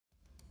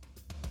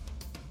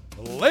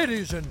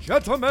Ladies and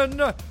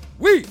gentlemen,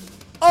 we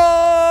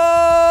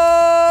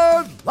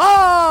are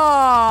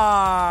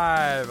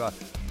live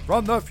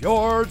from the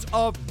fjords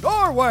of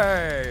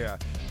Norway.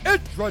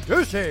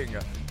 Introducing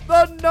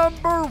the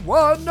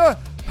 #1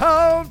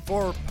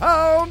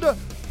 pound-for-pound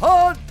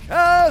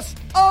podcast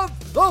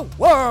of the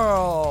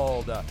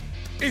world.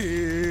 It's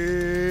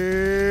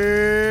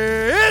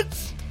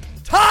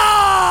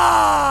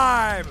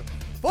time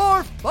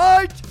for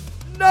Fight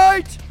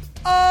Night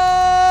Oslo!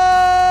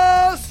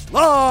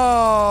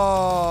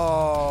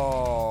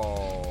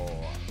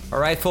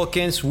 Alright,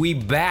 folkens, we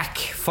back.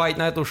 Fight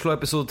Night Oslo,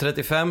 episode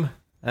 35.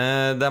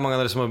 Det mange av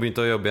dere som har begynt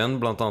å jobbe igjen,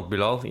 blant annet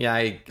Bilal.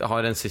 Jeg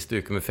har en siste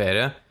uke med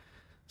ferie,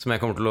 som jeg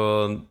kommer til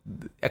å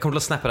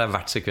snappe deg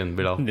hvert sekund,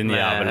 Bilal. Din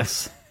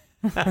jæveles.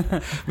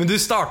 Men du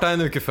startet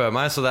en uke før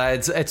meg, så det er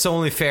it's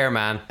only fair,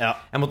 man. Ja.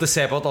 Jeg måtte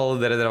se på at alle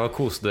dere var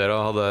koste dere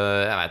og hadde,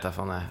 jeg vet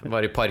ikke, jeg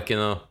var i parken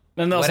og...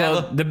 Men altså,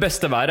 det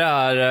beste været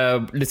er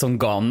litt sånn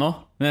gan nå.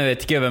 Men jeg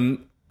vet ikke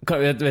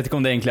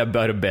om det egentlig er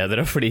bare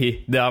bedre, fordi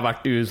det har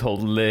vært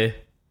uutholdelig.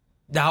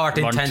 Det har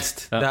vært varmt.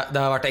 intenst. Ja. Det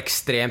har vært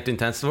ekstremt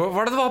intenst. Hva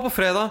var det var på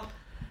fredag?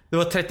 Det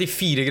var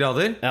 34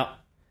 grader. Ja.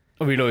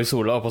 Og vi lå i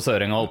sola og på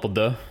Sørenga og holdt på å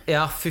dø.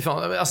 Ja, fy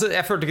faen. Altså,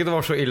 jeg følte ikke det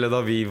var så ille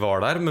da vi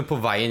var der, men på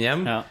veien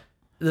hjem Ja.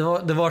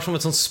 det var som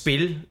et sånt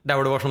spill der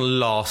hvor det var sånn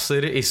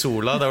laser i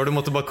sola, der hvor du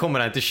måtte bare komme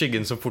deg inn til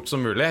skyggen så fort som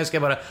mulig. Jeg husker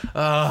jeg bare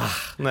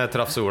når jeg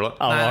traff sola.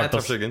 Ja, Nei, hardt, jeg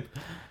traff skyggen.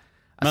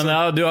 Men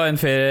ja, du har en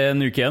ferie en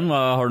uke igjen.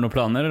 Har du noen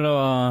planer?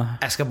 Eller?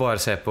 Jeg skal bare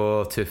se på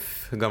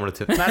gamle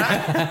Tuff. Nei.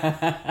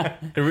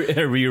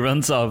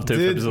 Reruns av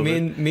Dude,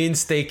 Tuff-episoder. min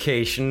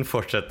staycation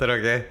fortsetter,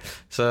 ok?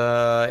 Så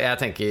jeg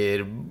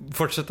tenker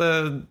fortsette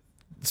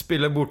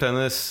spille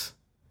bordtennis.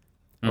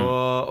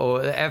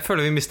 Og jeg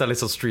føler vi mistet litt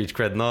sånn street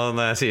cred nå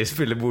når jeg sier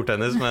spille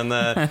bordtennis, men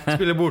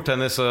spille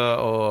bordtennis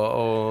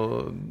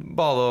og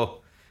bade og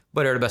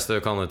bare gjøre det beste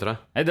du kan ut av det.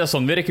 Det er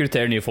sånn vi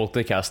rekrutterer nye folk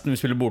til casten. Vi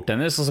spiller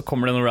bordtennis, og så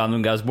kommer det noen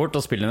random guys bort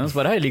og spiller den. Så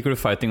bare, hei, liker du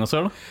fighting også,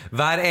 eller?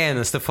 Hver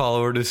eneste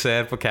follower du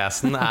ser på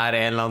casten er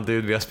en eller annen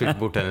dude vi har spilt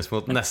bordtennis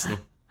mot, nesten.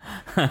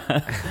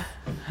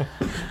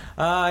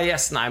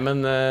 Yes, nei,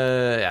 men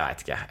jeg vet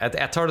ikke.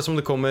 Jeg tar det som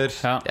det kommer.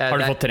 Ja. Har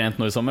du fått trent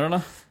nå i sommer,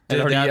 eller?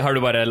 Eller det har du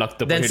bare lagt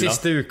det på Den hylla?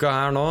 siste uka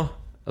her nå,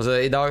 altså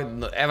i dag,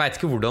 jeg vet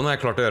ikke hvordan jeg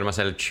klarte å gjøre meg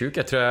selv litt syk.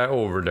 Jeg tror jeg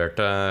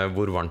overvurderte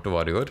hvor varmt det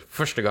var i går.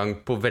 Første gang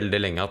på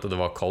veldig lenge at det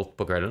var kaldt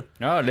på kvelden.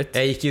 Ja, litt.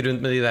 Jeg gikk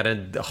rundt med de der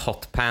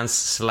hotpants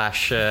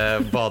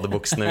 /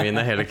 badebuksene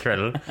mine hele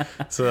kvelden.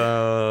 Så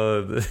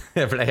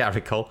jeg ble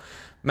jævlig kald.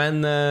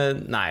 Men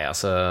nei,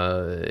 altså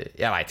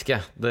jeg vet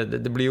ikke.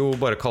 Det blir jo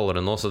bare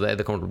kaldere nå, så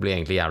det kommer til å bli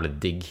egentlig jævlig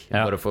digg.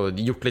 Ja. Bare få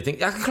gjort litt ting.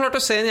 Jeg har ikke klart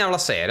å se en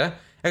jævla serie.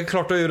 Jeg har ikke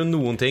klart å gjøre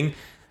noen ting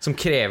som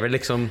krever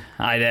liksom...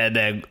 Nei,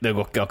 det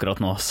går ikke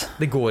akkurat nå, ass.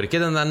 Det går ikke,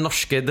 den der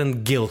norske, den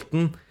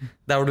guilten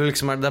der hvor du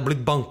liksom det er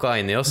blitt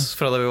banket inn i oss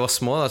fra da vi var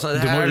små. Det er sånn,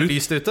 Du må er ut.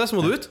 lyst ute, så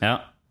må du ut. Ja.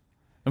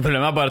 Men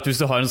problemet er bare at hvis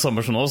du har en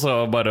sommer som nå, så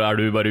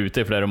er du bare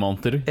ute i flere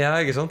måneder. Ja,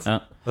 ikke sant? Ja.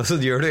 Og så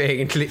gjør du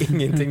egentlig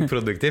ingenting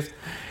produktivt.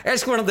 Jeg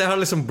elsker hvordan det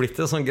har liksom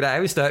blitt en sånn greie.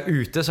 Hvis du er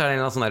ute, så er det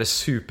en eller annen sånn der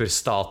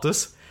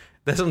superstatus.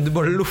 Det er som du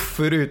bare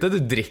loffer ute. Du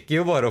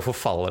drikker jo bare og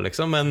forfaller,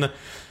 liksom. Men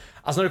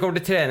altså når det kommer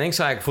til trening,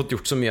 så har jeg ikke fått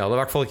gjort så mye av det.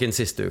 I hvert fall ikke den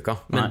siste uka.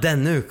 Men Nei.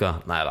 denne uka,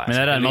 nei. Men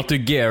jeg regner med at du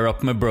gear up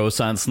med bro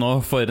science nå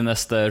for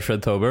neste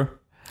Shredtober.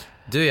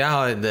 Du, jeg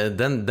har,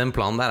 den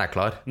planen der er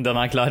klar. Den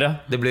er klar, ja.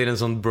 Det blir en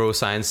sånn bro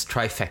science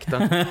trifecta.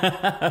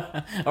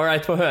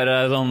 Alright, få høre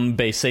sånn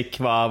basic.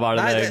 Hva er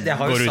det Nei, jeg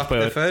har går jo ut sagt på i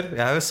det år? før.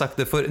 Jeg har jo sagt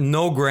det for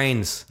no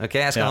grains. Ok,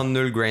 jeg skal Ja. ha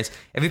 0 grains.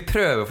 Jeg vil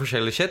prøve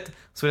forskjellig shit.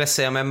 Så vil jeg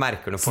se om jeg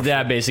merker noe Så det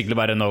forskjell. er basically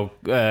bare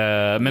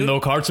med no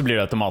carbs så blir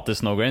det automatisk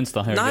no grains,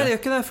 da. Nei, det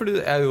gjør ikke det, for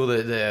jo,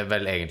 det er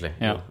vel egentlig.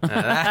 Ja. Jo.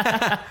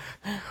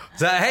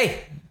 Så hei,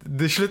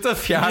 du slutter å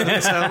fjerne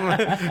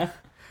liksom.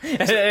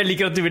 Jeg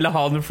liker at du ville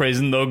ha den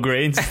phrasen no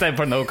grains i stedet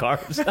for no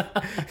carbs. Ja,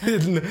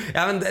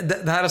 men det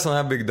her er sånn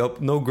jeg har bygd opp.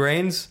 No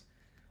grains,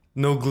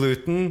 no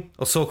gluten,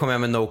 og så kommer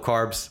jeg med no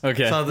carbs. Ok,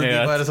 Så det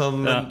greit. er bare sånn,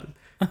 men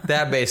det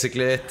er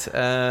basically it.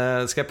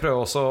 Skal jeg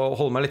prøve også å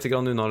holde meg litt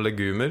grann unna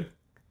legumer.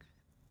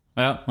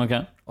 Ja, ok.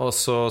 Og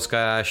så skal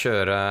jeg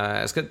kjøre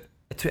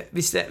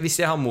hvis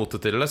jeg har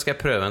motet til det, skal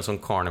jeg prøve en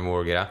sånn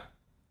carnivore-greie.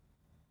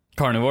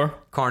 Carnivore.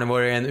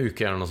 Carnivore i en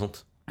uke eller noe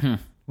sånt.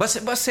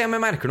 Bare se om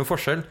jeg merker noe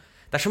forskjell.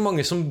 Det er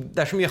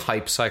så mye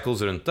hype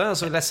cycles rundt det.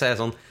 Så vil jeg se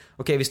sånn,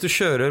 ok, hvis du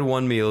kjører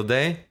 1 meal a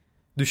day,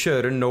 du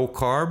kjører no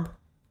carb,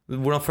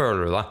 hvordan føler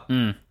du deg?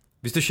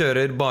 Hvis du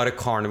kjører bare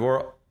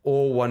carnivore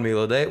og 1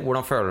 meal a day,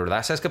 hvordan føler du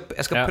deg? Så jeg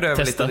skal Ja, prøve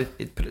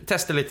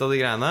teste litt av de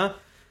greiene.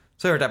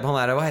 Så hørte jeg på han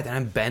der, hva heter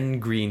han, Ben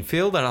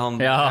Greenfield? Er det han?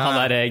 Ja, han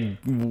er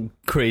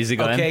crazy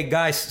guy. Ok,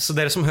 guys, så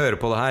dere som hører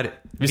på det her,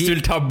 Hvis du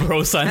vil ta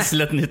bro science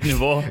til et nytt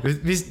nivå.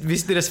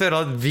 hvis dere føler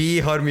at vi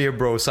har mye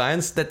bro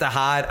science, dette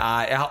her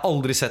jeg har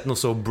aldri sett noe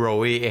så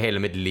broy i hele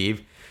mitt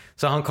liv.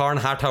 Så han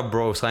karen her tar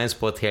bro science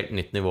på et helt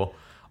nytt nivå.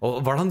 Og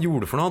hva var det han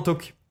gjorde for noe? Han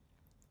tok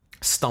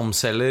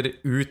stamceller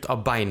ut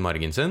av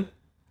beinmargen sin,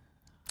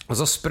 og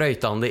så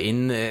sprøyta han det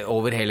inn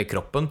over hele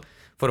kroppen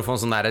for å få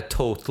en sånn der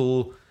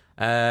total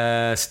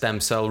stem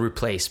cell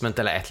replacement,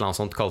 eller et eller annet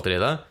sånt kalte de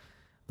det.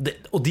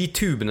 Og de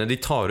tubene de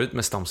tar ut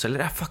med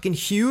stamceller er fucking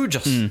huge,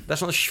 ass. Det er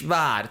sånne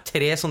svære,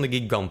 3 sånne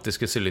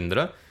gigantiske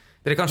sylindere.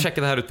 Dere kan sjekke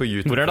det her ut på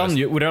YouTube. Hvor er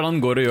det han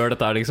går og gjør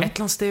dette her, liksom? Et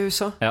eller annet sted i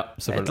USA. Ja,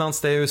 Et eller annet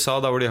sted i USA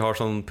der hvor de har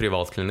sånn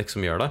privatklinikk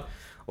som gjør det.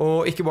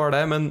 Og ikke bare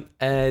det, men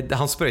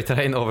han sprøyter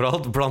deg inn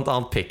overalt, blant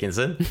annet pikken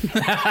sin.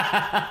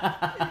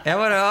 Jeg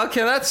bare, ok,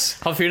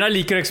 Han fyren her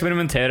liker å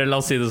eksperimentere, la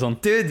oss si det sånn.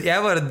 Dude, jeg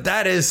bare,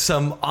 that is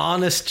some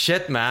honest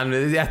shit, man.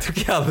 Jeg tror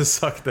ikke jeg hadde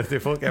sagt det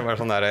til folk. Jeg bare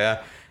sånn der,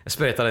 jeg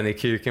sprøyter den i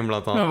kuken,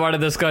 blant annet. Men hva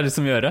er det skal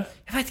liksom gjøre?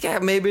 Jeg vet ikke,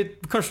 maybe,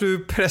 kanskje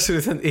du presser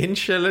ut en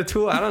inch eller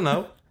 2, I don't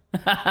know.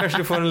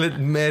 Kanskje du får en litt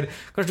mer,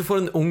 kanskje du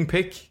får en ung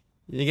pikk.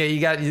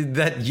 You got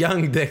that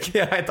young dick.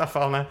 Jeg vet da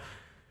faen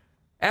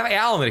jeg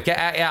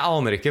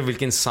aner ikke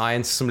hvilken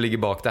science som ligger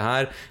bak det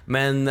her.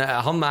 Men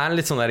han er en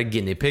litt sånn der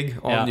guinea pig.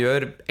 Og han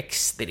gjør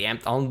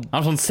ekstremt Han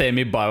er sånn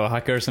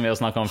semi-biohacker som vi har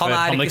snakket om før.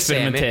 Han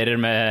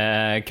eksperimenterer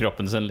med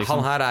kroppen sin,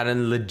 liksom. Han her er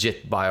en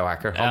legit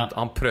biohacker.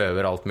 Han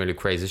prøver alt mulig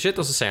crazy shit,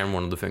 og så ser han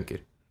hvordan det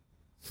funker.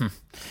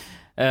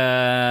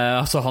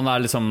 Så han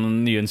er liksom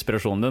den nye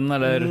inspirasjonen din,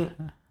 eller?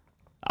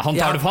 Han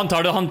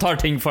tar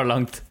ting for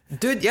langt.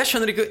 Dude, jeg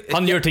skjønner ikke.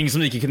 Han gjør ting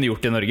som du ikke kunne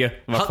gjort i Norge.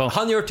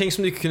 Han gjør ting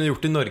som du ikke kunne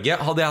gjort i Norge.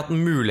 Hadde jeg hatt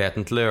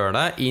muligheten til å gjøre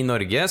det i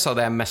Norge, så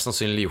hadde jeg mest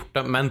sannsynlig gjort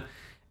det. Men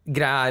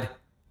greia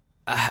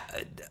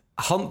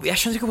jeg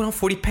skjønner ikke hvor han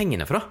får de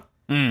pengene fra.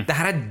 Det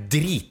her er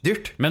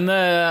dritdyrt. Men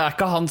er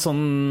ikke han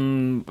sånn,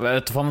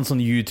 vet du, en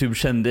sånn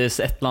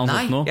YouTube-kjendis, et eller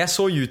annet? Nei, jeg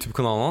så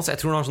YouTube-kanalen hans.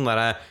 Jeg tror han har sånn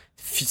der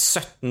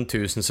 17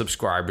 000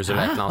 subscribers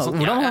eller et eller annet.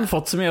 Hvordan har han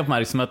fått så mye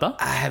oppmerksomhet da?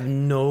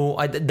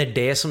 Det er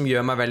det som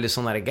gjør meg veldig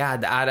sånn der,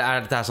 God,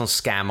 er det sånn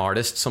scam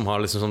artist som har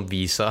liksom sånn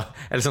Visa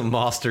eller sånn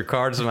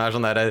Mastercard som er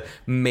sånn der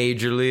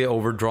majorly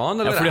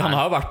overdrawn, eller? Ja, fordi han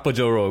har vært på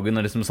Joe Rogan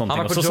og liksom sånne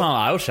ting også, så han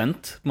er jo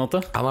kjent på en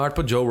måte. Han har vært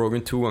på Joe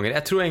Rogan 2 ganger.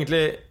 Jeg tror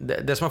egentlig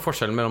det som er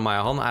forskjellen mellom meg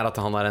og han er at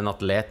han er en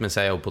atlet mens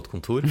jeg jobber på et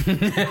kontor.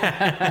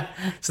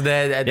 Så det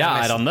er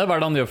han det? Hva er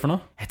det han gjør for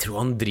noe? Jeg tror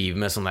han driver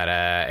med sånn der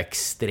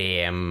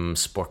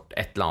ekstremsport,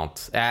 et eller annet.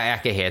 Jeg er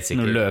ikke helt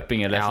sikker. Noe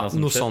løping eller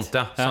noe sånt,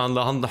 ja. Så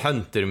han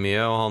hunter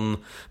mye,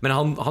 men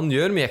han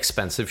gjør mye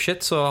expensive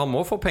shit, så han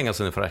må få pengene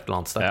sine fra et eller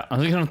annet sted. Han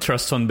er ikke sånn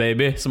trust fund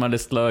baby som har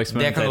lyst til å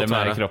eksperimentere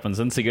med kroppen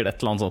sin. Sikkert et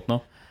eller annet sånt nå.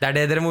 Det er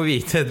det dere må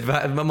vite.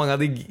 Mange av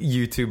de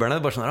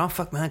youtuberne bare sånn,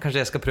 fuck man, kanskje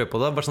jeg skal prøve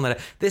på det. Bare sånn der,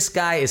 this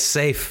guy is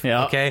safe,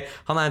 okay?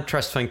 Han er en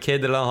trust fund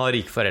kid, eller han har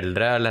rike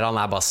foreldre, eller han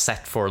er bare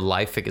set for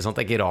life, ikke sant?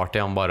 Det er ikke rart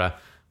han bare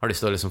har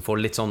lyst til å liksom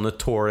få litt sånn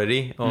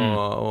notoriety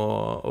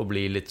og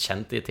bli litt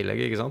kjent i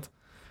tillegg, ikke sant?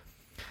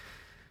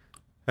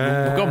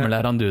 Hvor gammel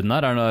er han duden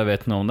her? Er det noe jeg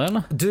vet noe om det,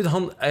 eller? Dude,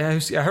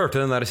 jeg hørte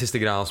den der siste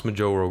greia hans med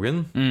Joe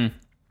Rogan.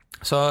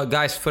 Så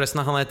guys,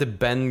 forresten, han heter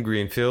Ben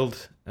Greenfield.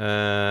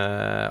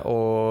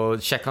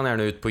 Og sjekk han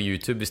gjerne ut på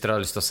YouTube hvis dere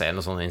har lyst til å se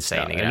noe sånne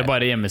insane greier. Eller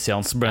bare hjemmesiden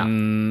hans,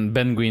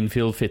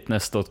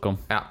 bengreenfieldfitness.com.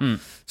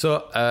 Så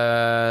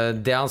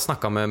det han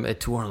snakket med, jeg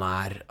tror han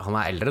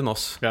er eldre enn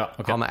oss.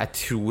 Jeg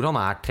tror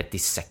han er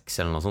 36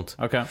 eller noe sånt.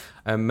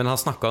 Men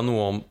han snakket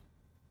noe om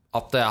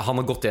at han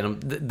har gått gjennom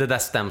det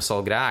der stem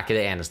cell-greia er ikke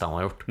det eneste han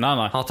har gjort.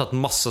 Han har tatt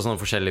masse sånne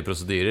forskjellige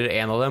prosedyrer.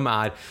 En av dem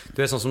er, du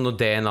vet, sånn som når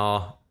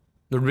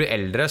du blir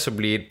eldre, så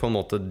blir på en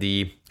måte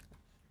de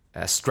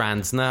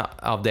strandsene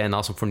av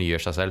DNA som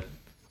fornyer seg selv.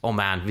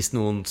 Man, hvis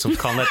noen som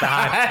kan dette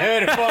her Jeg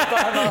hører på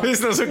det. Hvis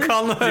noen som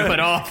kan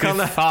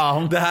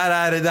faen. Det her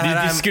er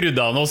de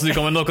skrudde av nå, så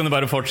nå kan du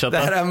bare fortsette.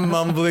 Det her er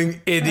mumbling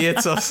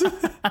idiots, altså.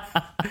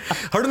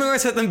 Har du noen gang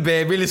sett en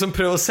baby liksom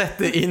prøve å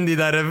sette inn de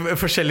der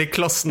forskjellige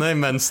klossene i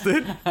mønster?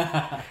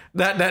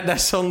 Det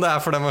er sånn det er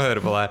for dem å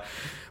høre på det her.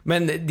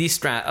 Men de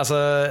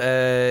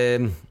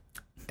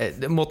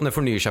måten det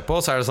fornyer seg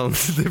på, så er det sånn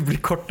det blir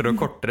kortere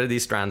og kortere,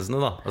 de strandsene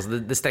da. Altså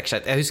det strekker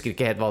seg. Jeg husker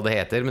ikke helt hva det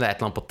heter, men det er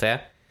et eller annet på T.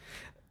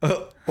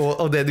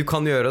 Og det du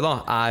kan gjøre da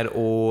er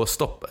å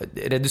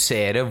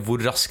redusere hvor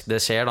raskt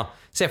det skjer da.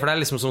 Se for deg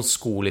liksom sånn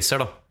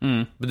skolisser da.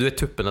 Du vet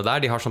tuppene der,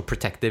 de har sånn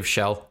protective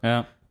shell.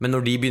 Men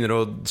når de begynner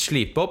å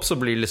slipe opp, så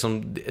blir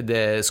liksom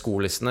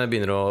skolissene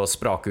begynner å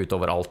sprake ut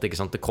over alt, ikke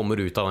sant? Det kommer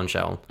ut av den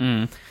shellen.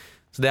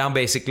 Så det han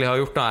basically har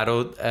gjort da, er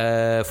å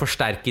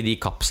forsterke de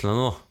kapslene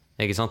da,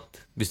 ikke sant?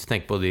 Hvis du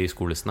tenker på de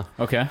skolissene.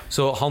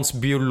 Så hans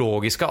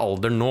biologiske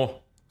alder nå,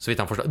 så vidt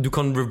han forstår, du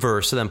kan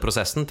reverse den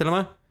prosessen til og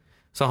med.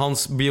 Så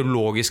hans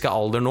biologiske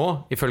alder nå,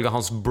 ifølge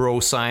hans bro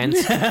science,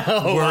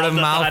 word of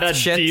mouth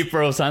shit,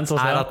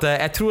 er at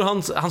jeg tror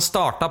han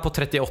startet på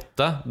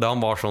 38 da han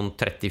var sånn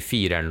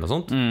 34 eller noe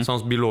sånt. Så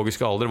hans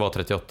biologiske alder var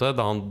 38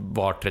 da han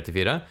var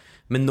 34.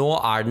 Men nå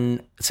er den,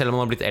 selv om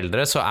han har blitt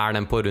eldre, så er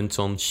den på rundt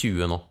sånn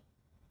 20 nå.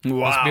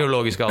 Hans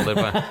biologiske alder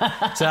på.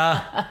 Så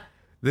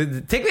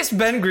tenk hvis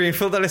Ben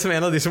Greenfield er liksom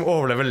en av de som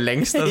overlever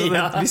lengst, altså,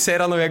 vi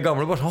ser han når vi er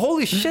gamle, bare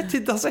holy shit,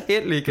 det er så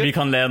helt like. Vi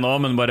kan le nå,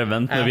 men bare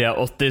vent, når vi er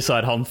 80 så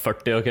er han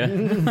 40, ok?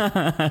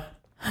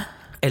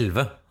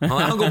 11.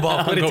 Han går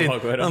bakover i tid.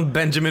 Han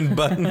Benjamin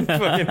Button.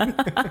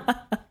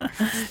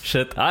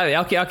 Shit. Nei, jeg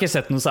har ikke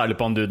sett noe særlig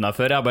på han duden her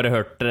før. Jeg har bare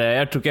hørt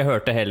Jeg tror ikke jeg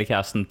hørte hele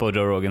casten på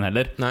Joe Rogan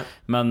heller. Nei.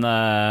 Men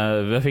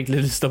jeg fikk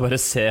litt lyst til å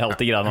bare se alt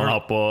de greiene han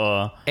har på.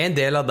 En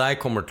del av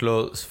deg kommer til å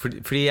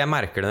fordi jeg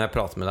merker det når jeg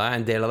prater med deg,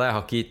 en del av deg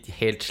har ikke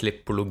helt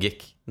slipp på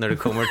logikk når det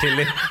kommer til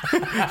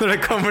når det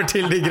kommer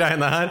til de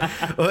greiene her.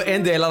 Og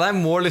en del av deg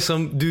må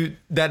liksom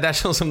det er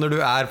sånn som når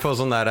du er på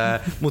sånn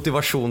der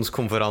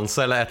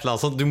motivasjonskonferanse eller et eller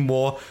annet sånt,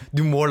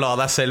 du må la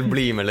deg selv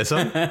bli med,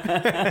 liksom.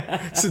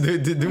 Så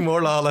du må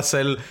la deg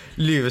selv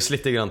lyves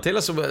litt grann til.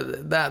 Altså,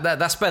 det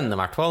er spennende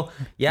i hvert fall.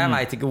 Jeg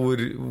vet ikke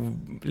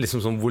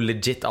hvor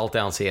legit alt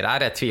det han sier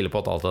er. Jeg tviler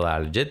på at alt det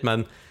er legit,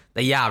 men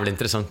det er jævlig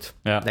interessant.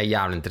 Ja. Det er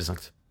jævlig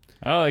interessant.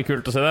 Ja, det er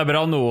kult å se. Det er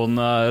bra noen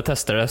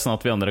tester det, sånn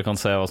at vi andre kan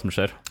se hva som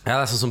skjer. Ja,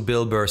 det er sånn som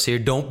Bill Burr sier: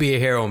 Don't be a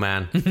hero,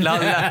 man. La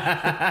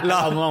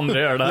noen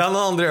andre gjøre det. La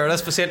noen andre gjøre det.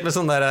 Spesielt med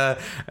sånn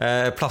der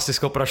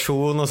plastisk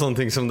operasjon og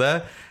sånne ting som det.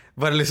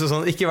 Bare liksom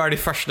sånn, ikke være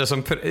de første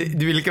som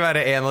du vil ikke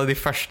være en av de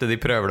første de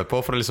prøver det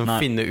på for å liksom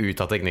finne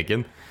ut av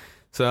teknikken.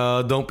 Så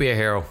don't be a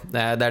hero. Det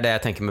er det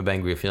jeg tenker med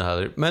Ben Griffin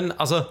heller. Men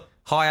altså,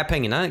 har jeg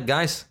pengene,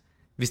 guys?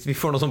 Hvis vi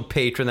får noe sånn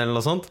Patreon eller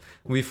noe sånt,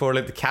 vi får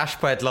litt cash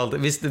på et eller annet,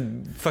 hvis det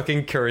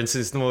fucking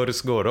currencies våre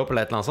går opp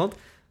eller et eller annet sånt,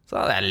 så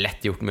hadde jeg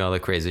lett gjort mye av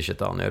det crazy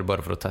shit han gjør,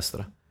 bare for å teste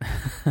det.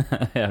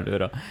 Jævlig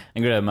bra.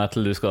 Jeg gleder meg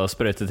til du skal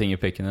sprøyte ting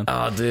i pikken din.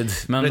 Dude.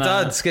 Men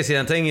skal jeg si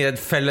en ting? Et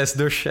felles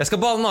dusj. Jeg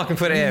skal bade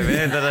naken for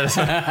evig. Det der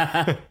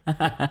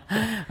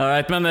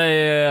Alright,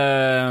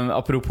 men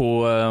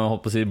apropos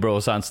holdt på å si bro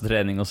science og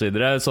trening og så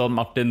videre, så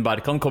Martin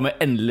Berkan kommer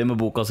endelig med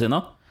boka si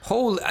nå.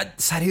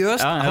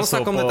 Seriøst? Han har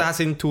snakket om dette her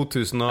siden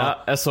 2010. Ja,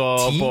 jeg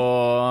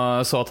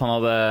så at han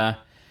hadde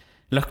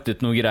lagt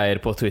ut noen greier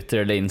på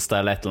Twitter eller Insta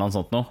eller et eller annet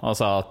sånt nå.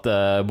 Altså at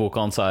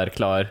boka hans er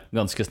klar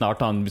ganske snart.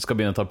 Han skal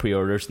begynne å ta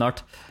pre-order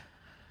snart.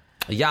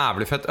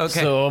 Jævlig fett,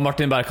 ok. Så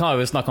Martin Berkan har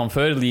vi snakket om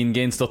før.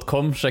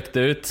 Leangains.com, sjekk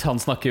det ut.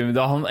 Det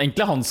er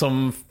egentlig han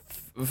som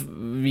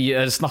vi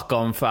snakket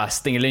om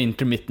fasting, eller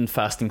intermittent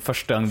fasting,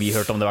 første gang vi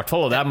hørte om det i hvert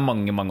fall. Og det er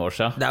mange, mange år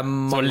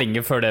siden. Så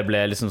lenge før det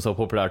ble liksom så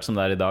populært som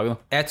det er i dag da.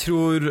 Jeg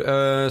tror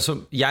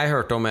jeg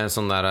hørte om en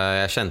sånn der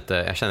jeg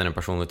kjenner en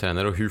personlig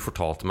trener, og hun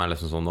fortalte meg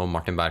liksom sånn om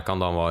Martin Berkan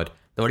da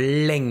det var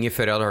lenge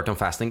før jeg hadde hørt om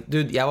fasting.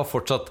 Dude, jeg var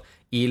fortsatt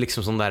i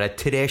liksom sånn der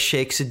 3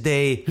 shakes a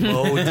day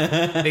mode.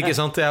 Ikke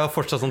sant? Jeg var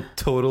fortsatt sånn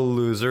total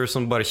loser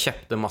som bare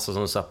kjøpte masse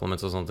sånne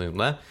supplements og sånne ting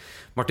som det.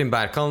 Martin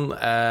Berkan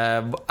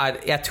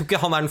jeg tror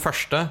ikke han er den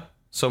første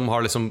som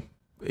har liksom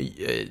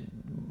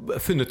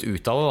funnet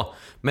ut av det da.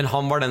 Men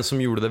han var den som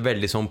gjorde det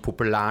veldig sånn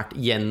populært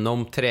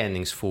gjennom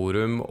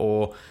treningsforum,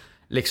 og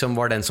liksom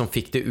var den som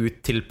fikk det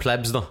ut til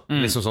plebs da.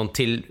 Liksom sånn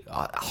til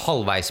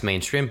halvveis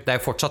mainstream. Det er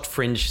jo fortsatt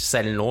fringe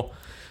selv nå,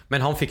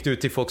 men han fikk det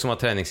ut til folk som var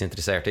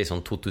treningsinteresserte i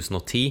sånn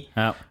 2010.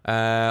 Ja.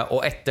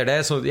 Og etter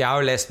det, så jeg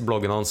har jo lest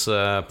bloggen hans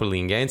på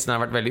Leangains. Den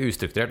har vært veldig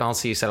ustrukturert, og han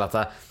sier selv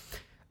at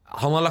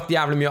han har lagt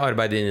jævlig mye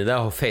arbeid inn i det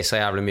og facet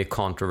jævlig mye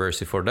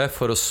controversy for det,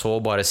 for å så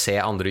bare se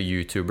andre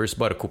YouTubers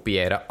bare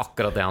kopiere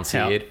akkurat det han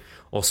sier.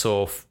 Og så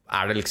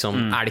er det liksom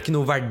er det ikke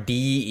noe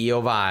verdi i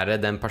å være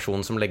den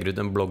personen som legger ut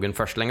den bloggen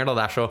først lenger da.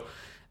 Det er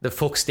så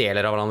folk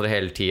stjeler av hverandre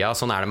hele tiden.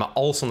 Sånn er det med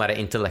all sånn der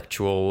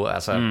intellectual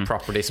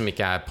property som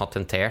ikke er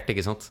patentert,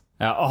 ikke sant?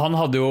 Ja, og han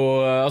hadde jo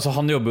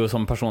han jobber jo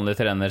som personlig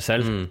trener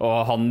selv,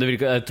 og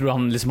jeg tror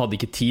han liksom hadde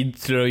ikke tid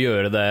til å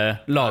gjøre det,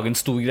 lage en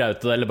stor greie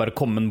ut av det, eller bare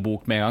komme en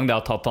bok med en gang. Det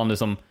har tatt han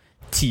liksom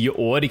 10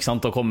 år, ikke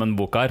sant, å komme en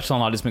bok her, så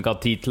han har liksom ikke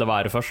hatt tid til å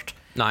være først.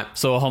 Nei.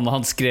 Så han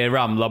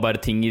ramla bare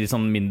ting i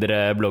sånn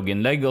mindre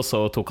blogginnlegg, og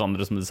så tok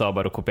andre, som du sa,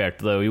 bare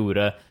kopierte det og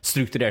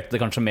strukturerte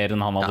det kanskje mer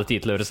enn han hadde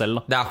tid til å gjøre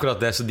selv da. Det er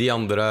akkurat det, så de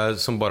andre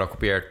som bare har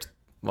kopiert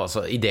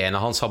ideene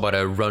hans har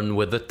bare run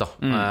with it da.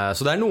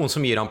 Så det er noen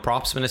som gir han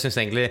props, men jeg synes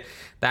egentlig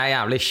det er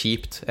jævlig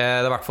kjipt. Det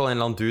er i hvert fall en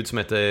eller annen dude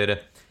som heter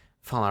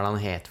faen er det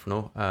han heter for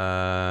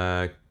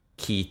noe?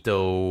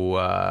 Keto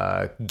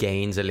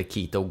Gains eller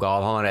Keto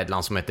God. Han har et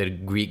eller annet som heter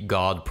Greek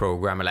God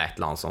Program eller et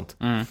eller annet sånt.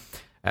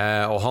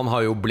 Og han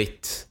har jo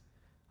blitt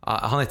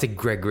han heter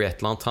Gregory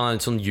et eller annet. Han er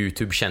en sånn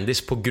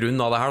YouTube-kjendis på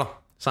grunn av det her da.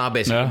 Så han har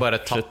basically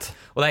bare tatt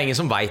og det er ingen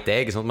som vet det,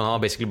 ikke sant? Men han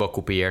har basically bare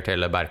kopiert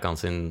hele Berkan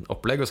sin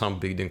opplegg, og så har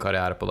han bygd en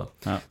karriere på det.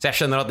 Så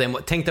jeg skjønner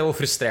at tenk deg hvor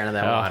frustrerende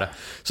det må være.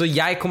 Så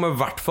jeg kommer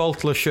i hvert fall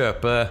til å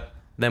kjøpe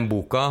den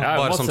boka,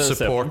 bare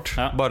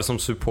som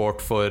support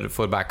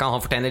for Berkan.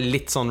 Han fortjener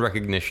litt sånn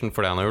recognition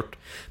for det han har gjort.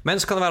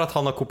 Men så kan det være at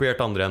han har kopiert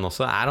andre igjen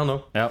også. I don't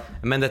know.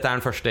 Men dette er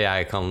den første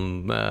jeg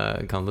kan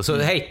det. Så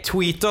hei,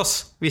 tweet oss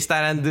hvis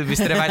dere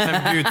vet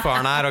hvem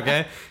gudfaren er, ok?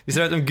 Hvis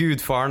dere vet om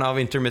gudfaren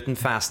av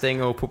intermittent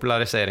fasting og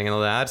populariseringen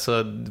av det her,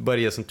 så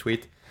bare gi oss en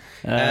tweet.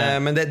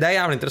 Men det er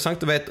jævlig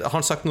interessant. Har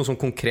han sagt noe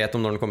sånn konkret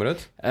om når den kommer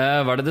ut?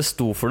 Hva er det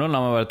sto for noe? La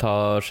meg bare ta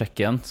og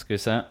sjekke igjen. Skal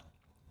vi se.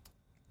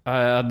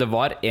 Det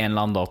var en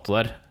eller annen dato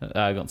der, jeg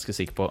er ganske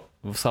sikker på.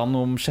 Sa han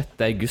noe om 6.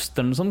 august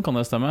eller noe sånt, kan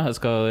det stemme?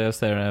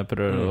 Jeg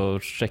prøver å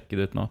sjekke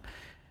det ut nå.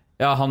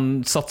 Ja,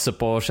 han satser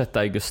på 6.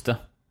 august.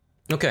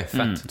 Ok,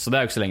 fett. Så det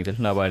er jo ikke så lenge til,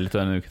 det er bare litt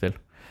over en uke til.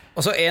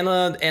 Og så en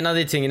av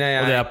de tingene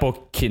Og det er på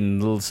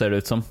Kindle, ser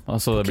det ut som.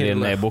 Altså det blir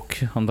en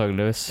e-bok,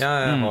 antageligvis. Ja,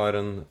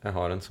 jeg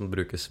har en som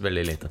brukes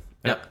veldig lite.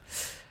 Ja.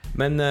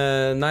 Men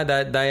nei, det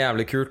er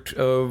jævlig kult.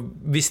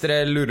 Hvis dere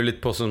lurer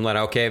litt på sånn der,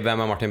 ok, hvem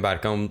er Martin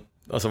Berkan,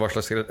 altså hva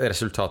slags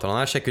resultater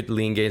han er, sjekk ut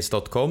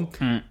leangains.com.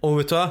 Og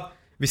vet du hva?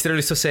 Hvis dere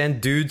har lyst til å se en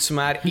dude som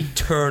er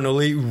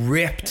eternally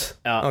ripped,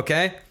 ok?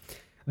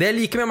 Det jeg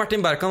liker med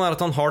Martin Berkan er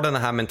at han har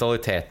denne her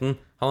mentaliteten.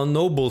 Han har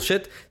no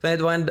bullshit.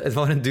 Det var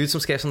en dude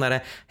som skrev sånn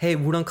der, hei,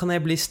 hvordan kan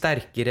jeg bli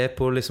sterkere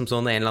på liksom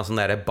sånn en eller annen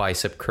sånn der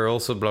bicep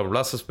curls og bla bla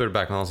bla. Så spør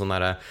Berkan han sånn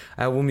der,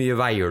 hvor mye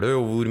veier du,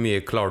 og hvor mye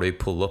klarer du i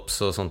pull-ups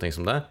og sånne ting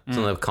som det.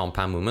 Sånne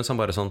compound movements. Han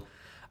bare sånn,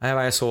 jeg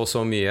veier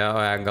så mye,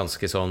 og jeg er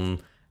ganske sånn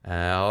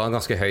han er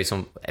ganske høy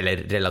som,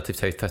 eller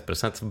relativt høyt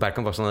fettprosent.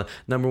 Berkan var sånn,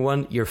 number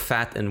one, you're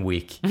fat and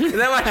weak.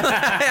 Jeg var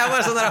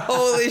sånn der,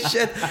 holy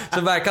shit.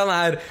 Så Berkan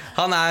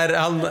han er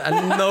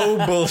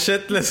no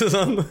bullshit liksom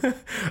sånn.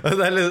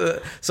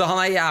 Så han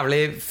er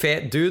jævlig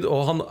fet dude.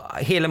 Og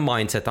hele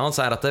mindsetet hans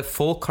er at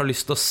folk har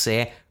lyst til å se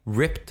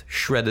ripped,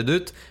 shredded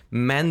ut,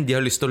 men de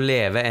har lyst til å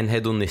leve en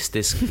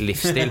hedonistisk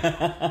livsstil.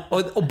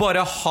 og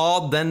bare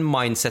ha den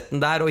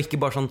mindseten der, og ikke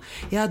bare sånn,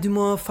 ja, du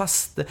må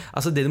faste.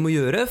 Altså det du må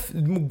gjøre,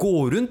 du må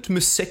gå rundt med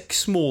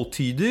 6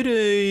 måltider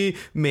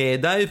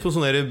med deg på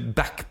sånn der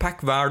backpack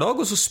hver dag,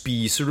 og så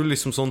spiser du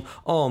liksom sånn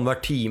annenhver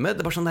time.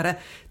 Det er bare sånn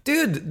der,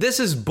 dude, this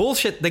is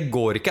bullshit. Det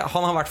går ikke.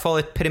 Han har i hvert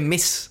fall et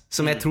premiss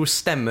som jeg tror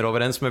stemmer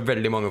overens med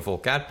veldig mange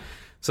folk her.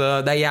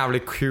 Så det er jævlig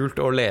kult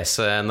å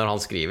lese når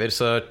han skriver.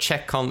 Så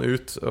sjekk han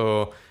ut.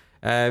 Og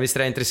hvis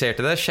dere er interessert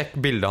i det, sjekk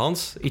bildet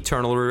hans,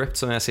 Eternal Ripped,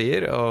 som jeg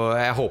sier. Og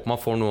jeg håper man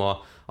får noe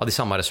av de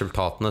samme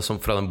resultatene som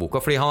fra den boka.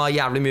 Fordi han har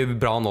jævlig mye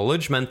bra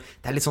knowledge, men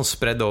det er litt sånn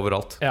spredd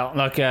overalt. Ja, det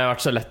har ikke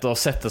vært så lett å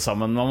sette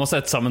sammen. Man må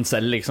sette sammen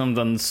selv liksom,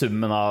 den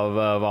summen av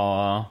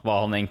hva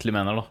han egentlig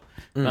mener da.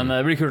 Men det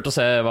blir kult å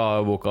se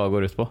hva boka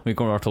går ut på. Vi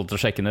kommer i hvert fall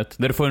til å sjekke den ut.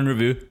 Dere får en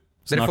review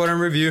snart. Dere får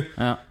en review.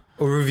 Ja.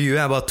 Og reviewet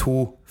er bare 2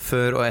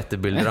 før- og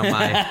etterbilder av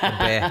meg og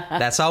B.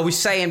 That's all we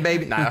saying,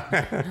 baby.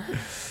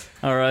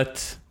 Alright.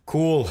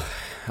 Cool.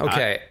 Ok.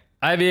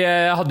 Nei, vi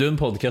hadde jo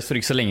en podcast for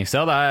ikke så lenge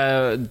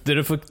siden.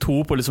 Dere fikk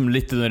 2 på liksom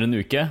litt under en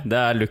uke. Det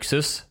er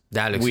luksus.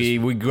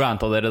 We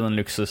granta dere den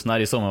luksusen her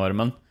i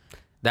sommervarmen.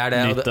 Det er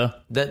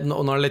det,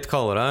 og nå er det litt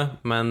kaldere,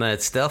 men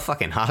it's still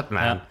fucking hot,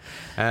 man.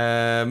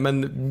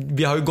 Men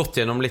vi har jo gått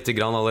gjennom litt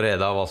grann allerede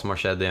av hva som har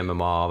skjedd i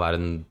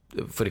MMA-verden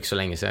for ikke så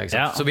lenge siden, ikke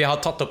sant? Så vi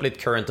har tatt opp litt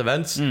current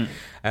events. Vi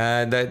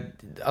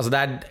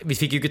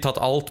fikk jo ikke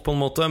tatt alt på en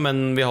måte,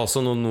 men vi har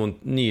også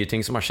noen nye ting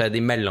som har skjedd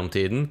i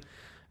mellomtiden.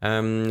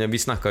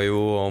 Vi snakket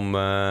jo om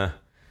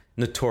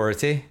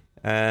Notoriety.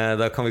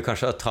 Da kan vi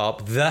kanskje ta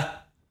opp The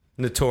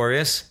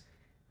Notorious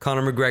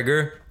Conor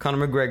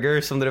McGregor,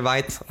 som dere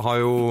vet,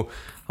 han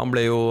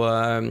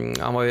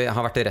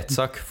har vært i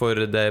rettssak for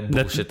det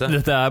bullshitet.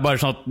 Dette er bare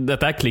sånn at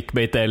dette er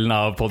clickbait-delen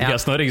av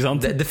podcasten vår, ikke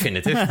sant?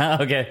 Definitivt.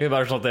 Ok, vi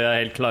bare sånn at jeg er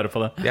helt klare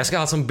på det. Jeg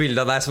skal ha sånn bilde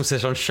av deg som ser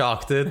sånn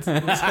shocked ut.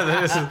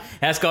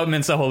 Jeg skal,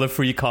 mens jeg holder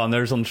Free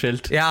Conor sånn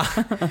skilt. Ja,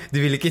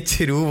 du vil ikke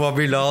tro hva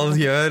Bilal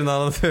gjør når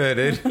han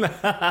hører.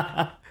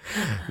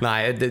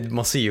 Nei,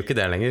 man sier jo ikke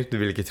det lenger.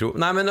 Du vil ikke tro.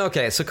 Nei, men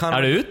ok, så kan...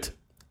 Er det ut?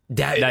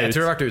 Jeg tror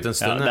det har vært ute en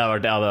stund. Ja,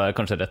 det er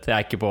kanskje rett. Jeg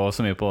er ikke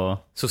så mye på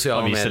sosiale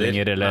aviser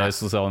lenger, eller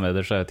sosiale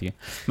medier, så jeg vet ikke.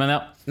 Men ja.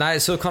 Nei,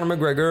 så Conor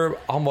McGregor,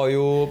 han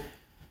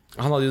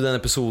hadde jo den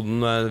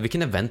episoden.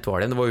 Hvilken event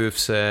var det? Det var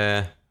UFC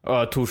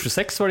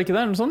 226, var det ikke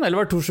det? Eller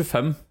var det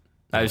 225?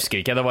 Jeg husker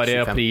ikke, det var i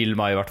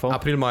april-mai i hvert fall.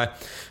 April-mai.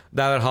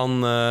 Der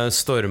han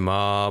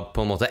storma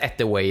på en måte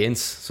etter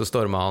weigh-ins. Så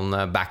storma han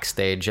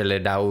backstage,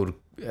 eller der hvor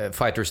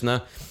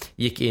fightersene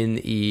gikk inn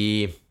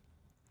i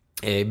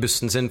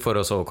bussen sin for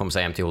å så komme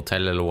seg hjem til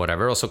hotell eller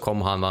whatever, og så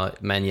kom han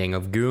med en gjeng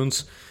av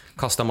goons,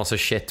 kastet masse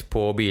shit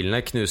på bilene,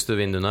 knuste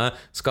vinduene,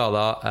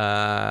 skadet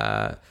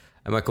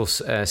Michael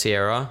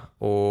Sierra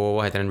og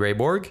hva heter han, Ray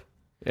Borg?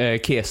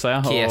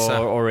 Chiesa,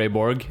 og Ray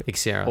Borg.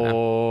 Sierra,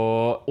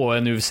 og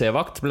en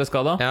UFC-vakt ble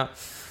skadet. Ja.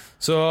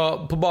 Så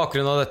på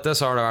bakgrunn av dette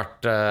så har det vært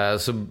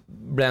så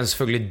ble han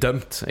selvfølgelig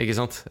dømt, ikke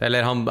sant?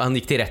 Eller han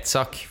gikk til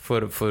rettssak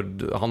for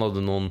han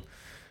hadde noen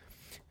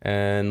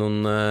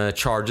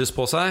charges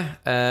på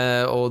seg,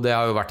 og det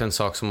har jo vært en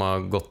sak som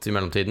har gått i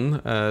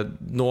mellomtiden.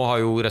 Nå har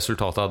jo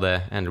resultatet av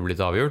det endelig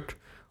blitt avgjort,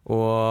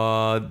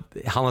 og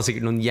han har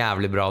sikkert noen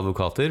jævlig bra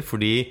advokater,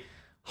 fordi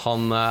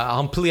han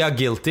plea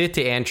guilty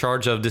til en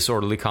charge of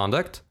disorderly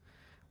conduct,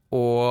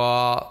 og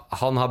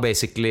han har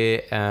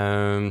basically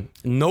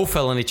no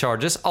felony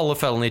charges. Alle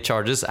felony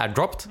charges er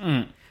dropped.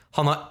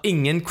 Han har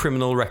ingen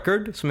criminal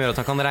record som gjør at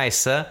han kan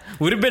reise.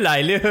 Hvor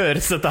beleilig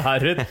høres dette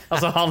her ut?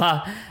 Altså, han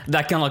har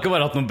ikke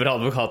bare hatt noen bra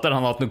advokater,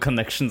 han har hatt noen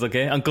connections,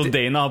 ok? Uncle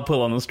Dana har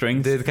pullet noen strings.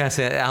 Det kan jeg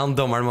si, han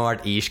dommeren må ha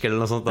vært irsk eller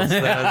noe sånt. Altså.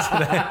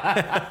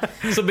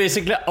 Så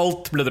basically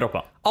alt ble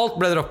droppet. Alt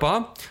ble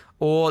droppet.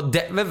 Og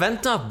vent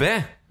da, B.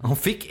 Han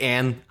fikk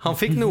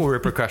noen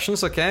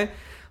repercussions, ok?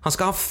 Han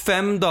skal ha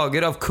 5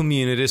 dager av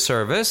community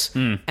service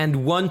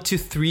and 1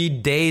 to 3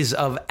 days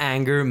of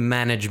anger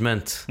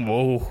management.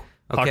 Wow.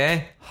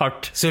 Okay?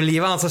 Hardt. Så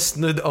livet hans er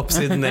snudd opp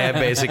siden ned,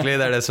 basically.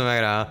 Det er det som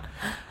er greia.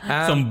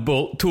 Sånn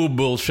 2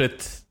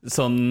 bullshit,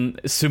 sånn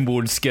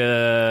symbolske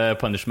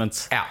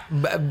punishments. Ja,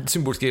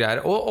 symbolske greier.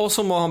 Og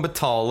så må han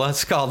betale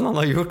skaden han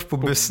har gjort på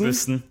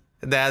bussen.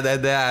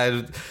 Det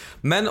er.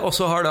 Men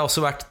også har det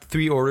også vært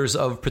 3 orders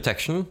of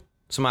protection,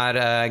 som er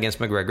against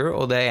McGregor,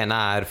 og det ene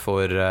er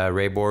for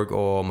Ray Borg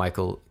og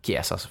Michael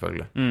Chiesa,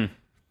 selvfølgelig.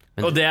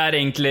 Og det er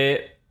egentlig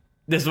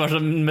det som er så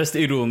mest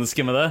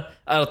ironiske med det,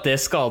 er at det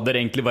skader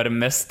egentlig bare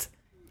mest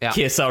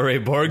Chiesa og Ray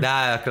Borg. Det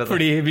er akkurat det.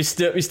 Fordi hvis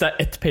det er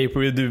ett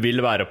pay-per-view du vil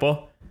være på,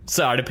 så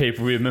er det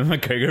pay-per-view med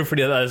McGregor,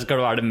 fordi det skal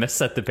være det mest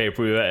sette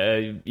pay-per-view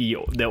i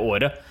det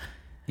året.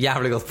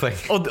 Jævlig godt poeng.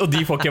 Og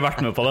de får ikke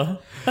vært med på det.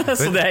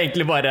 Så det er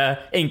egentlig bare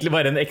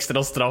en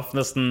ekstra straff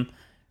nesten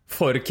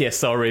for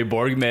Chiesa og Ray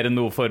Borg, mer enn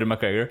noe for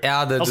McGregor.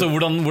 Altså,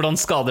 hvordan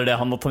skader det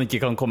han at han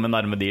ikke kan komme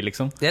nærme de,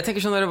 liksom? Jeg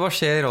tenker sånn, hva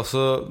skjer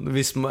også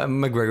hvis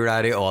McGregor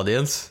er i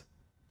audience?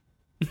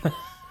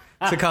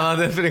 Så kan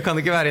det kan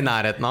ikke være i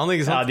nærheten av han,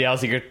 ikke sant? Ja,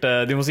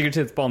 de må sikkert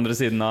sitte på andre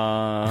siden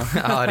av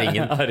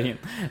ringen.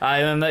 Nei,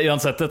 men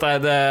uansett,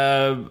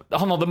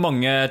 han hadde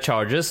mange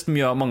charges,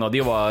 mange av de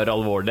var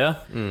alvorlige,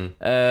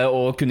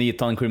 og kunne gitt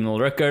han en criminal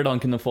record,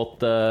 han kunne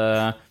fått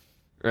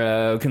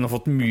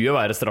mye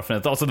verre straff enn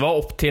dette. Altså, det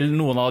var opp til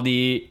noen av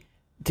de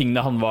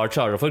tingene han var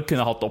charget for,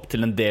 kunne hatt opp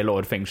til en del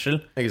år fengsel.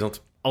 Ikke sant?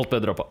 Alt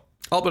ble droppet.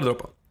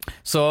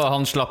 Så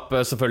han slapp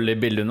selvfølgelig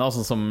bildet unna,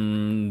 sånn som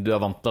du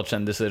er vant til at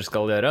kjendiser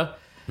skal gjøre.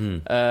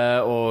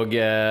 Og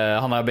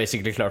han er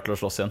basically klar til å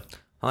slåss igjen.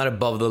 Han er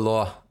above the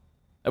law.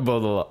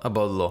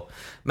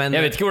 Men,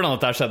 jeg vet ikke hvordan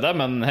dette skjedde,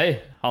 men hei,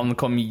 han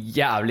kom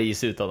jævlig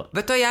easy ut av det.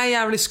 Vet du, jeg er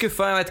jævlig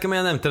skuffet. Jeg vet ikke om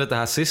jeg nevnte dette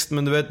her sist,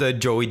 men du vet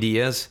Joey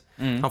Diaz.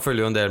 Han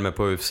følger jo en del med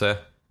på UFC.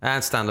 Jeg er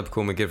en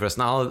stand-up-komiker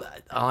forresten.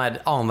 Han er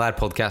annenhver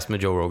podcast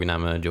med Joe Rogan er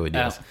med Joey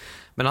Diaz.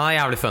 Men han er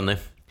jævlig funny.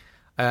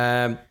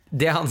 Han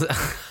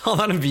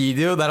har en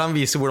video der han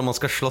viser hvordan man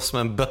skal slåss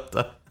med en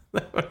bøtte.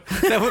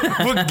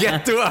 Hvor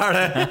ghetto er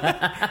det?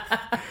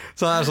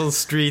 Så han er sånn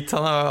street.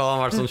 Han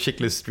har vært sånn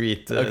skikkelig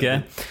street.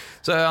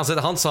 Så han sa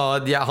han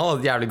hadde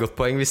et jævlig godt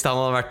poeng. Hvis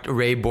han hadde vært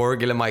Ray Borg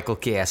eller Michael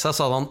Chiesa,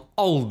 så hadde han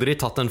aldri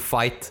tatt en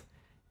fight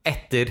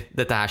etter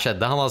dette her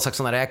skjedde. Han hadde sagt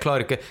sånn jeg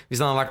klarer ikke. Hvis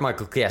han hadde vært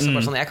Michael Chiesa,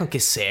 bare sånn, jeg kan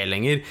ikke se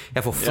lenger.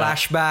 Jeg får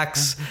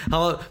flashbacks.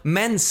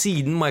 Men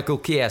siden Michael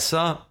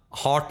Chiesa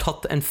har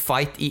tatt en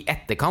fight i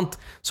etterkant,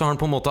 så har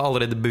han på en måte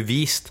allerede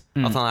bevist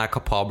at han er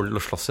kapabel til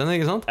å slåss igjen,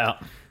 ikke sant?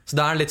 Så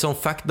det er litt sånn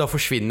fact. Da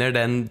forsvinner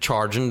den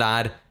chargen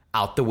der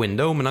out the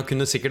window. Men han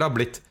kunne sikkert ha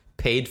blitt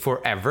paid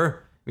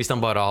forever hvis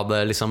han bare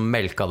hadde liksom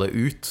melka det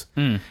ut.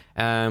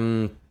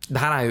 Det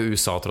her er jo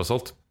USA tross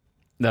alt.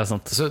 Det er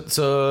sant.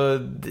 Så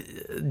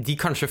de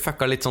kanskje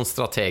fucka litt sånn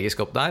strategisk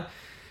opp der.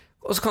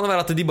 Og så kan det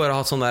være at de bare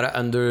har hatt sånn der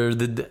under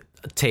the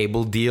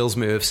table deals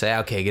med UFC.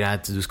 Ok,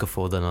 greit, du skal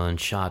få den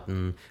shoten,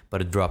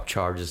 bare drop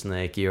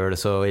chargesene, ikke gjør det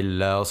så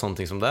ille, og sånne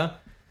ting som det.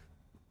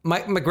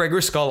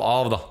 McGregor skal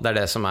av, da. Det er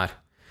det som er.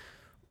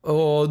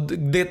 Og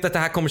dette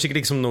her kommer sikkert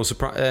ikke som no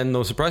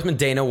surprise,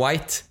 men Dana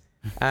White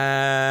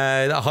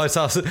vet du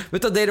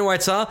hva Dana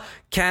White sa?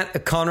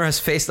 Conor has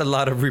faced a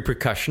lot of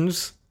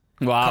repercussions.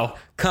 Wow.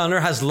 Conor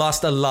has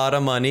lost a lot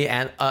of money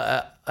and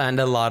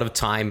a lot of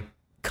time.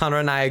 Conor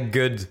and I are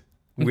good.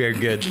 We're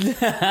good.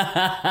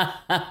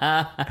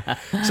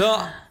 Så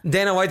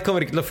Dana White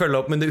kommer ikke til å følge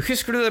opp. Men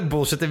husker du det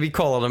bullshitet vi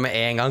kallet det med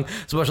en gang?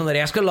 Så bare sånn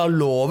der, jeg skal la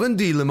loven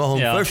deale med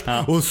han først,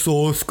 og så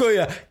skal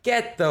jeg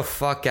get the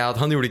fuck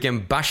out. Han gjorde ikke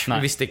en bæsj.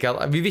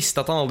 Vi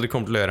visste at han aldri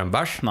kom til å gjøre en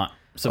bæsj. Nei,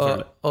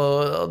 selvfølgelig. Og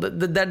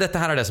dette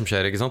her er det som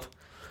skjer, ikke sant?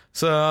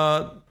 Så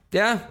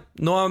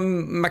nå er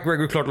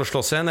McGregor klar til å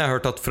slåss igjen. Jeg har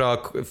hørt at fra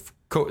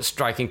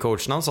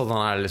striking-coachen hans at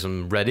han er liksom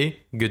ready,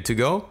 good to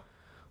go.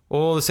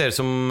 Og det ser ut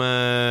som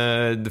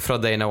fra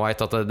Dana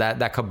White at det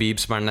er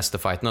Khabib som er den neste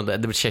fighten. Og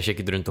det skjer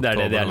ikke rundt oktober. Det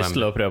er det de har lyst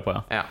til å prøve på,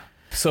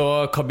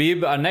 Så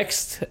Khabib er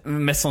next,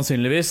 mest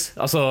sannsynligvis.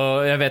 Altså,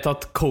 jeg vet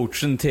at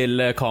coachen til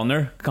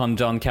Conor,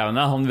 John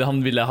Kavanagh, han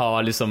ville ha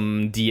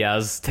liksom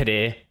Diaz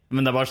 3.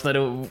 Men det er bare sånn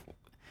der,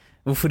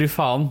 hvorfor i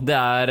faen? Det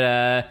er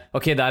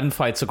en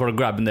fight som går og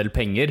grabber en del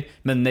penger,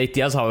 men Nate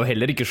Diaz har jo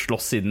heller ikke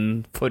slåss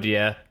siden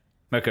forrige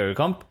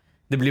McGregor-kamp.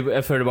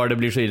 Jeg føler bare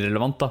det blir så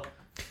irrelevant, da.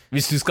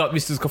 Hvis du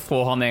skal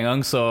få han en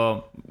gang,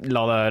 så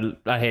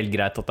er helt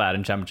greit at det er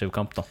en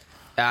championship-kamp, da.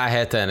 Jeg er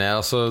helt enig,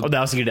 altså. Og det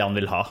er sikkert det han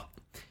vil ha.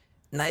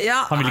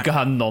 Han vil ikke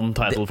ha en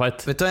non-title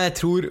fight. Vet du hva, jeg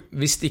tror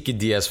hvis ikke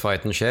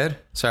Diaz-fighten skjer,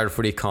 så er det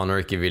fordi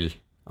Conor ikke vil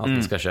at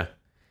den skal skje.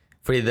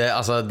 Fordi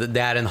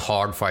det er en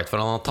hard fight,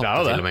 for han har tatt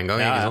det til og med en gang,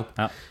 ikke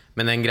sant?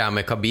 Men den greia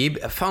med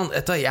Khabib,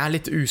 jeg er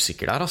litt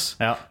usikker der,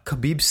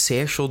 Khabib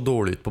ser så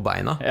dårlig ut på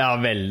beina. Ja,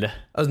 veldig.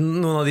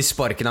 Noen av de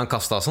sparkene han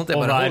kastet og sånt, jeg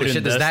bare, holy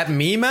shit, is that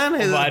me, man?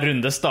 Og hver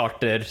runde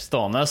starter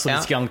stående, så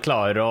hvis ikke han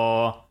klarer å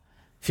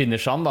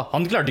finishe han, da.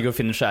 Han klarte ikke å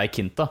finishe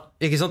Kinta.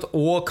 Ikke sant?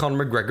 Og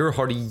Conor McGregor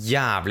har det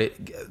jævlig...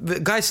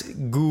 Guys,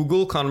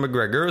 Google Conor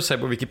McGregor, se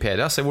på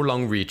Wikipedia, se hvor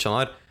lang reach han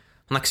har.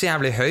 Han er ikke så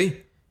jævlig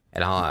høy.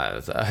 Eller han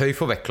er høy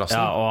for vektklassen.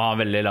 Ja, og han har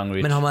veldig lang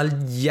reach. Men han har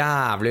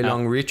jævlig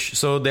lang reach.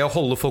 Så det å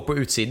holde folk på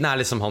utsiden er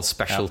liksom hans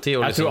specialty.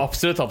 Jeg tror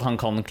absolutt at han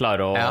kan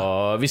klare å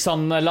hvis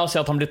han, la oss si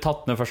at han blir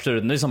tatt ned første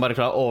runde, hvis han bare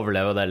klarer å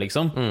overleve det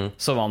liksom,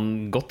 så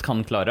han godt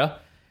kan klare,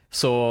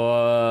 så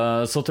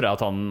tror jeg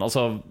at han,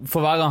 altså,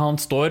 for hver gang han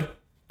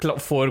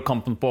får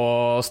kampen på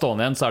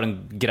stående igjen, så er det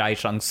en grei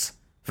sjans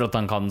for at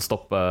han kan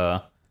stoppe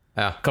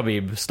Ja.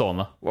 Khabib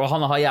stående. Og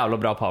han har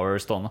jævla bra power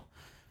stående.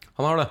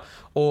 Han har det.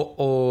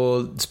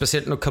 Og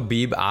spesielt når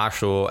Khabib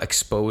så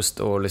exposed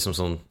og liksom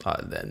sånn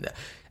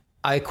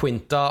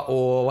Quinta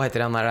og hva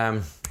heter han der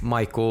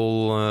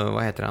Michael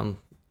Hva heter han?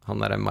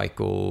 Han der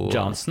Michael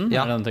Johnson,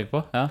 ja. Er det han tenker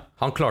på? Ja.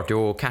 Han klarte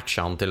jo å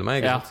catche han til og med,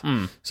 ikke Ja,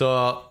 sant? Så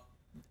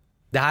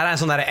det her en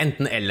sånn der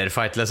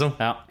enten-eller-fight, liksom.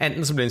 Ja.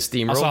 Enten så blir det en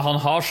steamroll. Altså, han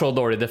har så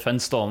dårlig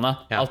defense stående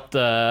at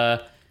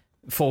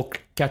folk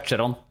catcher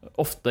han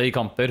ofte i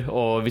kamper,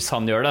 og hvis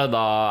han gjør det,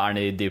 da er han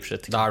i deep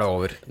shit. Da det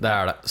over. Det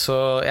det. Så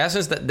jeg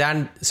synes det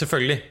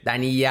selvfølgelig, det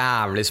en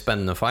jævlig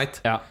spennende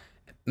fight. Ja.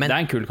 Men det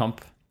en kul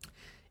kamp.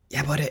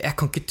 Jeg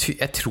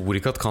tror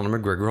ikke at Conor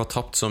McGregor har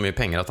tapt så mye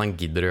penger at han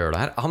gidder å gjøre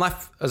det her.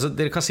 Altså,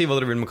 dere kan si hva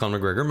dere vil med Conor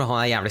McGregor, men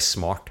han jævlig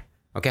smart.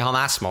 Ok, han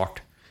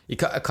smart. I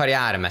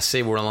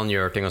karrieremessig, hvordan han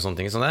gjør ting og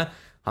sånne ting sånn det.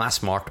 Han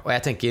smart, og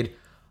jeg tenker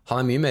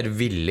han mye mer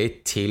villig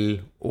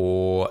til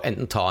å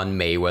enten ta en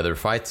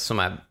Mayweather-fight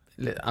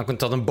han kunne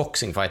tatt en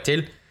boxing-fight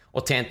til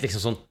og tjent liksom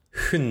sånn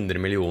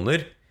 100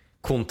 millioner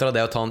kontra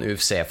det å ta en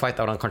UFC-fight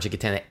der han kanskje ikke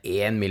tjener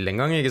 1 mill.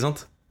 Engang, ikke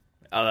sant?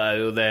 Ja,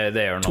 det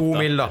gjør han 2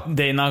 mill. Da.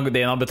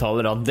 Dana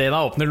betaler han.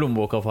 Dana åpner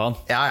lommeboka for han.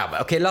 Ja,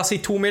 ok, la oss si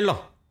 2 mill. Da.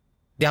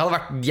 Det hadde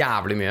vært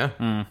jævlig mye.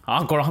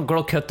 Han går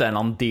å kutte en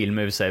eller annen deal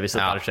med UFC hvis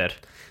det skjer.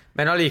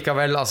 Men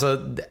allikevel, altså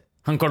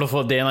han kan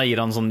få Dana gir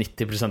han sånn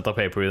 90% av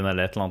pay-per-view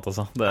eller et eller annet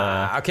altså.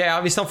 Okay, ja,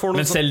 hvis han får noe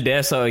men selv det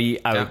så jo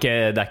ikke,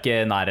 det ikke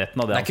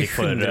nærheten av det. Det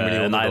ikke 100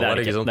 millioner nei, dollar,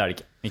 det ikke sant? Det det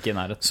ikke. Ikke i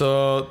nærheten. Så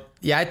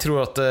jeg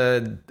tror at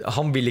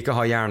han vil ikke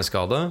ha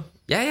hjerneskade.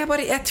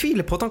 Jeg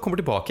tviler på at han kommer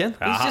tilbake igjen.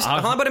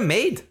 Han bare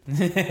made.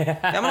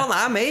 Ja, men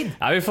han made.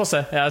 Ja, vi får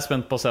se. Jeg er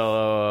spent på å se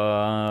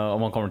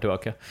om han kommer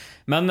tilbake.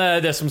 Men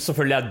det som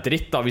selvfølgelig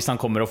dritt da, hvis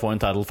han kommer og får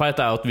en title fight,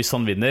 at hvis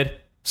han vinner,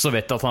 så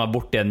vet jeg at han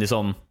borte igjen i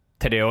sånn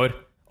 3 år.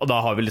 Og da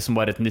har vi liksom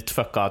bare et nytt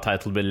fucka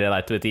title-bilde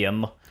lightweight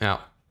igjen da. Ja.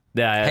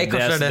 Det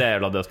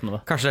jævla dødt med det.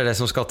 Kanskje det det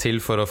som skal til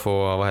for å få,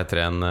 hva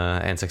heter det, en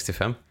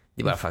 165?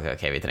 De bare, fuck,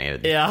 ok, vi trenger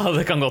det. Ja,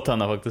 det kan godt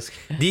hende faktisk.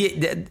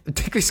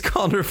 Tenk hvis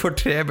Conor får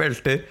 3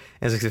 belter.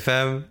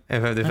 165,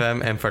 155,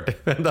 140.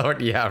 Det har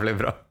vært jævlig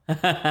bra.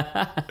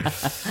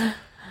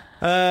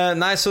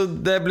 Nei, så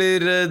det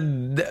blir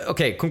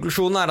ok,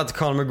 konklusjonen at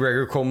Conor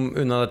McGregor kom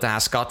unna dette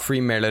her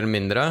scot-free mer eller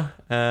mindre.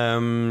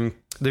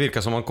 Det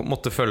virket som han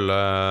måtte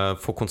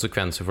få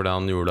konsekvenser for det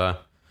han gjorde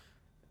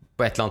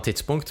på et eller annet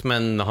tidspunkt,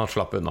 men han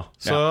slapp unna.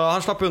 Så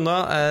han slapp unna.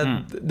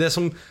 Det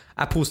som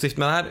positivt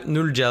med det her,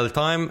 0 jail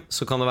time,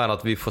 så kan det være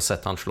at vi får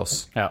sett han slåss.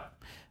 Ja.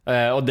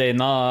 Og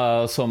Dana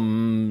som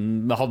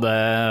hadde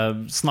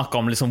snakket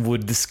om liksom hvor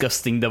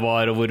disgusting det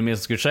var og hvor mye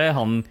som skulle skje,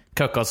 han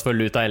køkka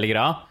selvfølgelig ut av hele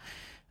greia.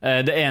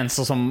 Det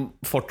eneste som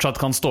fortsatt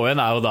kan stå igjen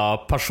jo da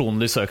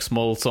personlig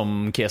søksmål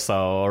som Chiesa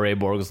og Ray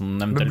Borg som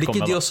Men blir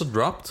ikke de også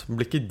dropped?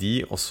 Blir ikke de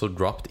også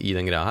dropped i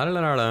den greia her,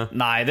 eller det?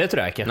 Nei, det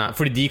tror jeg ikke.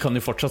 Fordi de kan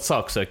jo fortsatt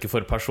saksøke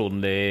for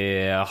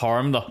personlig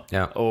harm da.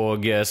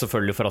 Og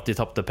selvfølgelig for at de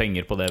tappte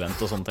penger på det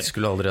eventet og sånne ting.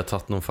 Skulle aldri ha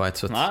tatt noen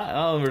fights.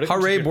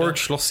 Har Ray Borg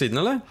slåss siden,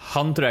 eller?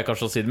 Han tror jeg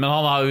kanskje slåss siden, men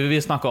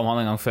vi snakket om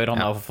han en gang før.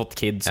 Han har fått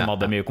kid som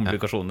hadde mye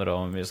komplikasjoner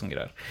og mye sånne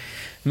greier.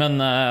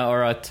 Men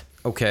alright.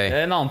 Okay.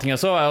 En annen ting jeg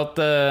så at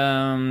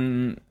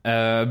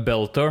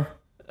Bellator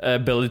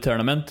Belly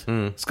Tournament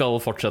skal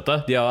fortsette.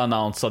 De har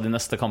annonset de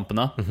neste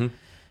kampene.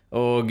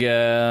 Og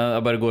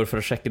jeg bare går for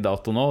å sjekke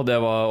dato nå. Det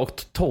var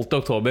 12.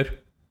 oktober.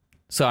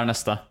 Så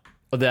neste.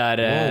 Og det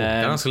det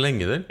ganske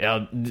lenge der. Ja,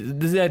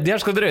 de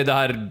her skal drøye det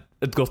her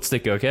et godt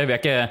stykke, ok? Det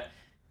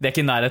er ikke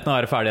i nærheten av å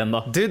være ferdig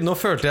enda. Dude, nå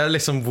følte jeg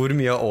liksom hvor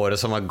mye av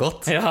året som har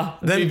gått. Ja,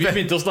 vi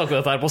begynte å snakke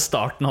om dette her på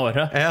starten av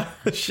året. Ja,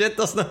 shit,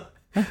 altså.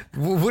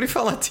 Hvor i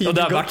faen tiden gått? Og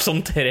det har vært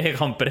sånn 3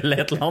 kamper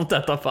eller et eller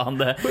annet.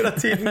 Hvor har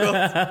tiden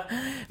gått?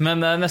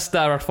 Men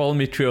neste i hvert fall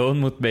Mitrione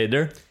mot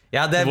Bader.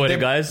 Ja, det blir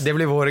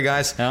våre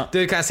guys. Du,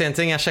 kan jeg si en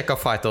ting? Jeg sjekket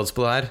fight odds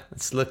på det her.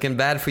 It's looking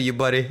bad for you,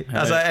 buddy.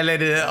 Altså, eller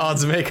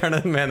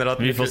oddsmakerne mener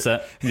at Vi får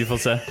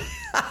se.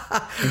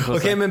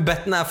 Ok, men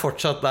betten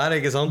fortsatt der,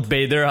 ikke sant?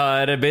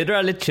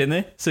 Bader litt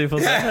chinny, så vi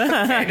får se.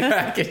 Bader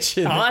ikke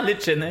chinny. Han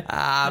litt chinny.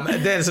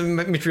 Det som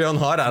Mitrione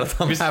har at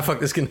han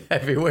faktisk en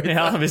heavyweight.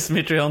 Ja, hvis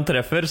Mitrione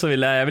treffer, så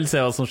vil jeg se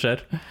hva som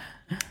skjer.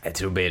 Jeg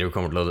tror Bader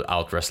kommer til å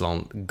outwrestle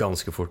han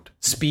ganske fort.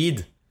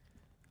 Speed.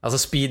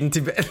 Altså speeden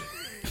til Bader.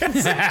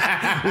 Hvis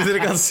dere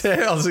kan se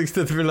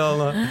ansiktet til Bilal.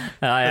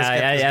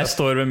 Jeg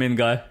står ved min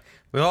guy.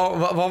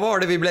 Hva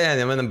var det vi ble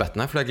enige om med den betten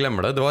her? For jeg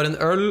glemmer det. Det var en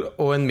øl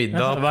og en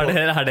middag på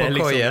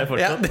liksom KJ.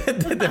 Ja,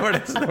 det var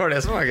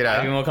det som var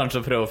greia. Vi må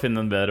kanskje prøve å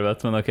finne en bedre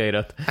bet, men ok,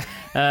 greit.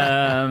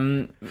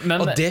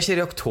 Og det skjer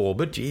i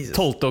oktober, Jesus.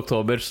 12.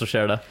 oktober så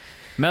skjer det.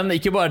 Men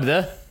ikke bare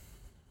det.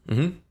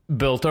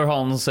 Bellator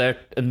har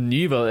annonsert en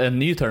ny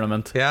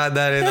tournament. Ja,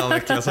 det en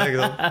annen klasse,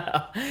 ikke sant?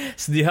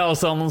 Så de har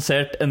også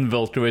annonsert en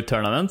welterweight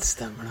tournament.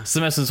 Stemmer det.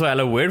 Som jeg synes var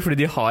jævla weird,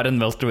 fordi de har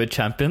en welterweight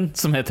champion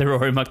som heter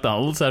Rory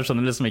McDonald. Så jeg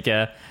skjønner liksom ikke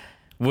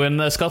hvor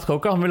Scott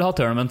Coker, han vil ha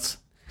tournaments.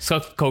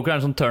 Scott Coker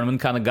en sånn tournament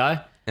kind of guy.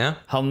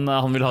 Han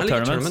vil ha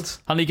tournaments.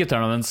 Han liker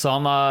tournaments. Så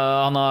han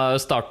har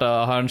startet,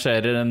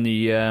 arrangerer en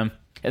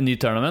ny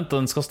tournament.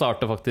 Og den skal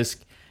starte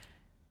faktisk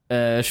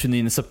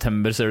 29.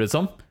 september, ser det ut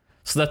som.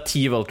 Så det er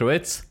 10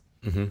 welterweights.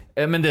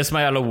 Men det som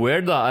er jævla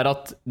weird da, er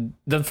at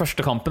den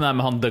første kampen er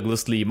med han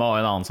Douglas Lima og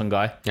en annen sånn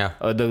guy.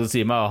 Og Douglas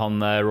Lima og han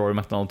Rory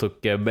McDonald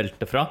tok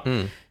beltet fra.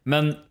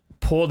 Men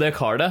på det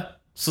kardet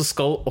så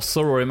skal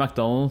også Rory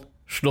McDonald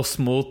slåss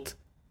mot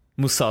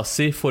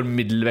Mousasi for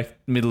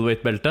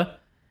middleweight-beltet.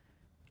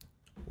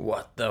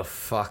 What the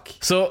fuck?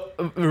 Så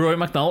Rory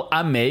McDonald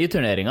er med i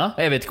turneringen.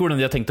 Jeg vet ikke hvordan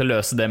de har tenkt å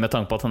løse det med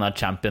tanke på at han er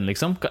champion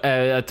liksom.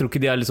 Jeg tror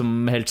ikke de har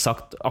liksom helt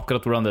sagt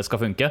akkurat hvordan det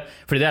skal funke.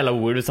 Fordi det er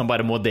weird hvis han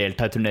bare må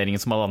delta i turneringen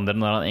som alle andre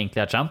når han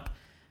egentlig er champ.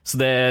 Så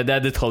det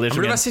er detaljer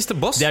som Han burde være siste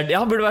boss. Ja,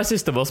 han burde være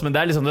siste boss, men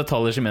det er liksom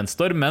detaljer som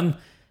gjenstår. Men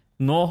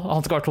nå,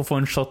 han skal i hvert fall få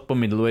en shot på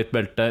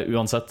middleweight-beltet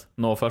uansett.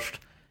 Nå først.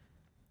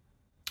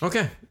 Ok,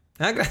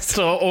 ja, greit.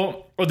 Så,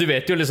 og du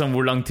vet jo liksom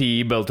hvor lang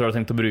tid Bellator har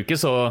tenkt å bruke,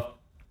 så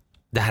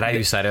det her er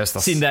useriøst,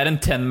 ass. Siden det er en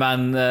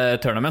 10-man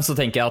tournament, så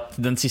tenker jeg at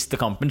den siste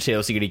kampen skjer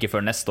jo sikkert ikke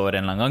før neste år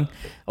en eller annen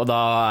gang. Og da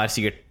er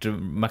sikkert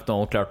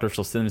McDonald klar til å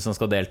slåss inn hvis han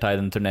skal delta i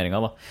den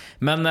turneringen da.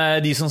 Men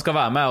de som skal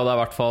være med, og det er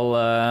i hvert fall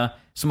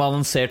som er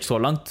annonsert så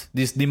langt,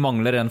 de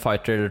mangler en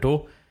fighter eller to.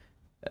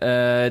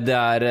 Det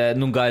er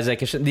noen guys jeg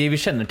ikke kjenner. De vi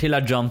kjenner til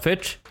er John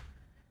Fitch,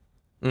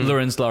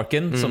 Lawrence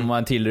Larkin, som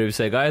var en tidligere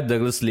UFC-guy,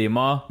 Douglas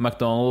Lima,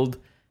 McDonald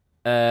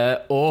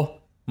og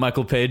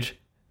Michael Page.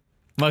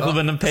 Michael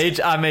Venom Page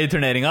er med i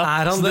turneringen.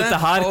 Så dette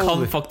her kan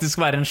faktisk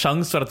være en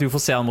sjanse for at vi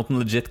får se han mot en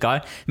legit guy.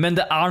 Men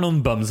det er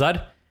noen bums her,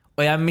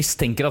 og jeg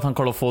mistenker at han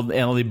kan få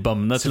en av de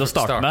bummene til å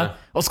starte med.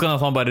 Og så kan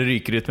han bare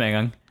ryker ut med en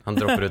gang. Han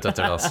dropper ut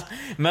etter det, altså.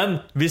 Men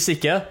hvis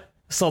ikke,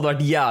 så hadde det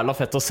vært jævla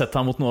fett å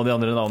sette han mot noen av de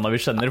andre navnene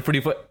vi kjenner.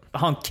 Fordi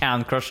han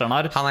can crushe han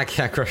her. Han er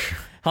can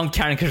crusher. Han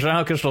can crushe, han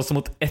har ikke slåss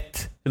mot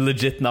ett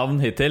legit navn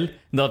hittil.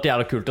 Det hadde vært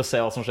jævla kult å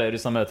se hva som skjer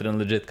hvis han møter en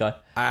legit guy.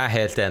 Jeg er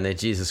helt enig,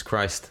 Jesus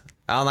Christ.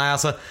 Ja, nei,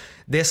 altså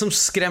det som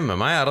skremmer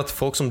meg er at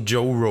folk som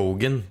Joe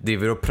Rogan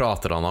driver og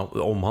prater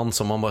om han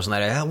som han bare sånn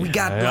her, we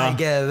got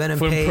like Venom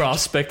Page. For en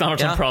prospect, han har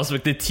vært sånn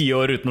prospect i 10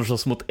 år uten å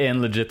slåss mot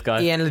en legit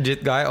guy. En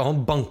legit guy, og han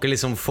banker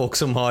liksom folk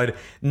som har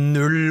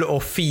 0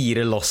 og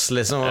 4 loss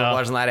liksom, og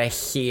bare sånn her helt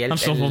elendig.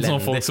 Han slåss mot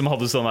sånne folk som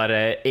hadde sånn der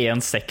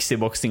 1-6 i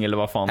boksing, eller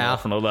hva faen det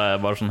var for noe. Det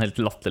er bare sånn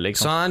helt latterlig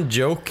liksom. Så han er en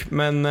joke,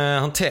 men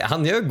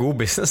han gjør god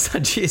business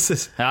der,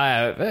 Jesus.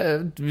 Ja,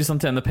 hvis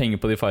han tjener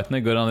penger på de fightene,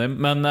 går han inn.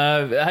 Men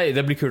hei,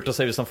 det blir kult å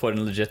se hvis han får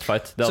en legit fight.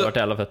 Det hadde vært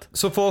jævla fett.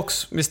 Så folks,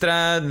 hvis dere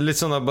er litt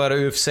sånn bare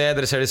UFC,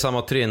 dere ser de samme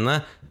trynene,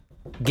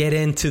 get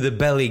into the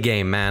belly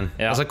game, man.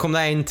 Altså kom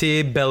deg inn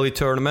til belly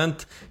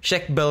tournament.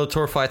 Sjekk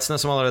Bellator fightsene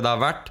som allerede har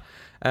vært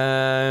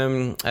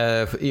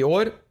i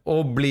år,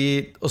 og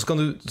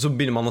så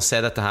begynner man å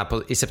se dette her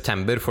i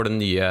september for den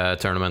nye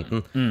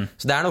tournamenten.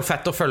 Så det er noe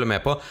fett å følge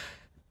med på.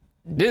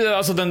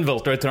 Altså den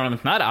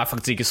welterweight-tournamenten her er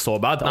faktisk ikke så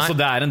bad. Altså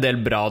det er en del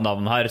bra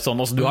navn her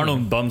sånn, også, du har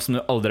noen bums som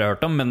du aldri har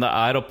hørt om, men det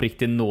er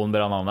oppriktig noen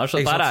bra navn her. Så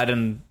dette er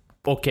en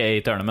ok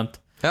tournament.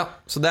 Ja,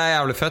 så det er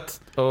jævlig fett.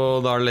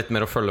 Og da er det litt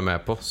mer å følge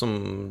med på så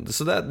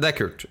det er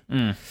kult.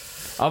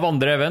 Av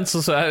andre events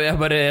så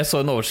jeg så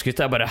en overskritt.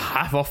 Jeg bare,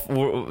 hæ?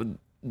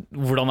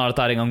 Hvordan er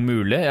dette her engang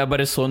mulig? Jeg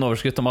bare så en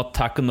overskritt om at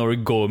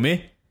Takanori Gomi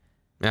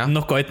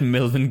knocka ut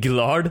Melvin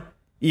Gillard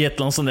i et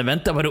eller annet sånt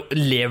event. Jeg bare,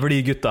 lever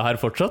de gutta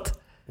her fortsatt?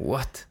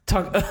 What?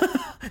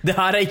 Det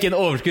her er ikke en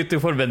overskritt du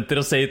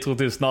forventer å se i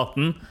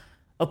 2018.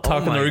 At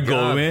Takanori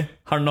Gomi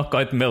har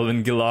knocka ut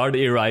Melvin Gillard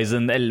i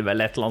Ryzen 11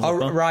 eller et eller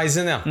annet sånt.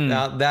 Ryzen, ja,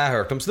 det har jeg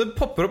hørt om. Så det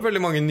popper opp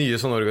veldig mange nye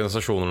sånne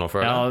organisasjoner nå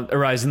før. Ja,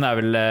 Ryzen er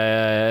vel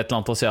et eller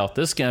annet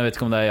asiatisk. Jeg vet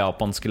ikke om det er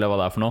japansk eller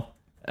hva det er for noe.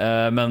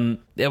 Men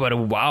det er bare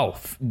wow.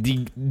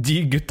 De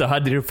gutta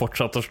her driver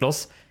fortsatt å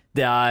slåss.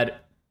 Det er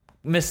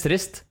mest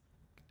trist.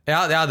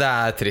 Ja, det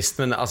er trist.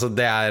 Men altså,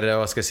 det er,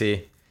 hva skal jeg si,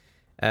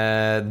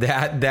 det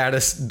er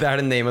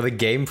the name of the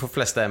game for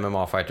fleste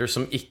MMA-fighters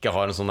som ikke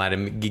har en sånn der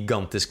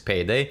gigantisk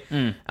payday.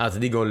 At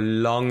de går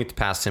langt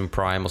past sin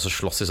prime og så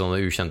slåss i sånne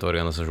ukjente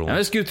organisasjoner.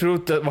 Jeg skulle tro,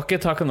 var ikke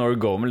Takanori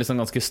Gomi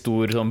liksom ganske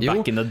stor sånn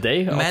back in the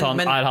day?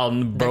 Men er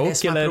han broke? Det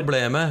som er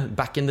problemet.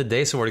 Back in the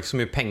day så var det ikke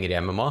så mye penger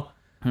i MMA.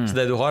 Så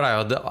det du har er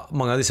jo at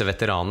mange av disse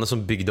veteranene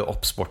som bygde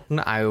opp sporten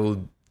er jo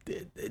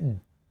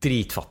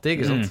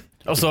dritfattige, ikke sant?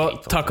 Og så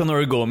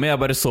Takanori Gomi, jeg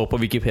bare så på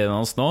Wikipedia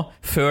hans nå.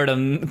 Før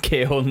den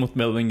KO-en mot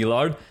Melvin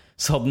Gillard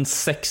så hadde han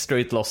 6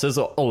 straight losses,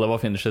 og alle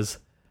var finishes.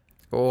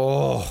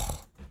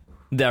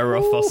 Det er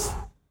rough, ass.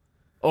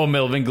 Og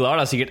Melvin Gillard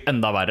er sikkert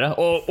enda verre.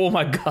 Oh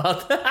my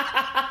god.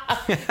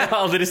 Jeg har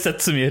aldri sett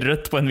så mye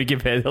rødt på en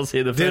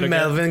Wikipedia-side før.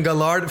 Melvin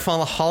Gillard,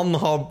 han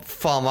har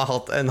faen meg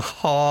hatt en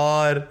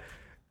hard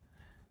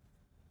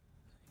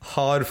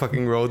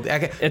fucking road.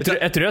 Jeg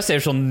tror jeg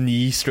ser sånn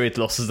 9 straight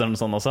losses eller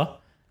noe sånt også.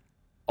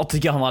 At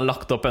ikke han har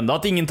lagt opp enda.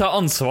 At ingen tar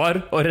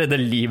ansvar og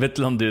redder livet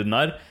til han duden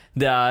her.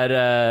 Det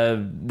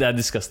er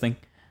disgusting.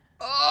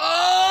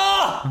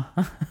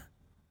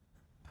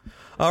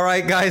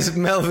 Alright guys,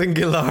 Melvin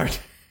Gillard.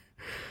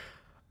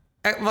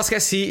 Hva skal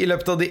jeg si i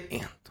løpet av de...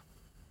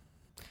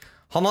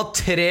 Han har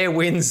 3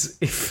 wins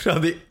fra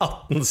de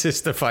 18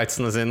 siste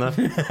fightsene sine.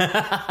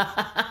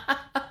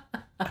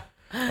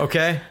 Ok?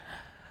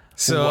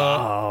 Så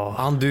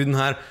han duden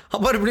her,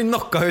 han bare blir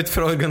knocka ut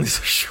fra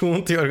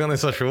organisasjon til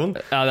organisasjon.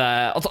 Ja,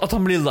 at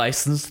han blir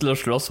licensed til å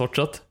slåss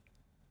fortsatt.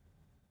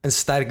 En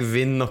sterk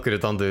vind knocker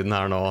ut han duden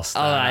her nå.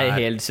 Ja, det er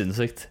helt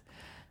sinnssykt.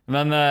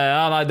 Men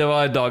det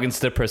var dagens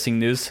depressing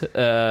news.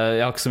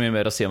 Jeg har ikke så mye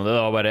mer å si om det.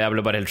 Jeg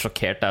ble bare helt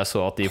sjokkert da jeg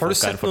så at de Har du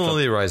sett noen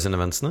av de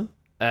Ryzen-eventsene?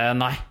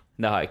 Nei,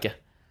 det har jeg ikke.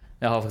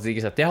 Jeg har faktisk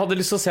ikke sett. Jeg hadde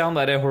lyst til å se han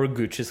der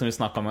Horiguchi som vi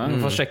snakket om en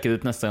gang. Få sjekke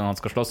det ut neste gang han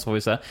skal slåss, får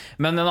vi se.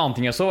 Men en annen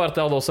ting jeg så var at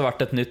det hadde også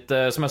vært et nytt,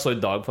 som jeg så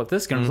i dag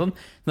faktisk, eller noe sånt.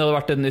 Det hadde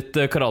vært et nytt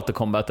Karate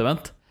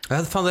Combat-event. Ja,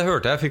 faen, det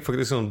hørte jeg. Jeg fikk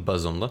faktisk sånn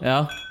buzz om det.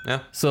 Ja.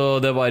 Så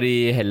det var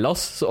i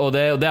Hellas, og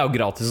det er jo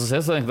gratis å se.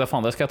 Så jeg tenkte,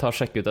 faen, det skal jeg ta og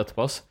sjekke ut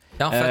etterpå.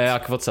 Ja, jeg har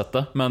ikke fått sett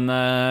det. Men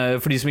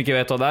for de som ikke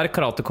vet hva det er,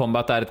 Karate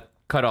Combat er et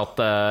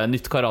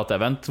nytt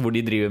karate-event hvor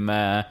de driver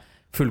med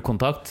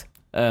fullkontakt,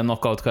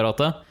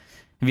 knockout-karate.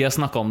 Vi har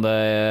snakket om det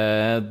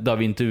da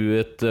vi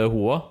intervjuet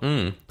Hoa.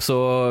 Så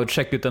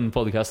sjekk ut denne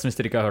podcasten hvis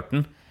dere ikke har hørt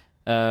den.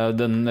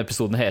 Den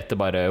episoden heter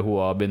bare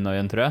Hoa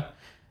Binnoyen, tror jeg.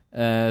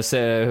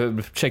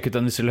 Sjekk ut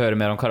den hvis du vil høre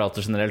mer om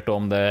karate generelt, og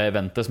om det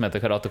eventet som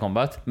heter Karate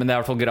Combat. Men det er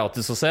i hvert fall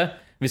gratis å se.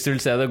 Hvis du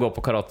vil se det, gå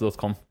på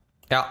karate.com.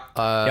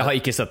 Jeg har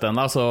ikke sett det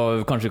ennå, så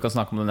kanskje vi kan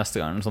snakke om det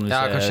neste gang, sånn,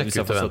 hvis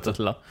jeg får sett det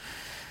til da.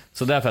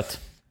 Så det er fett.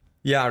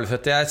 Jævlig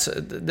fett.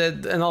 Det er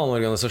en annen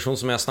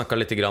organisasjon som jeg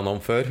snakket litt om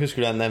før.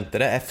 Husker du jeg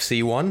nevnte det?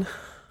 FC1.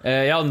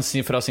 Ja, den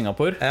fra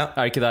Singapore. Er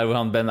det ikke der hvor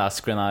han Ben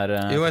Askren er?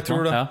 Jo, jeg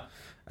tror det.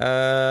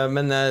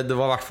 Men det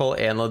var i hvert fall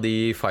en av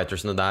de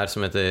fightersene der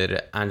som heter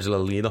Angela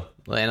Lee da.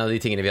 Og en av de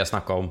tingene vi har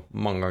snakket om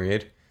mange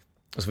ganger,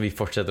 og som vi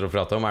fortsetter å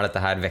prate om, er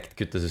dette her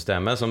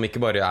vektkuttesystemet, som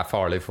ikke bare er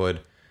farlig for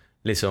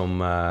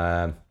liksom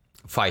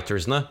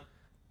fightersene,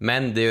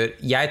 men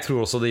jeg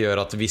tror også det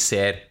gjør at vi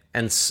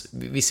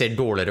ser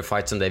dårligere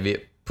fights enn det vi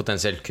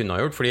potensielt kunne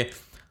ha gjort, fordi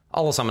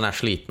alle sammen er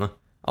slitne,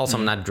 alle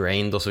sammen er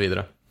drained og så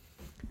videre.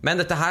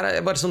 Men dette her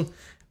er bare sånn.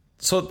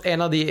 Så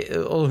en av de,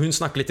 og hun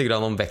snakker litt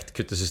om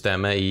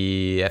vektkuttesystemet i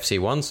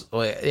FC1,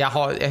 og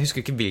jeg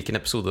husker ikke hvilken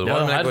episode det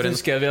var. Ja, her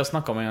husker jeg vi har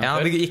snakket om en gang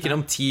før. Vi gikk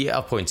innom 10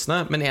 av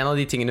pointsene, men en av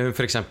de tingene hun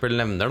for eksempel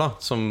nevner da,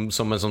 som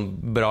en sånn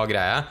bra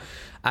greie,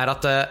 er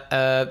at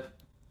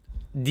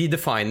de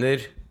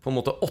definer på en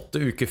måte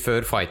 8 uker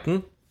før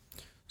fighten,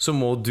 så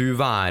må du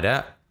være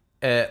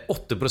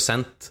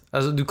 8%,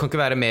 altså du kan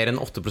ikke være mer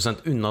enn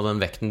 8% unna den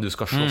vekten du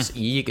skal slåss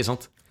i, ikke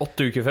sant?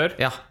 8 uker før?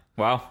 Ja.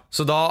 Wow.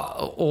 Så da,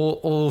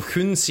 og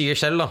hun sier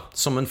selv da,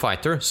 som en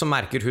fighter, så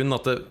merker hun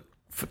at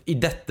i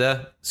dette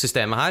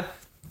systemet her,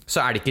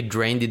 så er de ikke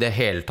drained i det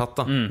hele tatt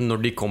da,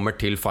 når de kommer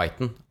til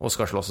fighten og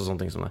skal slåss og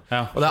sånne ting som det.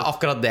 Ja. Og det er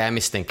akkurat det jeg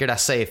mistenker. Det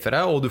er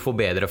safere, og du får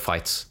bedre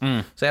fights.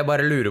 Så jeg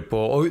bare lurer på,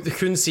 og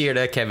hun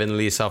sier det Kevin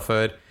Lee sa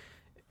før,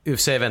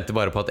 UFC venter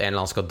bare på at en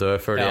eller annen skal dø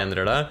før de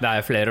endrer det. Det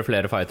er flere og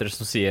flere fighters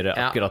som sier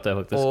akkurat det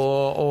faktisk.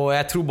 Og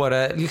jeg tror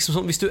bare, liksom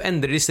sånn, hvis du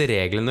endrer disse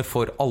reglene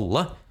for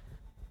alle,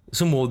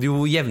 så må det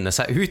jo jevne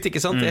seg ut,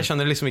 ikke sant? Jeg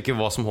skjønner liksom ikke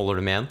hva som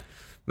holder dem igjen.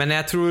 Men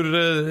jeg tror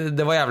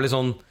det var jævlig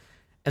sånn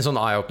en sånn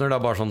eye-opener. Det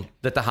er bare sånn,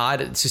 dette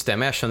her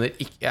systemet,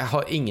 jeg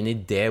har ingen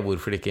idé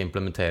hvorfor det ikke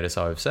implementeres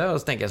av UFC. Og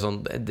så tenker jeg sånn,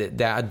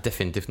 det er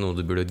definitivt noe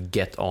du burde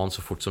get on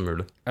så fort som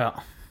mulig. Ja.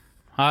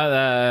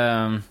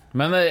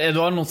 Men det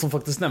var noen som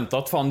faktisk nevnte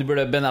at faen,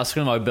 Ben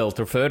Askren var i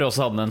Bellator før, og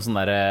så hadde han en sånn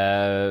der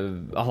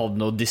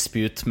hadde noe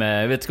dispute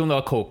med, jeg vet ikke om det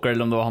var Coker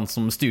eller om det var han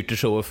som styrte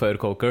showet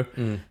før Coker,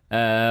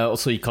 og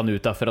så gikk han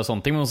ut derfra og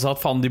sånne ting. Men han sa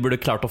at faen, de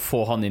burde klart å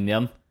få han inn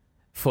igjen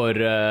for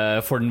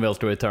den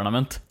welterweight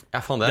tournament. Ja,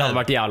 faen, det hadde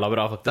vært jævla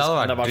bra faktisk. Det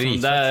hadde vært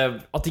sånn,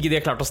 at ikke de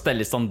har klart å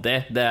stelle i stand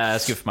det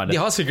skuffer meg litt.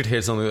 De har sikkert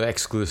helt sånne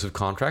exclusive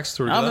contracts,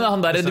 tror du men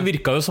han der, det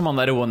virka jo som han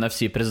der ONE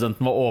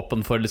FC-presidenten var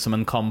åpen for liksom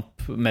en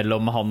kamp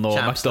mellom han og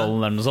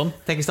McDonald eller noe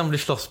sånt. Tenk hvis han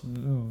blir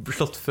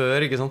slått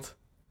før, ikke sant?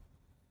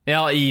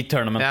 Ja, i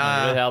tournamenten.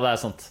 Ja, det er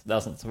sant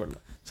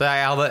selvfølgelig. Så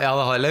jeg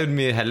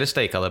hadde heller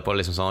staket det på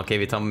liksom sånn, ok,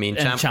 vi tar min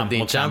champ og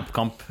din champ.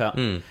 Ja.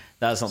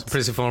 Det er sant. Så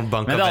plutselig får man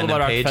bank av Ben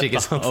Page,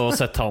 ikke sant? Og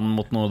sett han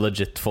mot noe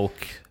legit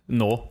folk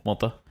nå, på en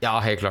måte. Ja,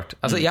 helt klart.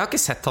 Altså, jeg har ikke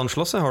sett han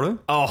slåss, har du?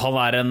 Han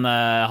er en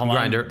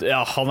grinder.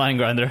 Han er en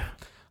grinder.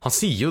 Han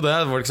sier jo det.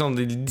 Det var liksom,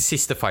 de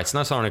siste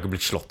fightsene så har han ikke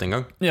blitt slått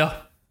engang. Ja,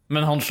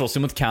 men han slåss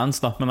jo mot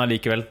cans da, men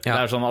allikevel. Det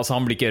er sånn, altså,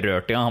 han blir ikke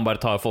rørt engang. Han bare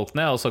tar folk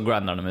ned, og så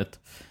grinder han dem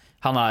ut.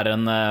 Han er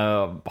en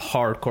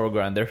hardcore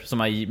grinder,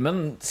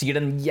 men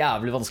sikkert en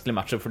jævlig vanskelig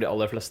matchup for de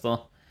aller fleste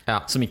da,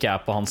 som ikke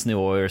er på hans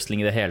nivå i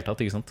wrestling i det hele tatt,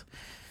 ikke sant?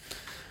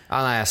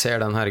 Ja, nei, jeg ser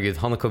den, herregud.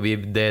 Han og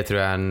Khabib, det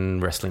tror jeg er en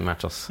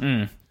wrestling-match,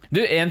 altså. Du,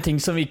 en ting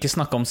som vi ikke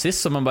snakket om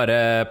sist, som jeg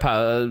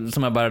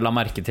bare la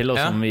merke til, og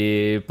som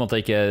vi på en måte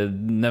ikke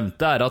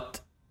nevnte, er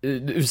at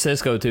UFC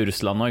skal jo til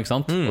Russland nå, ikke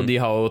sant? Og de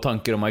har jo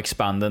tanker om å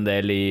expande en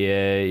del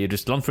i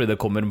Russland, fordi det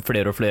kommer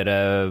flere og flere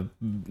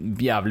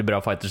jævlig bra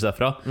fighters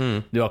derfra.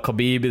 Du har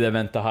Khabib i det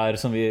eventet her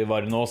som vi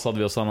var i nå, så hadde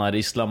vi også han her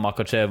Islam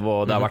Makhachev,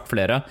 og det har vært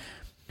flere.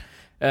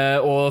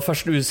 Og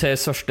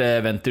UFCs første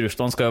event i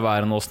Russland skal jo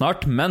være nå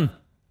snart, men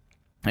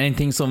en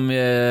ting som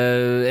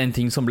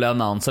ble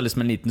annonset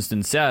liksom en liten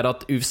stund siden, er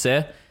at UFC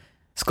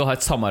skal ha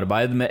et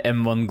samarbeid med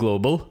M1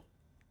 Global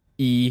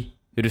i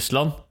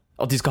Russland.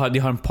 At de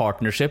har en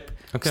partnership.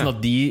 Sånn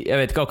at jeg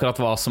vet ikke akkurat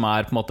hva som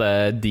på en måte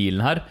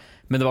dealen her,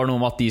 men det var noe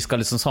om at de skal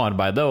liksom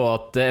samarbeide, og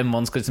at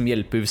M1 skal liksom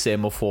hjelpe UFC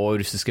med å få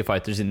russiske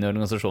fighters inn i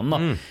organisasjonen da.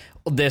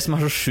 Og det som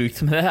så sjukt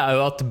med det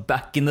jo at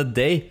back in the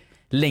day,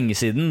 lenge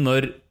siden,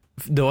 når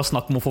det var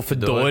snakk om å få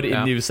Fedor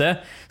inn i UFC,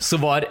 så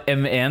var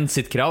M1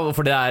 sitt krav,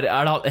 for det det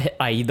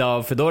eid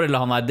av Fedor,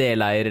 eller han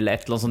deleier eller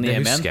et eller annet sånt i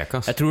M1.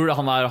 Jeg tror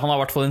han har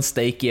I hvert fall en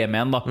stake i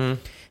M1 da.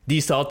 De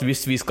sa at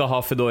hvis vi skal ha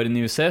Fedor inn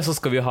i UFC, så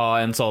skal vi ha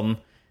en sånn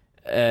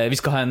vi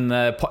skal ha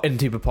en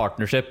type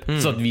partnership,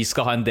 så at vi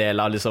skal ha en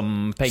del av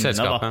liksom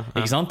pengene da,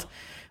 ikke sant?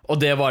 Og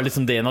det var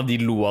liksom det en av de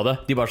lo av det.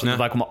 De bare sånn, det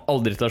der kommer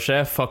aldri til å skje,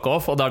 fuck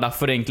off. Og det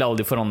derfor egentlig alle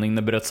de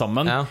forhandlingene brøt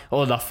sammen.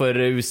 Og derfor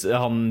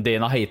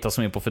Dana hatet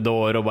så mye på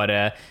Fedor og bare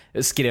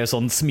skrev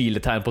sånn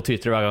smiletegn på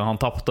Twitter hver gang han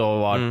tappte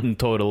og var en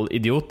total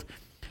idiot.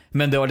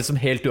 Men det var liksom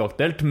helt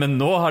uaktuelt. Men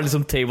nå har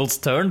liksom tables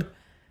turned,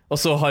 og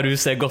så har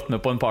UFC gått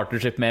med på en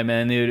partnership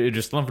med i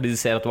Russland, fordi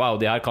de ser at wow,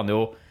 de her kan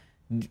jo,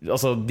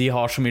 altså de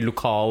har så mye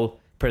lokal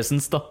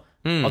presence da,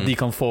 at de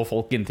kan få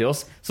folk inn til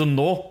oss. Så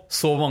nå,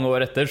 så mange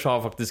år etter, så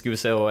har faktisk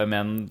UFC og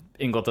M1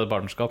 inngått et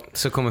partnerskap.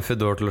 Så kommer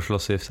Fedor til å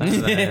slåss i UFC?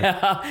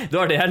 Ja, det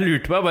var det jeg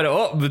lurte på. Jeg bare,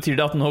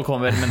 betyr det at nå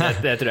kommer? Men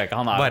det tror jeg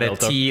ikke. Han bare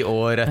 10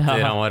 år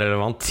etter han var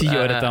relevant. 10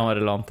 år etter han var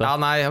relevant. Ja,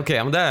 nei, ok,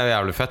 men det jo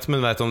jævlig fett.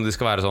 Men vet du om det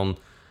skal være sånn,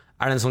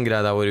 det en sånn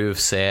greie der hvor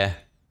UFC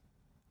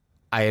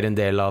eier en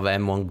del av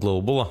M1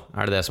 Global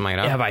da? Det som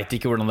greia? Jeg vet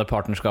ikke hvordan det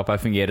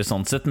partnerskapet fungerer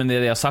sånn sett, men det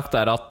de har sagt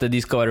at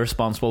de skal være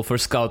responsible for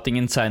scouting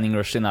and signing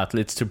Russian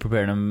athletes to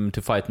prepare them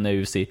to fight in the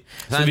UFC.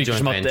 Så det virker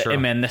som at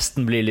M1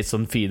 nesten blir litt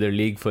sånn feeder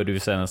league for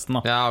UFC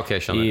nesten da, ja,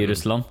 okay, I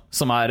Russland.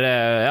 Som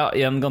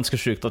igjen ganske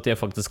sjukt at de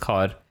faktisk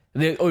har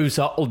og UFC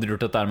har aldri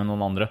gjort dette med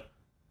noen andre.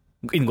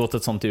 Inngått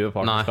et sånt type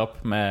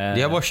partnerskap med,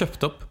 de har bare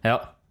kjøpt opp.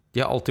 Ja. De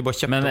har alltid bare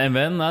kjøpt opp. Men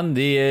M1,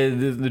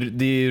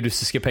 de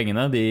russiske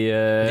pengene, de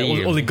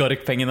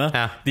oligarkpengene,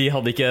 de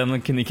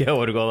kunne ikke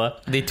overgå det.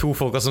 De 2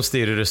 folka som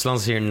styrer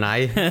Russland sier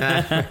nei.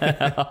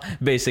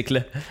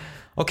 Basically.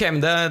 Ok,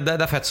 men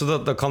det fett, så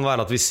det kan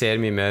være at vi ser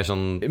mye mer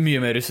sånn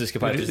mye mer russiske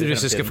fighters.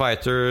 Russiske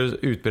fighters,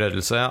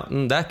 utbredelse, ja.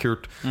 Det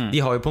kult.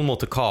 De har jo på en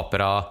måte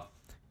kapret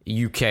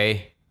UK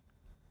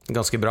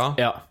ganske bra.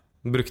 Ja.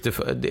 De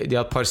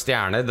har et par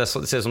stjerner. Det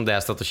ser ut som det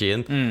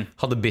strategien.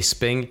 Hadde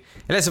Bisping.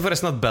 Jeg leser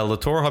forresten at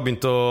Bellator har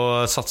begynt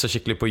å satse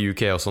skikkelig på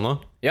UK også nå.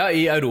 Ja,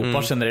 i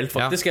Europa generelt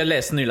faktisk. Jeg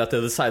leste nylig at det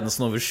hadde signet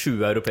over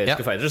 20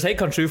 europeiske fighters. Hei,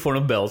 kanskje vi får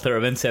noen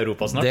Bellator-events i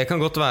Europa snart. Det kan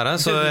godt være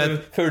så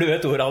Før du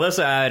vet ordet av det,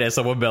 så jeg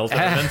resa på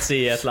Bellator-events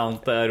i et eller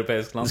annet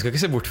europeisk land. Du skal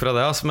ikke se bort fra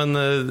det, men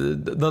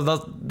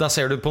da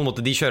ser du på en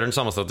måte de kjører den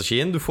samme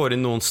strategien. Du får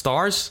inn noen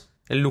stars,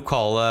 eller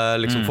lokale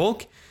liksom,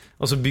 folk,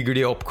 og så bygger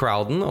de opp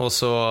crowden, og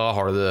så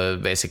har du det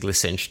basically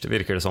cinched,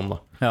 virker det som da.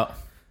 Ja.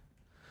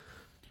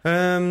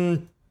 En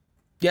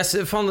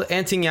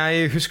ting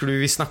jeg husker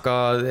vi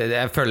snakket,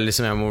 jeg føler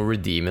liksom jeg må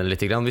redeeme det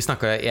litt grann.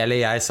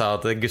 Jeg sa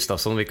at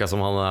Gustafsson virket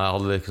som han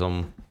hadde liksom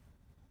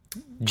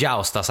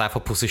joustet seg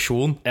for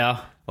posisjon,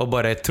 og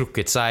bare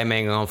trukket seg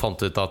med en gang han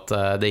fant ut at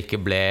det ikke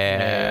ble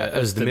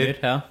Özdemir.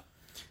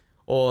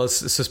 Og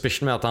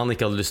suspicion med at han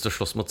ikke hadde lyst til å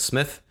slåss mot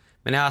Smith.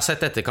 Men jeg har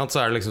sett etterkant,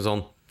 så det liksom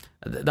sånn,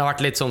 det har vært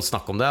litt sånn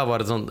snakk om det,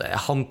 sånn,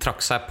 han trakk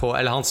seg på,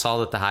 eller han sa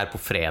dette her på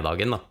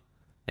fredagen da,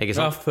 ikke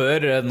sant? Ja,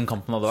 før den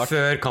kampen hadde vært.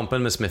 Før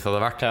kampen med Smith hadde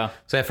vært,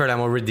 så jeg føler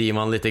jeg må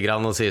redeem han litt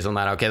grann og si sånn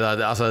der, ok,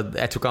 altså,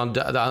 jeg tror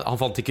ikke han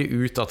fant ikke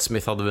ut at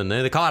Smith hadde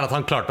vunnet. Det kan være at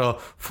han klarte å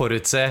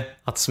forutse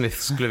at Smith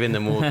skulle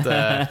vinne mot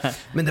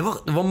men det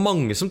var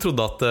mange som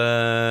trodde at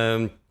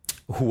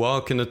Hoa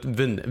kunne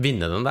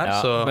vinne den der,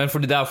 så. Men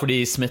det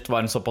fordi Smith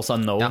var en såpass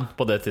unknown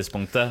på det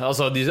tidspunktet.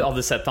 Altså, de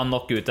hadde sett han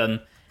nok ut en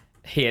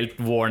helt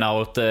worn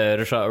out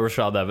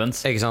Rashad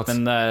Evans.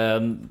 Men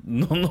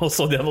nå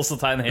så de han også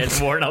ta en helt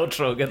worn out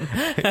Shogun.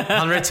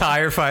 Han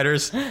retire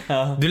fighters.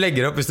 Du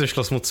legger opp hvis du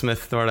slåss mot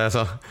Smith, det var det jeg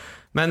sa.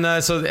 Men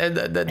så jeg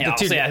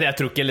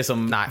tror ikke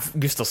liksom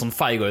Gustafsson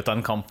feiga ut av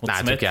en kamp mot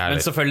Smith. Men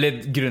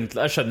selvfølgelig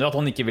jeg skjønner jo at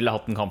han ikke ville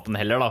hatt den kampen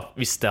heller da,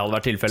 hvis det hadde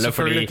vært tilfellet,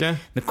 fordi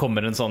det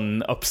kommer en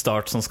sånn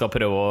upstart som skal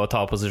prøve å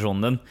ta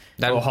posisjonen din,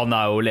 og han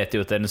jo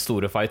leter jo etter den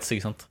store fights,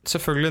 ikke sant?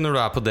 Selvfølgelig, når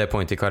du på det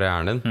point i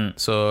karrieren din,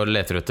 så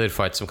leter du etter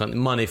fights som kan,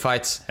 money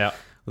fights.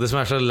 Og det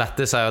som så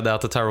lættis jo det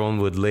at Tyrone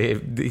Woodley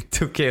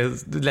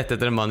lette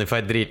etter en money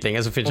fight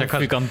dritlenge, så fikk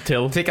han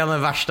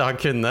den verste han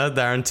kunne,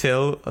 Darren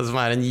Till,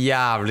 som en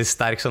jævlig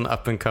sterk sånn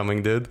up and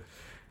coming dude,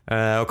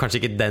 og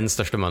kanskje ikke den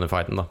største money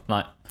fighten da.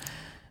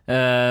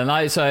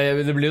 Nei, så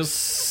det blir jo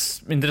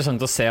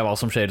interessant å se hva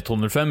som skjer i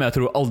 205. Jeg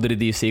tror aldri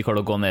DC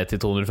kommer til å gå ned til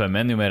 205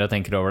 igjen, jo mer jeg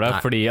tenker over det.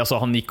 Fordi altså,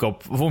 han gikk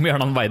opp, hvor mye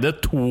han veide?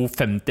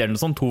 250 eller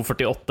noe sånt,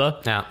 248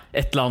 et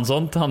eller annet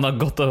sånt. Han har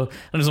gått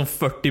liksom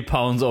 40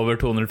 pounds over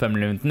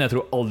 205-limiten. Jeg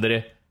tror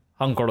aldri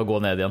han kommer til å gå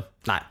ned igjen.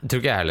 Nei, det tror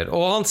ikke jeg heller.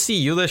 Og han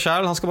sier jo det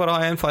selv, han skal bare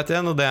ha en fight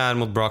igjen, og det er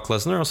mot Brock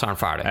Lesnar, og så er han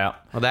ferdig. Ja.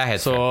 Og det er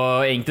helt Så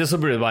egentlig så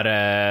burde det bare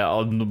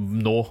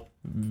nå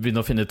begynne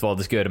å finne ut hva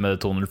de skal gjøre med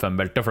det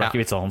 205-beltet. For det er ikke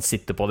vits at han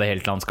sitter på det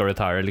helt til han skal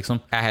retire, liksom.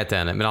 Jeg er helt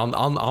enig, men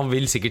han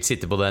vil sikkert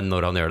sitte på det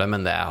når han gjør det,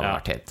 men det hadde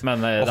vært helt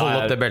men, å holde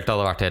opp det beltet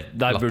hadde vært helt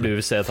der burde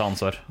UFC ta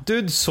ansvar.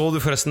 Dude, så du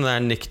forresten den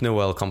der Nick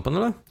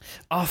Noel-kampen, eller?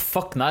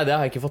 Fuck, nei, det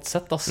har jeg ikke fått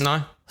sett, ass. Nei.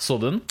 Så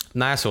du den?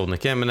 Nei, jeg så den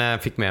ikke, men jeg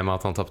fikk med meg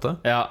at han tappte.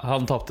 Ja,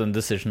 han tappte en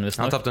decision, visst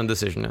nok. Han tappte en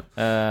decision, ja.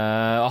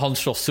 Han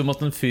slåss jo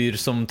mot en fyr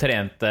som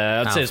trente.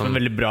 Det ser ut som en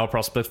veldig bra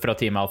prospect fra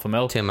Team Alpha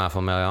Male. Team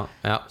Alpha Male,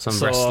 ja. Som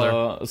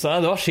wrestler. Så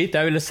det var shit,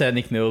 jeg ville se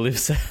Nick Newell i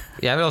UFC.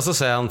 Jeg vil også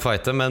se han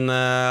fighte, men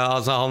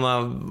altså, han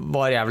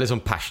var jævlig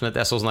sånn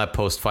passionate. Jeg så sånn der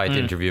post-fight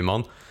interview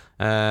med han.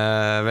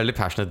 Veldig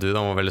passionate dude,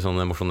 han var veldig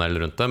sånn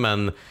emosjonell rundt det,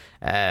 men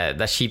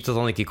det er kjipt at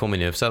han ikke kom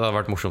inn i UFC. Det hadde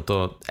vært morsomt å...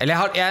 Eller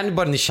jeg er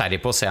bare nysgjerrig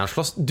på å se han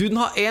slåss. Duden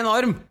har en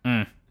arm!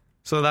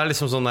 Så det er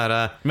liksom sånn der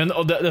Men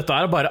dette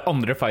er bare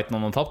andre fighten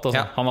han har tapt,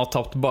 altså. Han har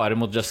tapt bare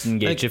mot Justin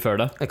Gaethje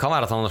før det. Det kan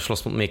være at han har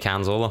slåss mot Mick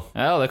Hands også,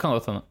 da. Ja, det kan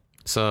godt hende.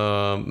 Så,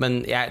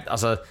 men jeg,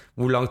 altså,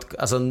 hvor langt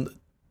altså,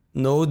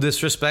 no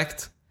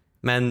disrespect,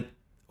 men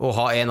å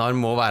ha en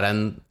arm må være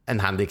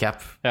en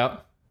handicap. Ja.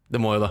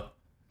 Det må jo det.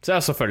 Så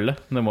ja, selvfølgelig,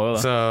 det må jo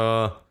det. Så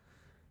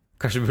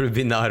kanskje du burde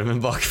binde armen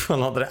bak for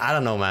den andre. I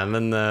don't know, man.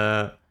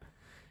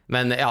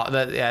 Men ja,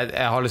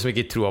 jeg har liksom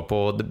ikke troa på.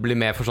 Det blir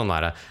mer for sånn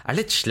der. Er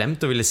det litt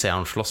slemt å ville se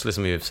han slåss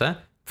liksom i UFC?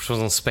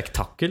 For sånn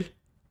spektakel.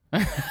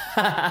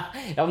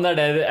 Ja, men det er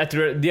det. Jeg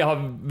tror de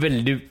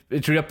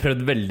har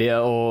prøvd veldig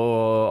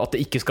at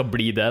det ikke skal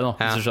bli det, da,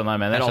 hvis du skjønner hva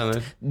jeg mener.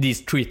 At de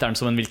treater han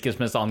som en hvilken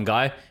som helst annen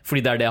guy,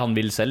 fordi det er det han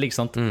vil selv, ikke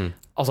sant?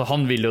 Altså,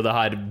 han vil jo det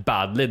her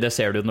badly. Det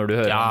ser du når du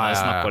hører han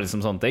snakke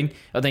liksom sånne ting.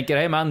 Jeg tenker,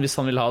 hey man, hvis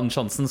han vil ha den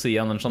sjansen, så gi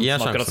han den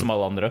sjansen akkurat som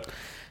alle andre.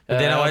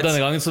 Denne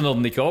gangen så nådde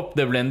han ikke opp.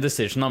 Det ble en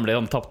decision.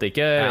 Han tappte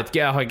ikke.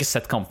 Jeg har ikke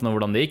sett kampene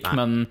hvordan det gikk. Nei.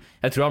 Men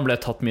jeg tror han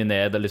ble tatt mye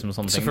ned liksom,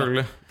 sånne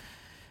selvfølgelig ting,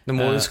 det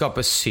må jo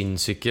skape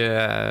sinnssyke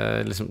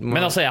liksom,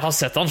 Men altså, jeg har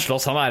sett han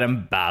slåss. Han er en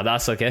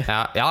badass, ok?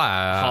 Ja.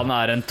 Han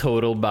er en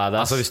total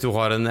badass. Altså, hvis du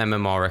har en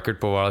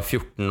MMA-record på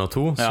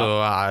 14-2 så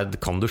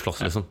kan du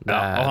slåss, liksom.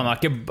 Og han er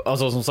ikke,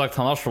 altså, som sagt,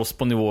 han har slåss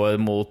på nivået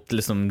mot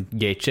liksom,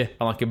 Gaethje.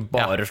 Han har ikke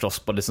bare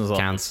slåss på liksom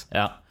sånn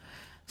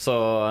Så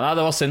nei,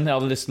 det var synd. Jeg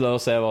hadde lyst til å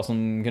se hva som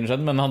kunne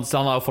skjedd. Men han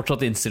er jo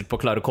fortsatt innstilt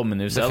på å klare å komme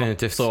inn i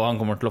UFC, så han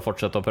kommer til å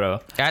fortsette å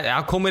prøve.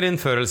 Jeg kommer inn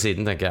før eller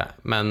siden, tenker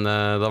jeg. Men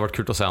det har vært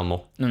kult å se han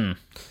nå.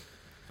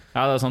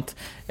 Ja, det er sant.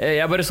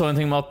 Jeg bare så en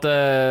ting med at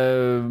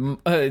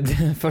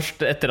først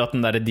etter at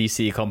den der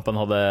DC-kampen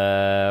hadde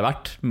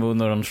vært,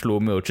 når han slo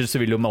Miocic, så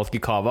ville jo Malki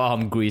Kawa,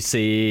 han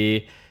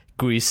greasy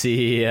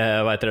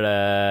hva heter det,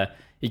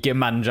 ikke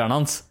manageren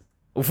hans.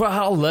 Hvorfor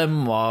er alle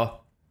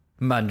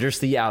managers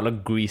de jævla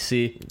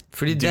greasy?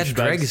 Fordi det er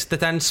dregs.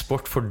 Dette er en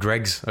sport for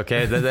dregs, ok?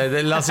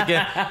 La oss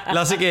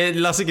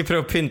ikke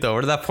prøve å pynte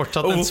over det. Det er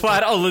fortsatt en sport. Hvorfor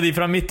er alle de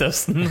fra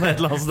Midtøsten?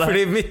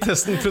 Fordi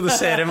Midtøsten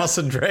produserer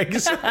masse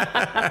dregs.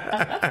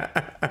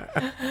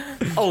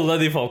 Alle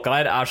de folka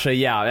her er så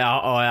jævlig.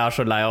 Jeg er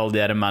så lei av alle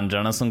de her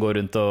managerne som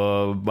går rundt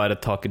og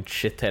bare talker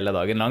shit hele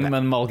dagen lang.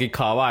 Men Malki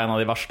Kawa er en av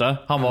de verste.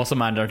 Han var også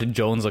manageren til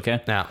Jones, ok?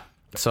 Ja,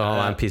 så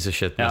han er en piece of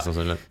shit.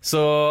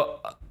 Så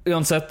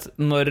uansett,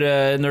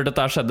 når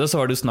dette skjedde, så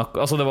var det jo snakk.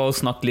 Altså det var jo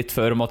snakk litt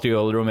før om at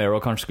Yoel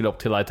Romero kanskje skulle opp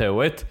til light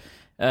heavyweight.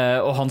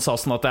 Og han sa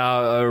sånn at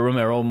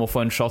Romero må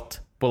få en shot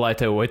på light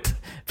heavyweight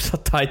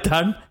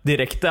titelen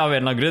direkte av en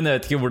eller annen grunn. Jeg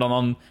vet ikke hvordan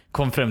han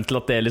kom frem til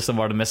at det liksom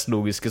var det mest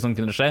logiske som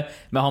kunne skje,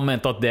 men han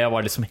mente at det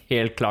var liksom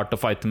helt klart å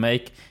fight to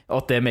make,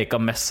 og at det make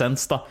mest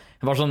sense da.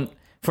 Det var sånn,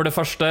 for det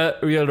første,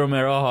 Yoel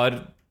Romero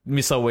har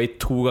misset weight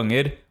 2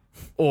 ganger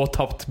og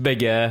tapt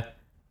begge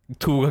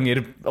 2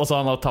 ganger.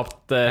 Altså han har tapt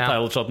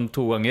title shoten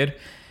 2 ganger,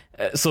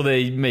 så det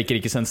maker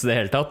ikke sens i det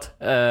hele tatt.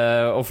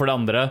 Og for det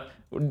andre,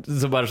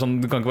 så bare sånn,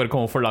 du kan ikke bare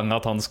komme og forlange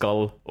at han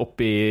skal opp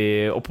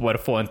og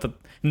bare få en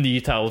ny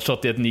title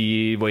shot i et ny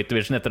weight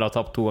division etter å ha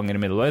tapt 2 ganger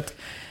i middleweight.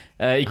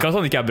 Ikke at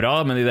han ikke er bra,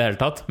 men i det hele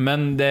tatt.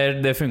 Men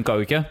det funket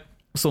jo ikke.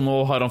 Så nå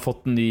har han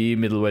fått en ny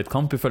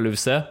middleweight-kamp ifølge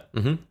UFC.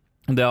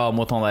 Det var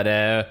mot han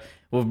der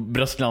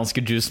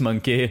brasilianske Juice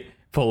Monkey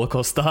Paulo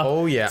Costa,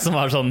 som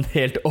var sånn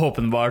helt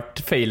åpenbart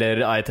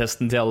feiler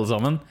eye-testen til alle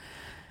sammen.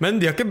 Men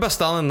de har ikke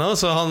bustet han ennå,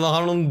 så han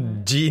har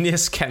noen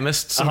genius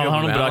chemist som han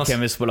har noen bra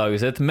chemist på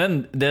laget sitt. Men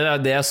det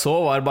jeg så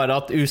var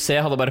bare at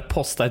UC hadde bare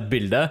postet et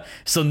bilde,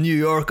 så New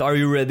York, are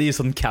you ready?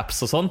 Sånn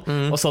caps og sånn.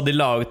 Og så hadde de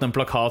laget en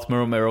plakat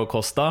med Romero og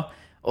Costa,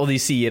 og de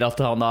sier at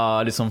han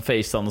har liksom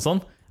facet han og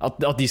sånn,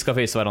 at de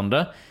skal face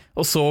hverandre.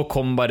 Og så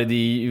kom bare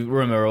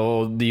Romero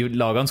og de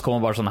lagene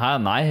kom bare sånn,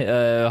 nei,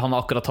 han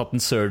har akkurat tatt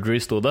en surgery,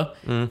 stod det.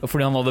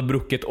 Fordi han hadde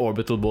brukket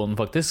orbital bone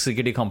faktisk,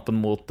 sikkert i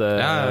kampen mot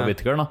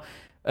Whittaker da.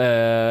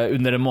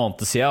 Under en måned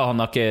siden,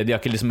 de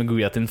har ikke liksom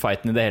agreed til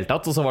fighten i det hele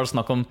tatt. Og så var det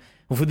snakk om,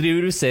 hvorfor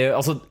driver UC,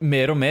 altså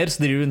mer og mer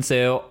så driver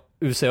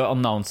UC og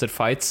announcer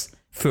fights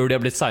før de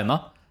har blitt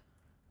signet.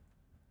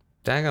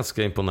 Det er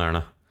ganske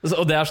imponerende.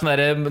 Og det er sånn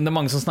der, det er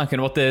mange som snakker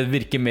om at det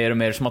virker mer og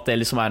mer som at det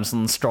liksom er en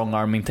sånn strong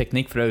arming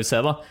teknikk fra UC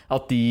da.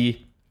 At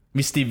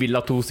hvis de vil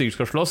at 2 stykker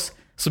skal slåss,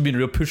 så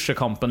begynner du å pushe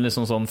kampen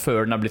liksom sånn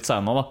før den blitt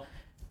signet da.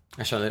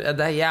 Jeg skjønner,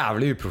 det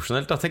jævlig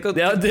uprofesjonelt da. Tenk om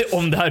det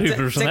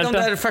uprofesjonelt. Tenk om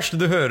det første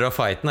du hører av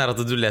fighten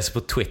at du leser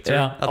på Twitter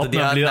at de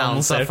har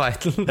annonset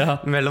fighten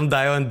mellom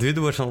deg og en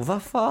dude hvor sånn, hva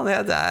faen,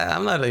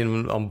 I'm not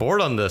even on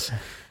board on this.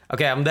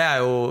 Ok, men det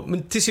jo,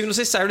 men til syvende og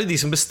sist det de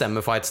som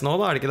bestemmer fights nå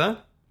da, det ikke det?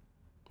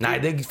 Nei,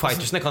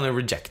 fightersne kan jo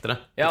rejecte det.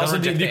 Altså,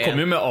 de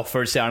kommer jo med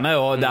offers gjerne,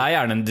 og det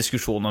gjerne en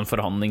diskusjon og en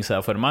forhandling, ser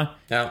jeg for meg.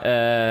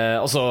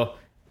 Altså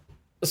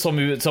som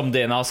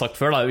Dana har sagt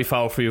før da, if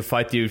I offer you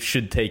fight, you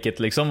should take it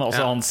liksom.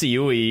 Altså, han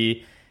sier jo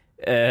i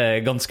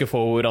ganske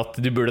få ord at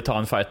du burde ta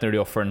en fight når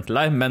de offer den til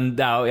deg. Men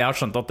jeg har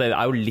skjønt at det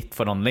jo litt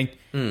forhandling.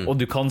 Og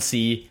du kan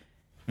si,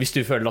 hvis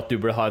du føler at du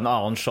burde ha en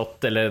annen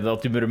shot, eller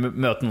at du burde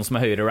møte noen som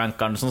høyere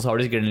ranker, så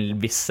har du sikkert en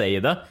viss say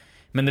i det.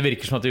 Men det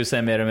virker som at UFC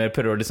mer og mer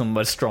prøver liksom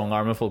bare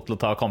strong-arme folk til å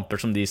ta kamper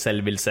som de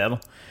selv vil se da.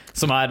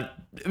 Som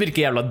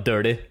virker jævla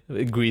dirty,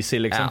 greasy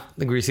liksom.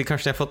 Greasy,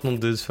 kanskje jeg har fått noen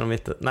dudes fra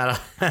mitt. Neida.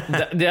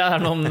 det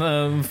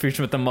noen fyr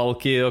som heter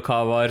Malki og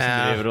Kavar som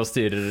driver og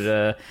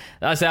styrer.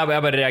 Altså jeg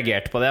bare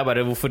reagerte på det.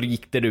 Hvorfor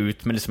gikk dere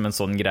ut med liksom en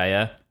sånn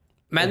greie?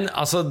 Men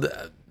altså,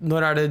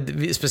 når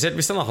det spesielt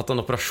hvis han har hatt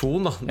en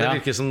operasjon da. Det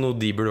virker som noe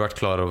de burde vært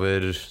klar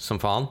over som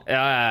faen.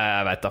 Ja,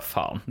 jeg vet da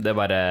faen. Det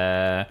bare...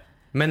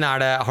 Men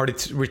har de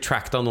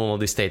retractet noen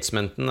av de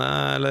statementene,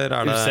 eller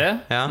det... UFC?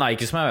 Nei,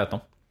 ikke som jeg vet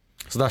om.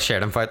 Så da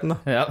skjer den fighten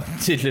da? Ja,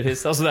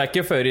 tydeligvis. Altså det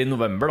ikke før i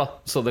november da.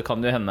 Så det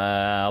kan jo hende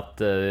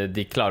at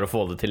de klarer å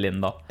få det til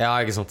inn da. Ja,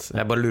 ikke sant.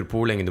 Jeg bare lurer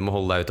på hvor lenge du må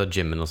holde deg ut av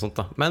gymmen og sånt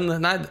da. Men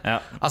nei,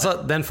 altså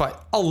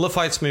alle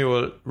fights med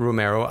Yoel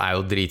Romero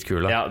jo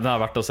dritkule. Ja, det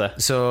har vært å se.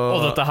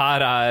 Og dette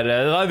her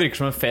det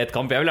virker som en fet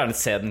kamp. Jeg vil gjerne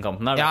se den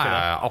kampen her.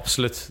 Ja,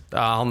 absolutt.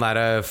 Han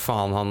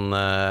faen,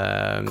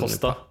 han...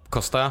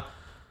 Costa, ja.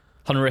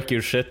 Han wrecker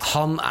shit.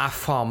 Han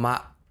faen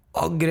meg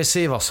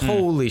aggressiv, ass.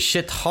 Holy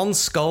shit, han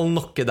skal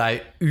knocke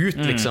deg ut,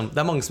 liksom.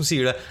 Det mange som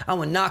sier det. I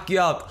will knock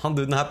you out. Han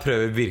duden her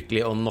prøver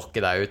virkelig å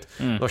knocke deg ut.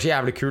 Det var så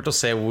jævlig kult å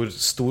se hvor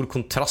stor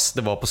kontrast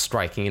det var på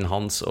strikingen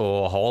hans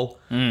og Hall.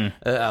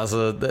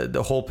 Altså,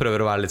 Hall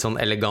prøver å være litt sånn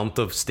elegant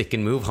og stick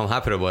and move. Han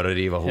her prøver bare å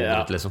rive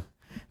hodet ut, liksom.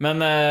 Men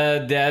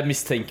det jeg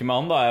mistenker med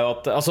han da jo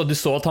at altså, du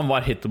så at han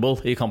var hittable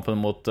i kampen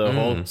mot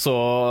Hall. Så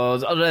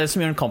det som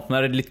gjør den kampen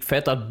her litt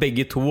fet at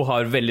begge to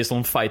har veldig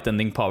sånn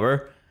fight-ending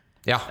power.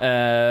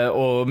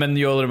 Men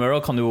Yoel Romero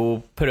kan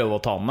jo prøve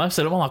å ta den der,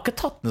 selv om han har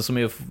ikke tatt ned så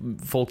mye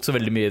folk så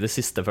veldig mye i det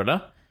siste, føler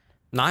jeg.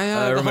 Nei,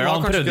 Romero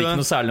han prøvde ikke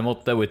noe særlig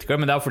mot Whittaker,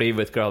 men det fordi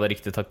Whittaker hadde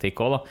riktig taktikk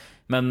også da.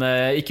 Men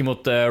ikke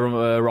mot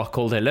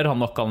Rockhold heller.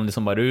 Han knocka han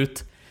liksom bare ut.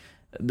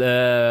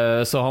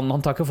 Så han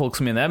tar ikke folk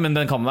så mye ned. Men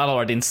den kampen hadde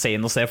vært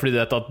insane å se, fordi du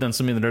vet at den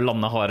som begynner å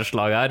lande harde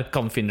slag her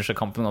kan finishe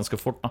kampen ganske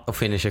fort da. Og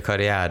finishe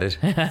karrierer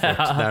fort.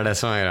 Det det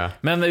som greia.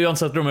 Men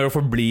uansett, Romero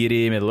forblir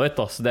i middleweight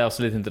da, så det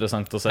også litt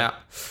interessant å se,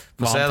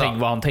 hva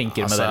han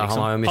tenker med det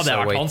liksom. Hadde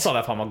jeg vært han, så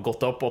hadde jeg faen meg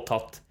gått opp og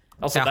tatt.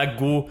 Altså det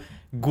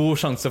god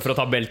sjanse for å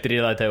ta belter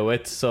i deg til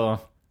weight, så...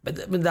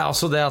 Men det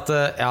også det at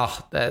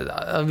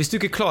hvis du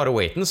ikke klarer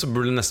weighten, så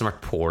burde det nesten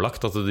vært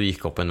pålagt at du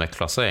gikk opp en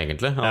vektklasse,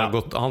 egentlig.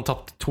 Han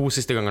tapt 2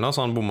 siste ganger nå,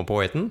 så han bommet på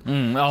weighten.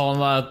 Han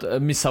har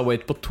misset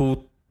weight på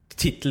 2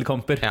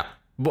 titelkamper.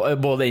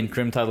 Både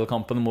interim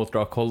title-kampen mot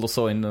Rockhold, og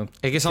så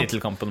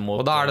titelkampen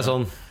mot... Og da det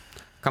sånn,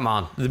 come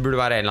on, det burde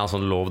være en eller annen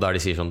sånn lov der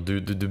de sier sånn,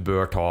 du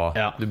bør ta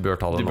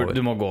den over.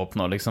 Du må gå opp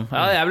nå, liksom.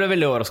 Jeg ble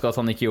veldig overrasket at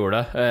han ikke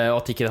gjorde det, og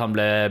at ikke han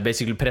ble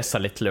basically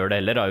presset litt til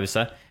lørdag heller,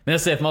 men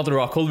jeg ser for meg at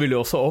Rockhold vil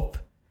jo også opp.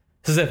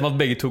 Så ser jeg for meg at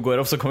begge to går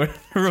opp, så kommer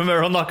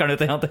Romero og nakker den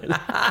ut en gang til.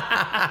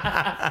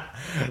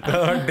 Det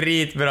var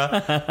dritbra.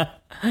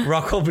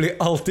 Rockhold blir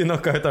alltid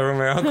knocka ut av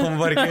Romero. Han kommer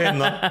bare ikke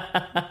unna.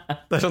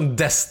 Det sånn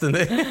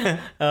Destiny.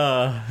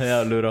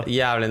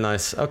 Jævlig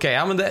nice. Ok,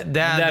 ja, men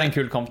det en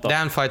kul kamp da.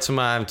 Det en fight som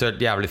eventuelt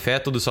jævlig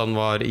fet. Og du sa den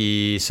var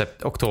i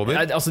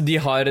oktober. Altså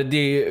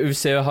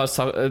UFC har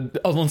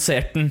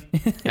annonsert den.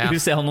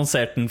 UFC har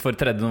annonsert den for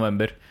 3.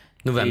 november.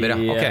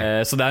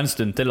 Ok. Så det en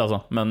stund til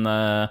altså. Men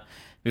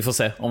vi får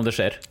se om det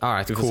skjer.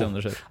 Alright, cool.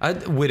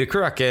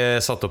 Whittaker ikke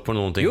satt opp på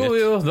noen ting.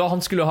 Jo,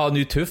 han skulle ha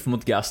ny tuff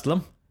mot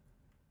Gastelum.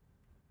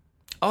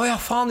 Ja,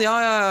 faen,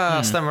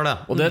 stemmer det.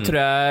 Og det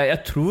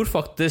jeg tror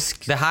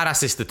faktisk det her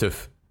siste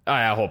tuff. Ja,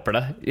 jeg håper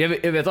det.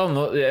 Jeg vet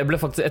jeg ble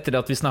faktisk, etter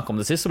at vi snakket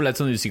om det sist, så ble jeg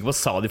litt sånn usikker på,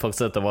 sa de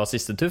faktisk at dette var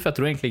siste tuff? Jeg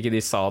tror egentlig ikke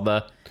de sa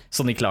det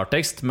sånn i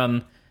klartekst, men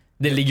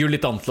det ligger jo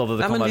litt an til at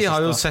det kan være siste. Men vi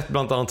har jo sett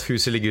blant annet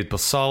huset ligge ut på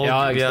salg.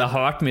 Ja, det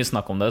har vært mye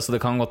snakk om det, så det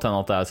kan godt hende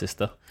at det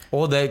siste.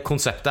 Og det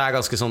konseptet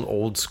ganske sånn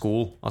old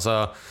school.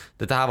 Altså,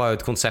 dette her var jo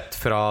et konsept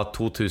fra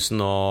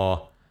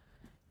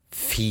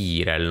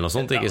 2004 eller noe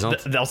sånt, ikke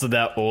sant?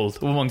 Det old.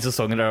 Hvor mange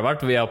sesonger har det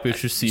vært? Vi oppe i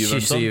 27.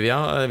 27,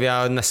 ja. Vi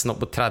nesten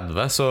oppe på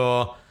 30, så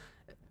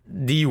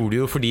de gjorde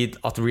det jo fordi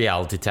at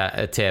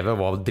reality-TV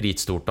var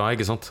dritstort da,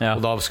 ikke sant? Og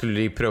da skulle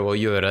de prøve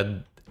å gjøre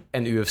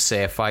en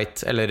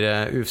UFC-fight,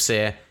 eller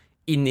UFC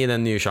inn i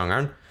den nye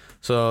sjangeren.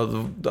 Så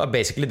det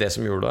basically det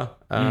som gjorde det.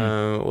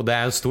 Og det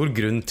en stor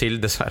grunn til,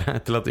 dessverre,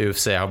 til at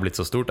UFC har blitt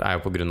så stort, jo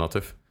på grunn av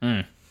tuff.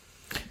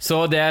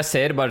 Så det jeg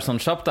ser bare sånn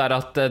kjapt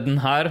at den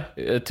her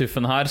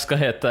tuffen her skal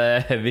hete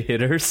Heavy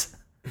Hitters.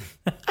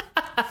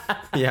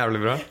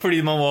 Jævlig bra.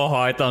 Fordi man må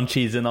ha et annet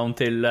cheesy navn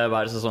til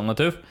hver sesong av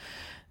TUF.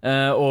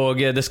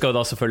 Og det skal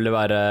da selvfølgelig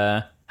være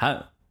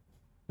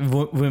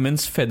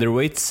Women's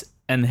featherweights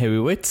and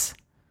heavyweights.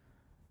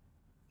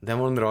 Det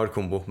var en rar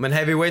kombo. Men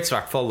heavyweights I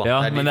hvert fall da. Ja,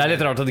 men det er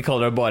litt rart at de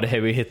kaller det bare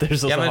heavy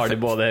hitters, og så har de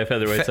både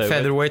featherweights og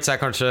featherweights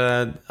kanskje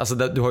altså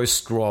du har jo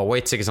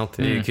strawweights, ikke sant,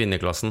 I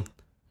kvinneklassen.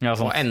 Ja,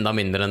 og enda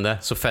mindre enn det.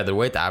 Så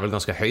featherweight vel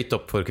ganske høyt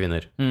opp for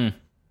kvinner.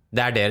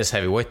 Det deres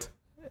heavyweight.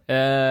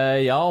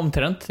 Ja,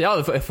 omtrent. Ja,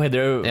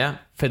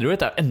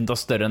 featherweight enda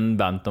større enn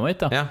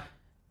bantamweight, da. Ja.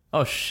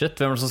 Shit,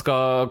 hvem som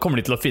skal...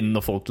 Kommer de til å finne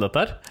noe folk til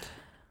dette her?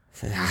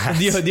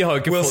 De har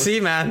jo ikke we'll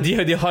see, man.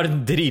 De har en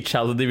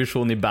dritshallow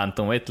divisjon I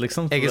bantamweight,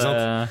 liksom. Ikke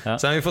sant?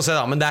 Så vi får se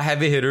da. Men det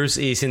heavy hitters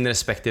I sine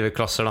respektive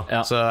klasser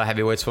da. Så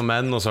heavyweights for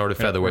menn, og så har du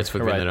featherweights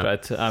for kvinner.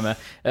 Right. Jeg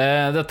med.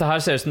 Dette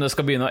her ser ut som det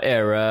skal begynne å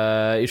aire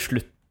I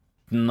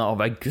slutten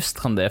av august.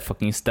 Kan det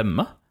fucking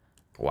stemme?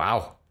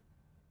 Wow.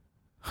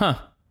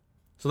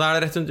 Så da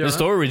det rett rundt hjørnet? Det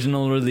står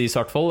original release I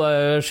hvert fall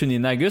 29.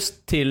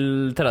 august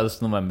til 30.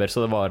 november.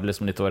 Så det var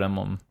liksom litt over en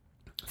måned.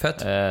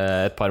 Fett.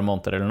 Et par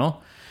måneder eller noe.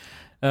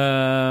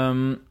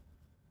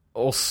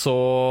 Og så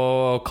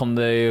kan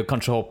de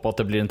kanskje håpe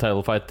at det blir en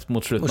title fight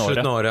mot slutten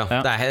av året.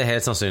 Ja. Det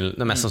helt sannsynlig,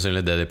 det mest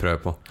sannsynlig det de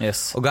prøver på.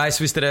 Yes. Og guys,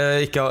 hvis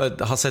dere ikke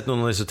har sett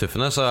noen av disse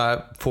tuffene, så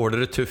får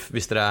dere tuff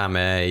hvis dere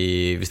med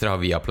hvis dere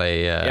har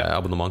Viaplay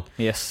abonnement.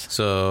 Yes.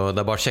 Så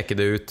det bare å sjekke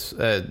det ut.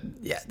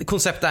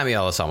 Konseptet mye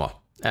av det samme.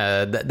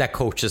 Det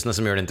coachesene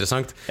som gjør det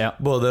interessant.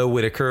 Både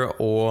Whittaker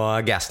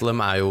og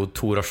Gastelum jo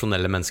to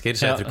rasjonelle mennesker.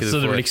 Så, jeg tror ikke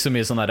så det blir ikke så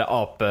mye sånn der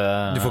ape...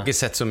 Du får ikke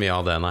sett så mye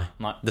av det,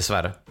 nei.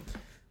 Dessverre.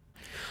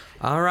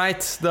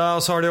 Alright,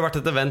 så har det jo vært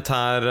et event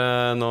her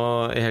nå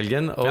I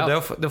helgen. Og det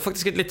var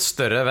faktisk et litt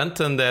større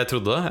event enn det jeg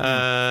trodde.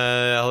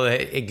 Jeg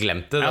hadde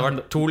glemt det. Det har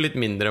vært to litt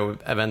mindre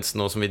events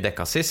nå som vi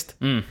dekket sist.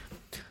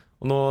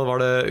 Og nå var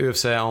det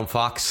UFC on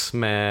Fox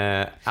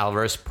med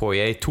Alvarez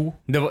Poirier 2.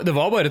 Det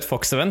var bare et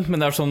Fox-event,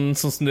 men det sånn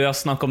som du har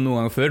snakket om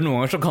noen ganger før.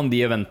 Noen ganger så kan de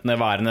eventene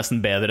være nesten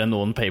bedre enn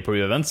noen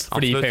pay-per-view-events.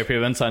 Fordi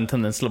pay-per-view-events en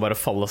tendens til å bare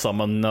falle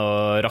sammen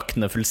og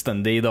rakne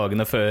fullstendig I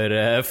dagene før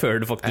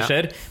det faktisk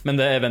skjer. Men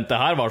det eventet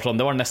her var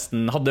sånn, det var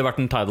nesten, hadde det vært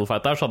en title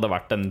fight der, så hadde det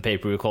vært en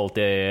pay-per-view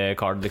quality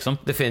card, liksom.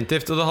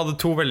 Definitivt, og det hadde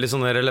to veldig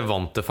sånne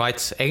relevante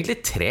fights. Egentlig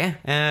tre.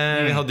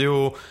 Vi hadde jo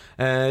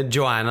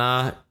Joanna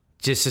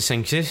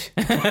Jiu-Jitsu.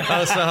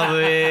 Og så hadde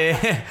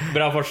vi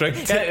Bra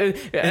forsøk.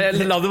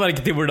 Jeg la du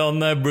merke til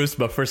hvordan Bruce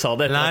Buffer sa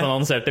det etter at han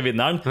annonserte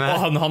vinneren.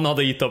 Og han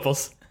hadde gitt opp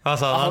oss. Hva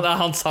sa han?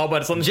 Han sa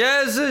bare sånn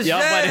Jesus,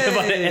 bare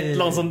et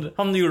eller annet sånn.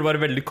 Han gjorde det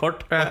bare veldig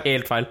kort.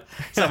 Helt feil.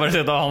 Så jeg bare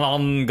sier at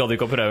han gadd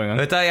ikke å prøve en gang.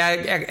 Vet du,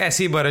 jeg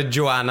sier bare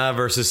Joanna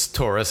versus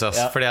Torres,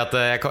 fordi at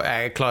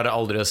jeg klarer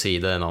aldri å si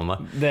det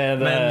navnet.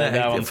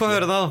 Men få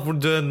høre da.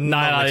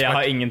 Nei, jeg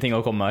har ingenting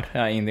å komme her.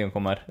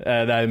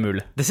 Det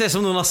umulig. Det ser ut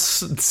som noen har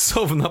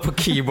sovnet på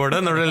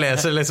keyboardet når du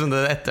leser liksom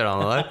det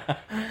etternavnet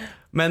der.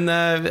 Men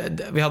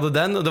vi hadde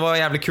den, og det var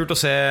jævlig kult å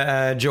se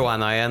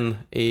Joanna igjen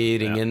I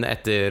ringen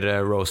etter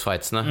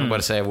Rose-fightsene.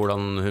 Bare se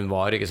hvordan hun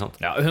var, ikke sant?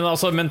 Ja, hun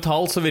altså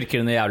mentalt så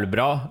virker hun jævlig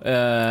bra.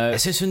 Jeg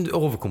synes hun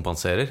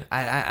overkompenserer.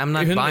 I'm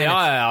not buying it.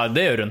 Ja,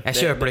 det gjør hun.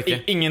 Jeg kjøper det ikke.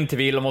 Ingen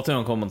tvil om at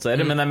hun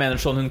kompenserer, men jeg mener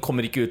sånn, hun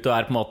kommer ikke ut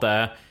og på en måte...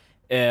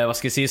 hva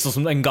skal jeg si, sånn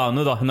som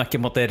Ngannou da. Hun ikke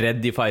på en måte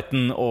redd I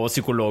fighten og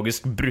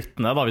psykologisk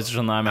bruttende da, hvis du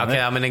skjønner hva jeg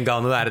mener. Ok, men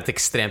Ngannou et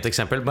ekstremt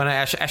eksempel. Men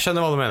jeg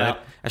skjønner hva du mener.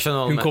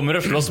 Hun kommer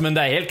og slåss, men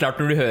det helt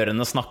klart når du hører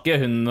henne snakke.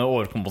 Hun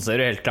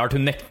overkompenserer helt klart.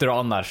 Hun nekter å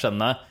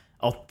anerkjenne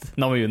at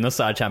Namajunas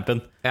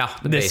champion. Ja,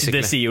 det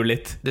sier jo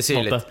litt. Det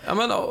sier litt. Ja,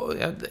 men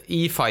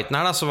I fighten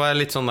her da, så var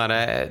jeg litt sånn der,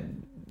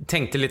 jeg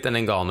tenkte litt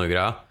den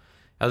Ngannou-greia.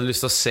 Jeg hadde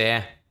lyst til å se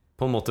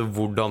på en måte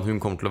hvordan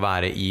hun kommer til å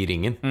være I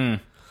ringen.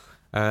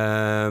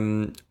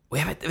 Og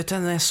jeg vet du,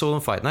 når jeg så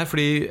den fighten her,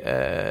 fordi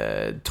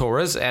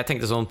Torres, jeg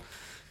tenkte sånn,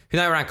 hun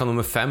jo ranket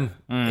nummer 5.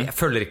 Jeg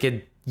følger ikke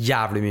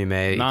jævlig mye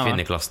med I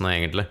kvinneklassene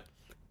egentlig.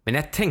 Men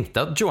jeg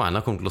tenkte at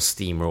Joanna kom til å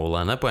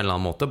steamrolle henne på en eller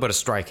annen måte, bare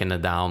strike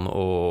henne down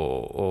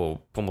og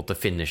på en måte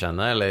finish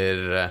henne,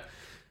 eller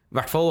I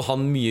hvert fall ha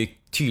en mye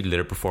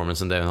tydeligere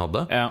performance enn det hun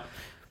hadde. Ja.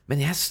 Men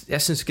jeg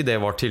synes ikke det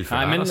var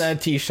tilfellet. Nei, men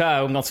Tisha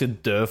jo en ganske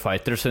død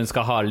fighter, så hun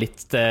skal ha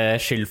litt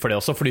skyld for det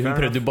også, fordi hun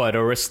prøvde jo bare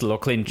å wrestle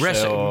og clinche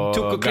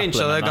tok og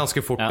clinche det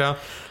ganske fort, ja.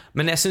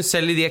 Men jeg synes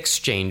selv I de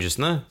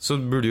exchangesene så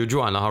burde jo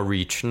Joanna ha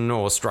reachen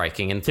og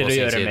strikingen til å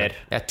gjøre mer.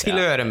 Ja, til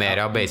å gjøre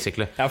mer, ja,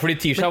 basically. Ja, fordi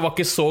Tisha var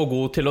ikke så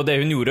god til, og det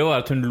hun gjorde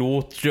var at hun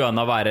lot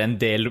Joanna være en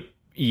del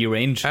I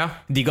range.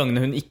 De gangene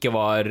hun ikke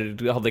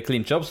hadde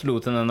clinch-up, så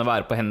lot hun henne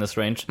være på hennes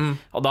range.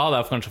 Og da hadde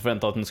jeg kanskje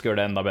forventet at hun skulle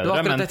gjøre det enda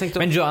bedre.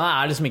 Men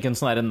Joanna liksom ikke en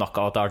sånn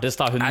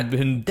knockout-artist. Hun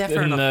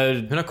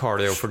har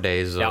cardio for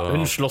days. Ja,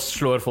 hun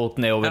slår folk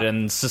ned over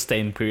en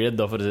sustained period,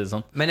 da, for å si det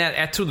sånn. Men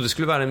jeg trodde det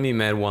skulle være en mye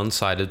mer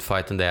one-sided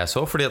fight enn det jeg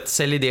så, fordi at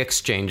selv I de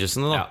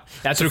exchangesene da,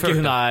 jeg tror ikke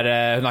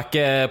hun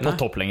ikke på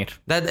topp lenger.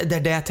 Det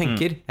det jeg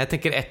tenker. Jeg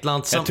tenker et eller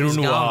annet Jeg tror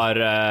noe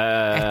har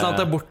et eller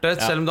annet borte,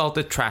 selv om det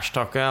alltid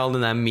trash-talker all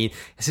den der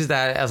jeg synes det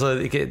altså,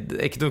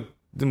 ikke noe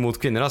mot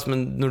kvinner, altså,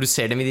 men når du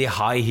ser dem i de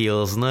high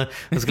heelsene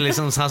og skal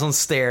liksom ha sånn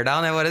stare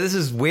down, jeg bare, this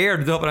is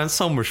weird, du har på deg en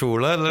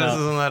sommerkjole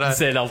sånn der,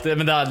 ser det alltid,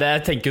 men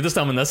jeg tenker jo det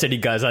samme når jeg ser de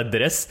guys i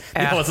dress.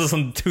 De har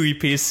sånn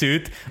 2-piece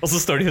suit, og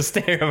så står de og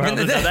stare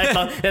hverandre. Det er et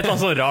eller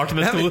annet så rart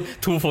med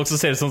to folk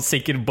som ser ut som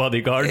sikkert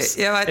bodyguards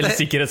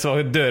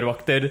eller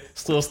dørvakter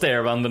står og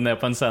stare hverandre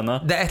ned på en scene.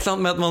 Det er et eller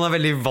annet med at man er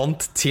veldig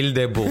vant til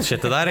det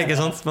bullshitet der, ikke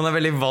sant? Man er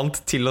veldig vant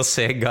til å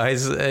se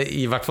guys,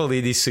 i hvert fall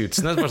i de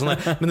suitsene, sånn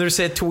der, men når du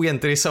ser to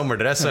jenter i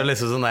sommerdress, så er det liksom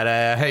sånn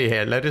der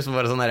høyhæler som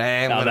bare sånn der,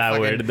 det er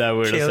weird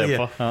å se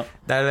på.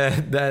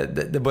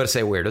 Det bare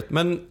ser weird ut.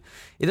 Men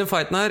i den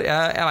fighten her,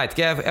 jeg vet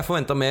ikke, jeg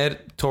forventet mer.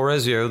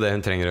 Torres gjør jo det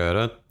hun trenger å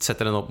gjøre,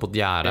 setter den opp mot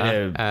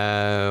gjerdet,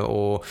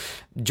 og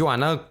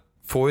Joanna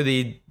får jo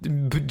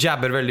de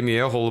jabber veldig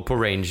mye og holder på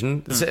rangen.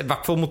 I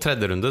hvert fall mot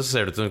tredje runde så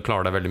ser det ut som hun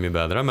klarer det veldig mye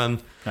bedre, men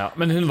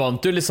hun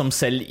vant jo liksom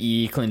selv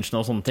i clinchen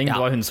og sånne ting. Det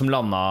var hun som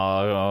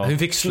landet. Hun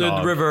fikk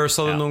snudd reverse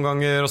av det noen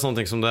ganger og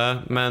sånne ting som det,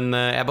 men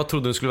jeg bare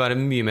trodde hun skulle være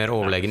mye mer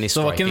overlegen i striking.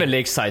 Så det var ikke en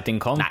veldig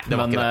exciting kamp.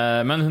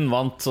 Nei, men hun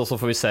vant, og så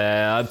får vi se.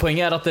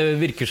 Poenget er at det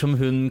virker som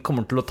hun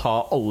kommer til å ta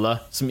alle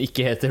som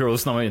ikke heter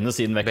Rose Namajunas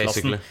i den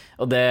vektklassen.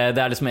 Og det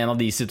er liksom en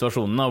av de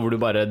situasjonene hvor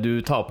du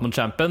taper mot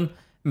champion,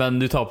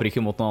 men du taper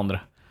ikke mot noen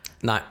andre.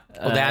 Nei,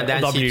 og det er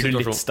en da blir kjip du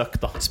situasjon. Litt stuck,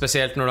 da.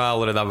 Spesielt når det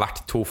allerede har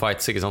vært 2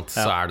 fights, ikke sant?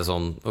 Så er det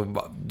sånn,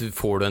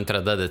 får du en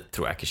tredje, det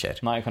tror jeg ikke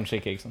skjer. Nei, kanskje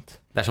ikke sant?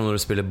 Det er som når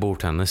du spiller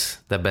bordtennis.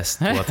 Det er best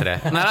 2 av 3.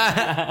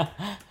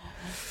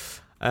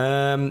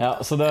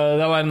 Så det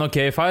var en ok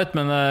fight,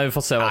 men vi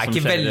får se hva som skjer.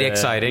 Ikke veldig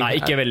exciting. Nei,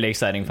 ikke veldig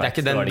exciting fight.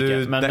 Det er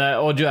ikke den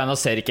og Joanna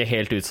ser ikke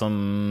helt ut som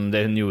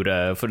det hun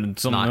gjorde hun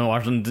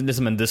var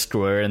liksom en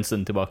destroyer en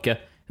stund tilbake.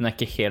 Hun er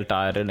ikke helt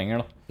der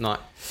lenger, da. Nei.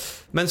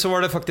 Men så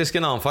var det faktisk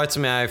en annen fight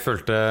som jeg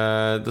følte.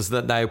 Det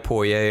er jo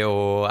Poirier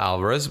og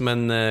Alvarez,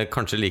 men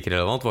kanskje like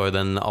relevant var jo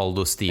den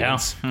Aldo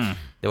Stevens.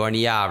 Det var en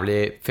jævlig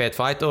fet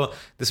fight. Og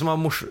det som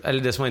var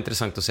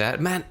interessant å se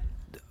her, men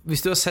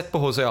hvis du har sett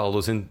på Jose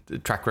Aldo sin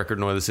track record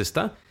nå i det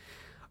siste,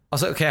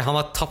 altså, han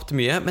har tapt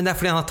mye, men det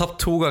er fordi han har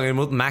tapt 2 ganger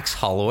mot Max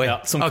Holloway,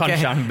 som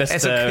kanskje er den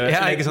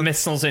beste,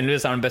 mest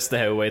sannsynligvis er den beste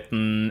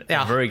heavyweighten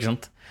ever, ikke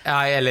sant?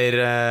 Ja, eller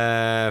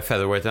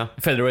featherweight,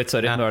 Featherweight,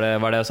 sorry,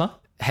 var det jeg sa?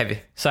 Heavy.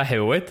 Så er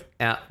heavyweight?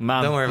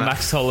 Man,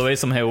 Max Holloway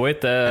som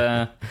heavyweight,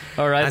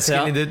 alright,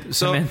 så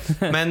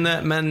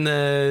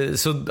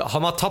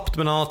han har tapt,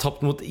 men han har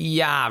tapt mot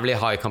jævlig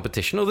high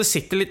competition, og det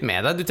sitter litt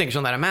med deg. Du tenker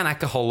sånn der, man, er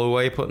ikke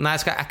Holloway på, nei,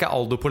 er ikke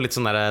Aldo på litt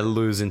sånn der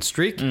losing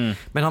streak,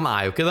 men han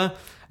er jo ikke det.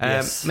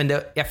 Men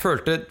jeg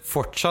følte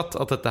fortsatt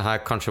at dette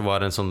her kanskje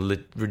var en sånn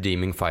litt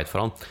redeeming fight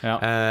for han.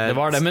 Det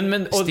var det,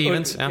 men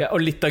Stevens,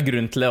 og litt av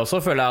grunnen til det også,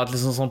 føler jeg at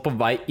liksom sånn på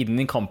vei inn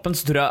i kampen,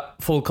 så tror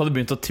jeg folk hadde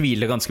begynt å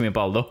tvile ganske mye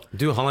på Aldo.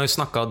 Han har jo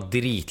snakket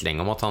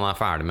dritlenge om at han er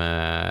ferdig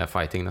med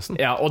fighting nesten.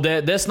 Ja, og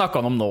det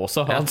snakket han om nå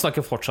også. Han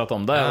snakker fortsatt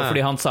om det,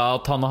 fordi han sa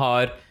at han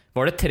har,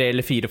 var det 3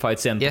 eller 4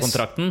 fights igjen på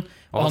kontrakten,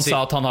 og han sa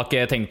at han har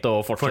ikke tenkt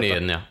å fortsette.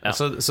 Fornye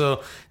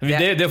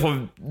den,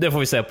 det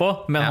får vi se på,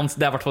 men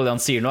det er i hvert fall det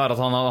han sier nå, er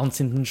at hans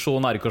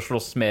intensjon er ikke å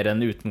slåss mer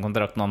enn uten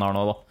kontrakten han har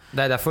nå, da.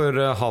 Det er derfor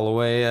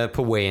Holloway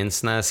på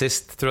weigh-insene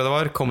sist, tror jeg det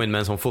var, kom inn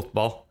med en sånn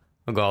fotball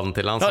og ga den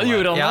til han.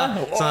 Gjorde han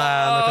det? Så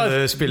nå kan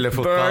du spille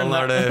fotball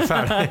når du er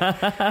ferdig.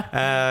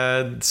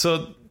 Så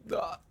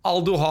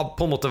Aldo har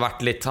på en måte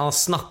vært litt, han har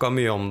snakket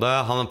mye om det,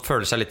 han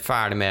føler seg litt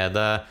ferdig med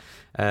det,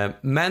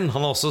 men han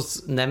har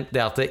også nevnt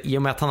det at i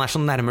og med at han er så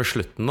nærmere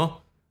slutten nå,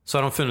 så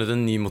har han funnet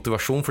en ny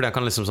motivasjon, fordi han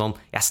kan liksom sånn,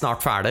 jeg er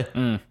snart ferdig.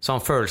 Så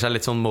han føler seg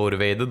litt sånn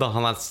motivated da,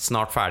 han er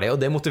snart ferdig, og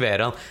det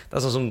motiverer han. Det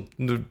er sånn som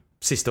du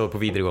siste år på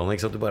videregående,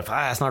 ikke sant? Du bare,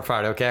 jeg er snart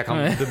ferdig, ok,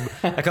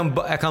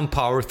 jeg kan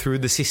power through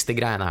det siste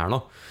greiene her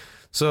nå.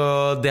 Så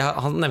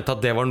han nevnte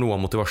at det var noe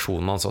av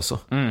motivasjonen hans også.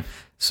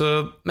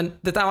 Men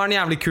dette var en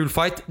jævlig kul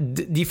fight.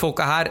 De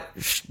folka her,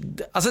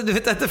 altså du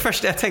vet, det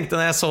første jeg tenkte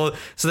når jeg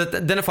så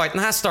denne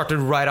fighten her started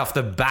right off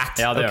the bat,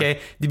 okay?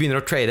 De begynner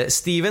å trade.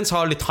 Stevens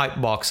har litt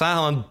hype bak seg.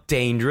 Han er en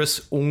dangerous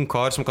ung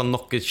kar som kan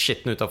knocke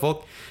shitten ut av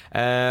folk.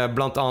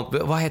 Blant annet,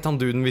 hva het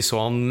han duden vi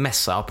så han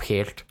messa opp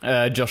helt?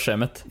 Josh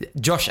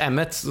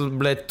Emmett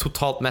ble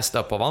totalt messed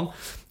up av han.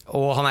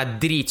 Og han er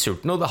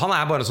dritsulten, og han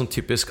er bare en sånn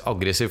typisk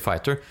aggressiv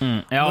fighter.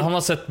 Ja, han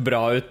har sett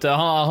bra ut.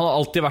 Han har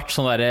alltid vært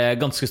sånn der,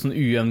 ganske sånn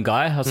ujevn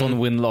guy, sånn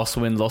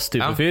win-loss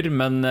type fyr.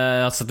 Men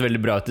han har sett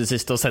veldig bra ut i det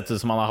siste, og sett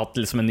ut som han har hatt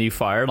liksom en ny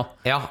fire da.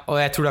 Ja,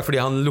 og jeg tror det er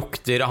fordi han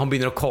lukter, han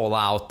begynner å call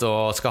out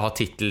og skal ha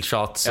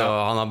titelshots, og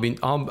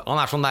han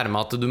er så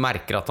nærme at du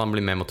merker at han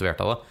blir mer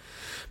motivert av det.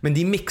 Men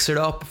de mixer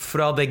det opp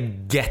fra the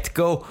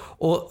get-go.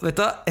 Og vet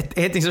du,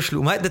 en ting som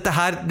slo meg, dette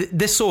her,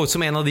 det så ut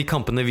som en av de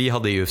kampene vi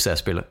hadde i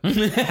UFC-spillet.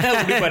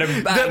 Hvor du bare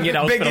banger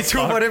out begge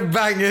to bare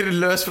banger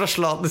løs fra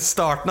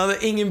starten av det.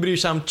 Ingen bryr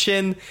seg om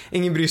chin,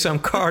 ingen bryr seg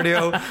om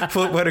cardio.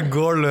 Folk bare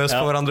går løs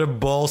på hverandre,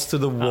 balls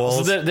to the walls.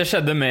 Altså det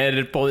skjedde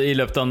mer i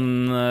løpet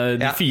av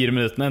de 4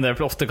 minuttene enn det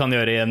ofte kan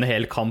gjøre i en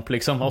hel kamp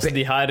liksom. Altså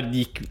de her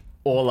gikk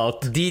all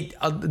out. Det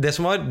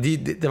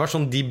var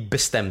sånn, de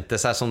bestemte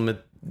seg sånn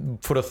med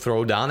for å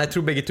throw down. Jeg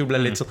tror begge to ble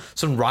litt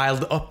sånn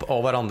riled up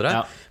av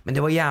hverandre. Men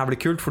det var jævlig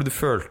kult, for du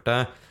følte,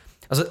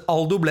 altså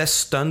Aldo ble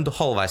stunned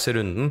halvveis i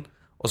runden,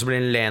 og så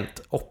blir han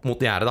lent opp mot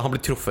gjerdet. Han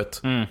blir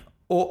truffet.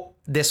 Og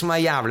det som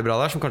jævlig bra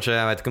der, som kanskje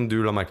jeg vet ikke om du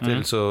la merke til,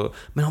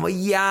 men han var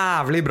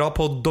jævlig bra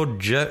på å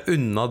dodge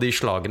unna de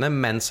slagene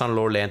mens han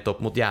lå lent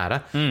opp mot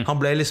gjerdet. Han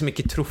ble liksom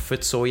ikke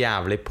truffet så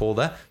jævlig på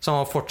det. Så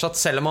han var fortsatt,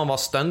 selv om han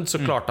var stunned, så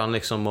klarte han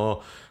liksom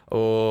å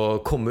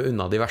komme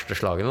unna de verste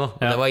slagene da.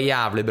 Og det var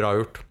jævlig bra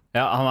gjort.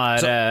 Ja, han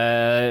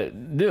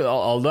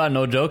Aldo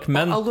no joke,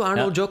 men Aldo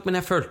no joke, men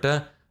jeg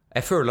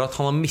føler at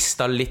han har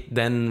mistet litt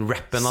den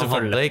rappen han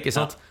hadde, ikke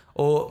sant?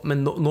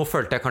 Men nå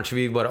følte jeg kanskje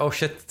vi bare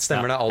shit,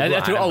 stemmer det? Aldo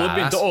jeg tror alle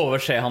begynte å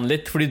overse han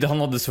litt, fordi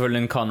han hadde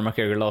selvfølgelig en Conor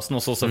McGregor-lasen,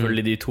 og så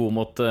selvfølgelig de to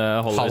mot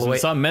Holloway,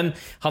 men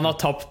han har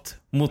tapt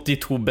mot de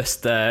to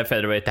beste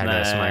featherweightene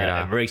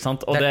ever, ikke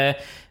sant?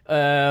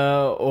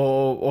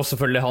 Og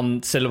selvfølgelig han,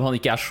 selv om han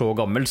ikke så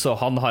gammel, så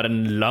han har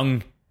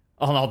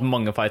hatt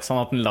mange fights, han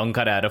har hatt en lang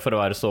karriere for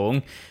å være så ung.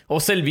 Og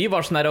selv vi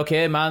var sånn der, ok,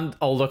 man,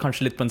 Aldo er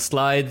kanskje litt på en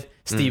slide,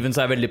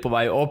 Stevens veldig på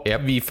vei opp,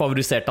 vi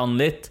favoriserte han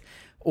litt,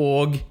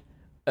 og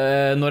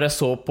når jeg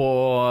så på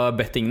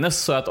bettingene,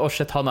 så jeg at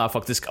shit, han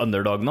faktisk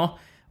underdog nå.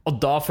 Og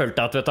da følte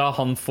jeg at vet du,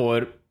 han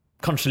får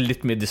kanskje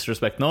litt mye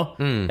disrespect nå.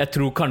 Jeg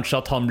tror kanskje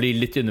at han blir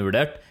litt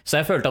undervurdert. Så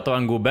jeg følte at det var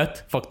en god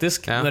bet,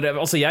 faktisk.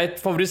 Jeg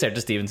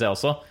favoriserte Stevens jeg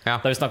også,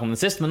 da vi snakket om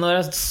det sist. Men når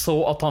jeg så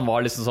at han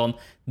var liksom sånn,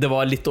 det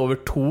var litt over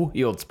 2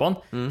 i oddspann,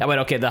 jeg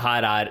bare ok,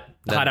 her er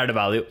det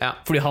value.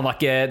 Fordi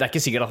det er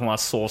ikke sikkert at han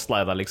så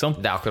slida liksom.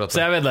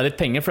 Så jeg vedda litt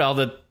penger, for jeg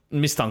hadde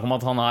mistanke om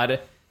at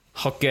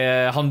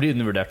han blir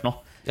undervurdert nå.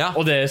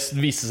 Og det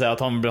viste seg at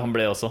han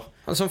ble også.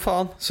 Som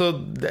faen. Så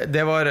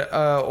det var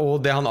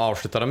og det han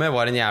avsluttet med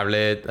var en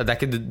jævlig. Det er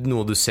ikke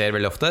noe du ser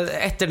veldig ofte.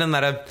 Etter den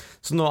der,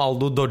 så når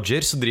Aldo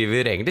dodger, så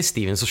driver egentlig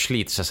Stevens og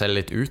sliter seg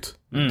selv litt ut.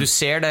 Du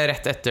ser det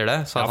rett etter det,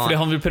 så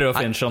fordi han vil prøve å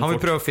finishe. Han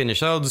vil prøve å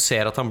finishe, og du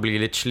ser at han blir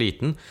litt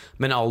sliten.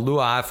 Men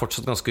Aldo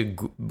fortsatt ganske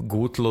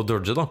god til å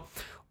dodge da.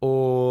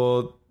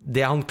 Og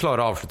det han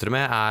klarer å avslutte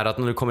med at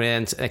når du kommer i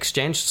en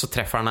exchange, så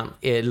treffer han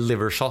en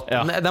liver shot.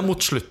 Det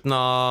mot slutten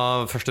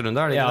av første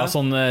runde, det ikke det?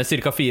 Sånn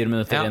cirka 4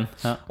 minutter inn.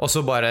 Og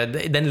så bare,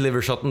 den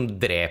liver shoten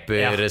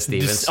dreper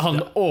Stevens. Han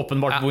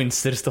åpenbart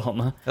winster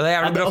stående. Det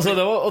jævlig bra.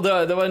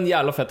 Det var en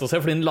jævla fett å se,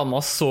 fordi den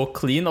landet så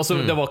clean.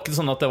 Det var ikke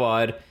sånn at det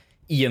var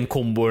i en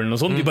combo eller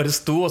noe sånt. De bare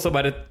sto, og så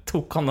bare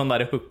tok han den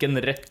der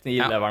hooken rett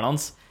i leveren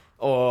hans.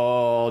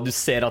 Og du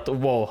ser at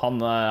wow,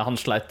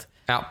 han sleit.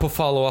 På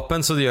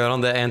follow-upen så gjør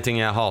han det en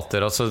ting jeg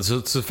hater, altså,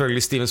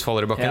 selvfølgelig Stevens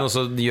faller i bakken, og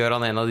så gjør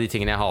han en av de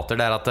tingene jeg hater.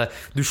 Det at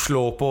du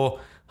slår på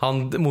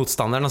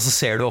motstanderen, og så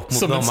ser du opp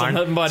mot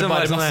dommeren. Bare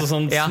masse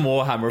sånn små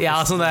hammer.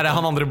 Sånn der,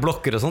 han andre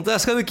blokker og sånt. Det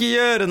skal du ikke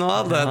gjøre nå.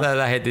 Det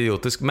er helt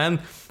idiotisk.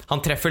 Men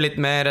han treffer litt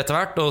mer etter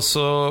hvert, og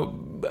så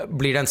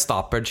blir det en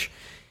stoppage.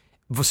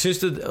 Syns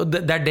du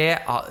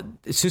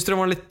Syns du det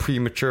var litt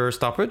premature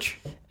stoppage?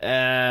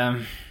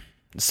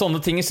 Sånne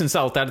ting synes jeg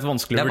alltid litt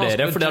vanskelig å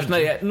vurdere, for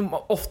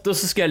ofte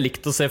så skulle jeg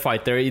likt å se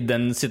fighter i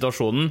den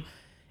situasjonen,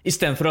 i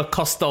stedet for å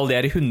kaste alle de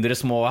her 100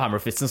 små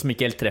hammerfistene som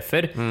ikke helt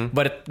treffer.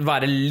 Bare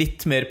være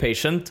litt mer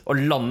patient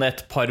og lande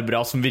et par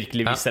bra som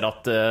virkelig viser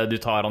at du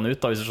tar han ut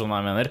da, hvis du skjønner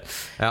hva jeg mener.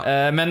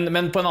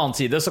 Men på en annen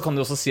side så kan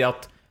du også si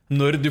at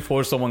når du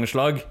får så mange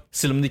slag,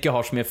 selv om det ikke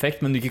har så mye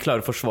effekt, men du ikke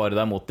klarer å forsvare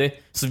deg mot dem,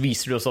 så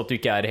viser du også at du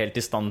ikke helt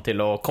i stand til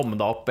å komme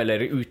deg opp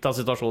eller ut av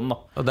situasjonen da.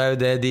 Og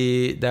det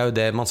er jo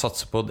det man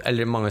satser på,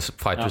 eller mange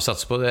fighters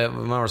satser på.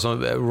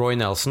 Roy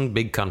Nelson,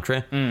 Big Country,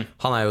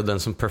 han er jo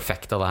den som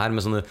perfekta det her,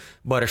 med sånne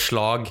bare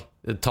slag.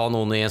 Ta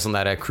noen i en sånn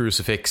der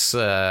crucifix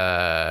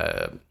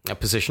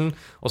position,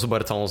 og så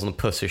bare ta noen sånne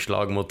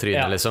pussy-slag mot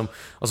trynet liksom.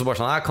 Og så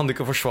bare sånn, kan du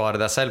ikke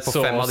forsvare deg selv på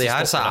 5 av de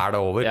her, så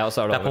det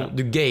over.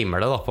 Du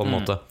gamer det da på en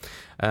måte.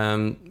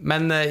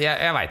 Men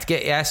jeg vet ikke.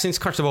 Jeg synes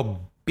kanskje det var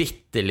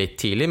bitte litt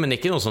tidlig, men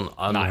ikke noe sånn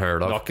unheard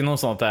of. Det var ikke noe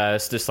sånn at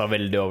jeg stusset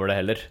veldig over det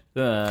heller.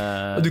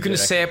 Du kunne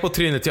se på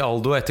trynet til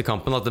Aldo etter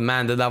kampen at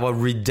det der var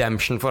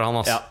redemption for han.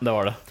 Ja, det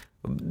var det.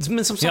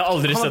 Men som sagt, jeg har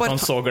aldri sett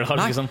han så glad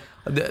liksom.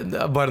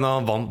 Bare når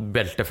han vant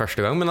beltet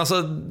første gang. Men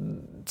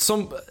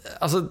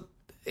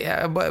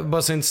jeg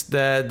bare synes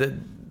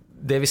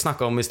det vi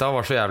snakket om i sted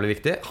var så jævlig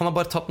viktig. Han har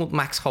bare tatt mot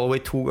Max Holloway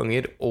 2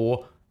 ganger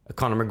og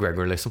Conor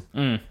McGregor liksom.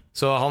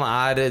 Så han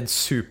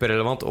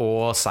superrelevant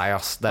og seig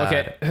ass.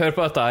 Hør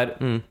på dette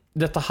her.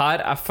 Dette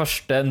her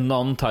første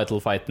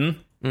non-title fighten,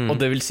 og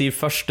det vil si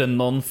første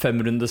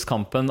non-5-rundes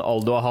kampen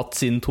Aldo har hatt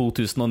siden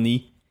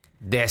 2009.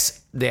 Det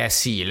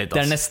sier litt,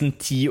 Det nesten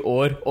 10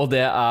 år, og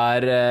det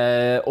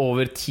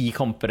over 10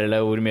 kamper,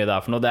 eller hvor mye det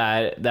for noe.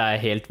 Det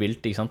helt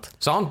vilt, ikke sant?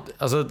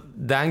 Så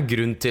det en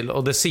grunn til,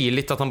 og det sier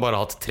litt at han bare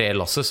har hatt 3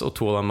 losses, og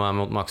 2 av dem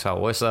mot Max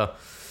Holloway, så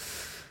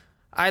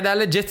nei, det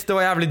legit. Det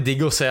var jævlig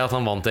digg å se at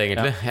han vant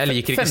egentlig. Jeg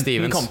liker ikke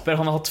Stevens. 15 kamper,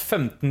 han har hatt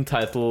 15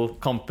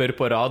 title-kamper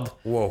på rad.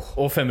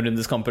 Og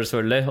 5-rundeskamper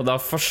selvfølgelig. Og det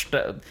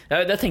første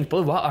jeg tenkte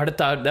på, hva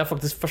dette? Det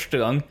faktisk første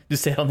gang du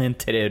ser han i en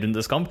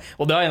 3-rundeskamp.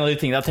 Og det var en av de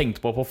tingene jeg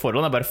tenkte på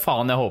forhånd. Jeg bare,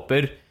 faen,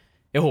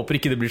 jeg håper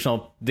ikke det blir sånn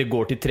at det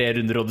går til 3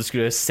 runder, og du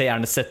skulle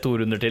gjerne sett 2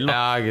 runder til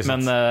da.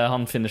 Men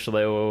han finisher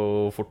det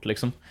jo fort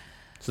liksom.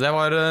 Så det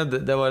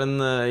var en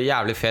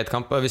jævlig fet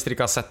kamp. Hvis dere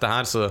ikke har sett det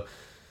her, så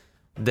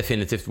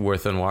definitivt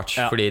worth a watch.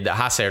 Fordi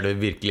her ser du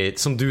virkelig,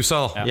 som du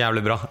sa,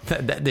 jævlig bra.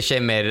 Det skjer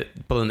mer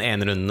på den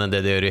ene runden enn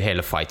det gjør i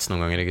hele fights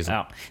noen ganger. Ikke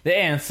sant? Det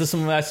eneste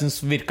som jeg synes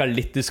virket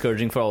litt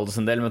discouraging for Aldous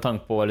en del, med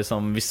tanke på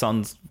liksom, hvis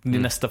han, de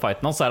neste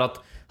fightene hans,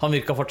 at han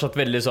virket fortsatt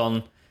veldig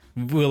sånn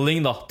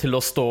willing da, til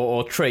å stå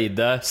og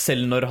trade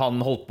selv når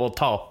han holdt på å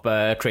tape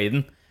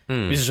traden.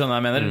 Hvis du skjønner hva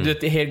jeg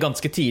mener. Helt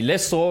ganske tidlig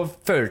så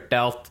følte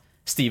jeg at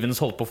Stevens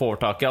holdt på å få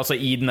overtaket. Altså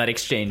i den der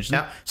exchangen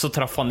så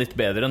traff han litt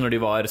bedre når de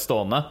var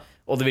stående.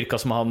 Og det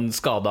virket som han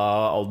skadet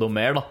Aldo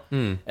mer da.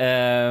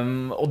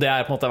 Og det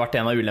har på en måte vært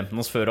en av ulempene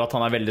hans før, at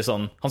han veldig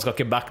sånn, han skal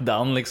ikke back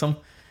down liksom.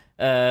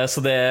 Så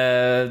det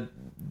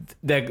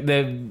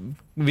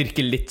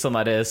virker litt sånn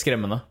der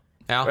skremmende.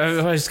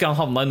 Jeg husker han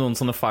havna i noen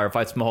sånne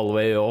firefights med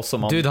Holloway også,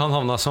 Dude, han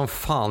havna som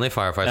faen i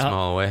firefights med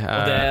Holloway.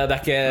 Det er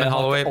ikke, han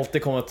har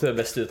alltid kommet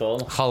best ut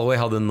av det. Holloway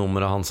hadde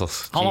nummeret hans,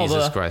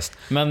 Jesus Christ.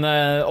 Men,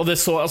 og det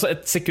så, altså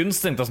et sekund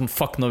så tenkte jeg sånn,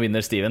 fuck, nå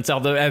vinner Stevens.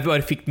 Jeg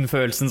bare fikk den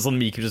følelsen sånn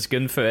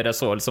mikrosekund før jeg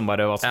så liksom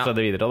bare hva som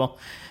skjedde videre da.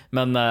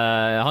 Men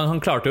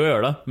han klarte jo å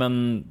gjøre det, men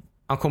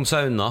han kom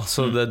seg unna,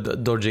 så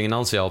dodgingen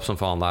hans hjalp som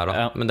faen der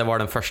da. Men det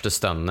var den første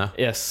stunnen.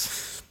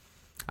 Yes.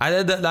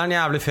 Nei, det er en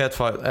jævlig fet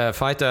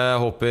fight. Jeg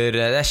håper,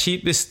 det er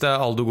kjipt hvis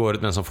Aldo går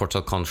ut mens han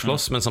fortsatt kan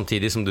slåss, men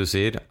samtidig som du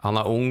sier, han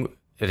er ung,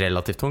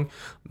 relativt ung,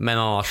 men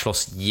han har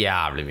slåss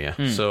jævlig mye,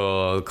 så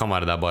det kan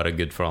være det er bare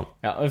good for han.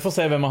 Ja, vi får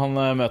se hvem han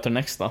møter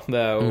next da.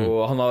 Det er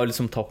jo, han har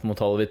liksom tapt mot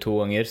Holloway 2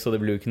 ganger, så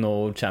det blir jo ikke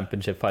noe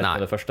championship fight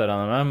på det første,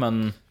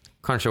 men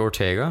kanskje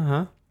Ortega,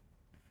 hæ?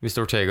 Hvis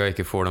Ortega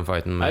ikke får den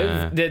fighten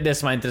med... Det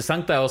som er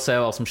interessant er å se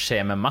hva som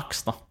skjer med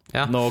Max da.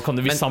 Nå kan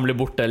vi samle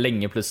bort det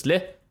lenge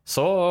plutselig,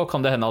 så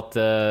kan det hende at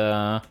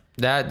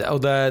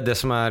det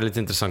som er litt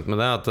interessant med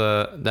det, at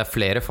det er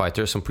flere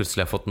fighters som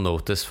plutselig har fått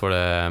notice for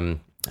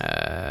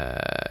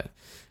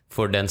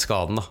for den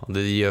skaden da.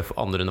 Det gjør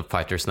andre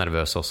fighters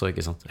nervøse også,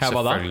 ikke sant?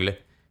 Selvfølgelig.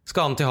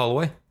 Skaden til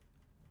Holloway.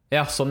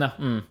 Ja, sånn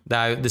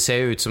det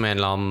ser jo ut som en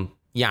eller annen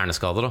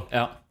hjerneskade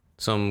da,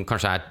 som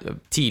kanskje er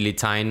tidlig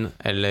tegn,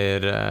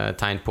 eller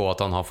tegn på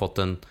at han har fått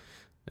en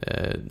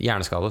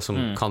hjerneskade som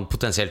kan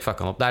potensielt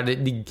fucke han opp. Det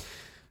er de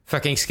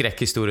fucking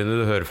skrekkhistoriene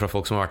du hører fra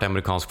folk som har vært i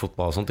amerikansk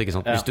fotball og sånt, ikke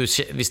sant?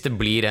 Hvis det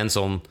blir en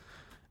sånn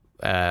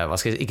hva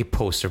skal jeg si, ikke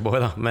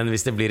posterboy da, men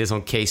hvis det blir en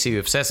sånn case i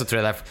UFC, så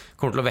tror jeg det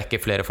kommer til å vekke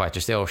flere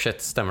fighters til,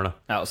 shit, stemmer det?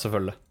 Ja,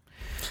 selvfølgelig.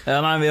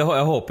 Nei, jeg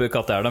håper ikke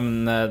at det det,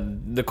 men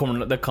det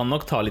kan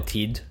nok ta litt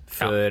tid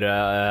før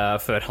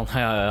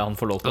han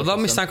får lov til. Da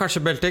mister han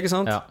kanskje beltet, ikke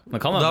sant?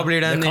 Da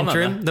blir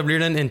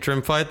det en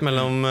interim fight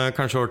mellom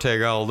kanskje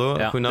Ortega og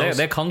Aldo.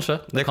 Det kan skje.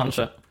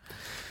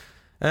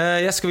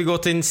 Skal vi gå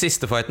til den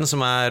siste fighten,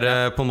 som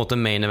er på en måte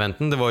main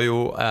eventen. Det var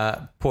jo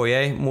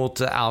Poirier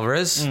mot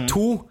Alvarez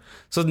 2.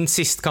 Så den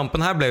siste kampen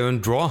her ble jo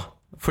en draw.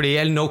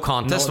 Eller no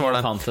contest var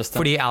det.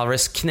 Fordi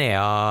Alvarez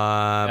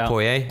knea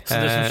Poirier.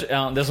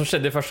 Det som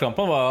skjedde i første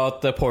kampen var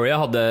at Poirier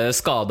hadde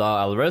skadet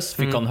Alvarez,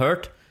 fikk han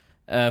hurt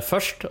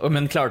først,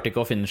 men klarte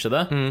ikke å finishe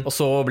det. Og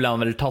så ble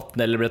han vel tatt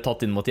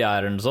inn mot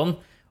gjerden og sånn.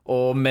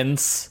 Og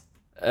mens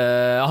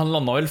han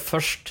landet vel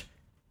først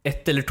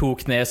 1 eller 2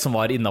 kne som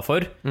var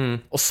innenfor,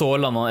 og så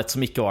landet han et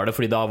som ikke var det,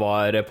 fordi da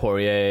var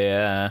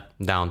Poirier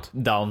down,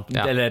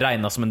 eller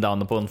regnet som en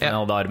down på den, for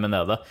han hadde armen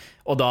nede.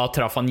 Og da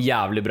traff han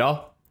jævlig bra,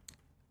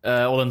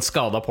 og den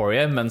skadet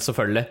Poirier, men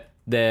selvfølgelig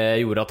det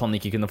gjorde at han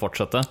ikke kunne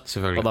fortsette,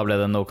 og da ble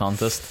det no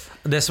contest.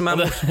 Det som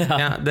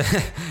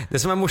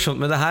er morsomt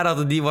med det her, at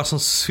de var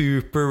sånn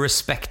super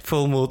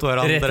respectful mot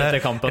hverandre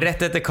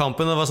rett etter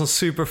kampen, det var sånn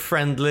super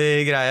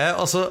friendly greie.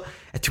 Og så,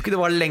 jeg tror ikke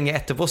det var lenge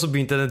etterpå, så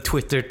begynte den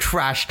Twitter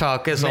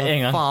trash-taket sånn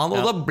faen,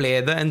 og da ble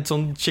det en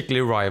sånn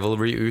skikkelig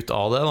rivalry ut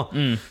av det da.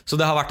 Så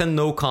det har vært en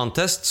no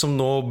contest som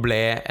nå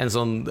ble en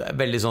sånn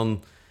veldig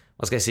sånn,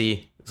 hva skal jeg si,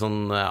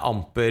 sånn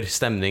amper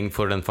stemning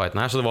for den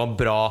fighten her. Så det var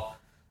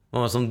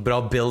en sånn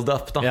bra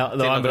build-up da. Ja,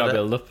 det var en bra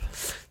build-up.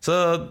 Så,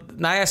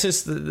 nei, jeg synes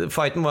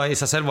fighten i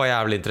seg selv var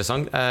jævlig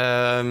interessant.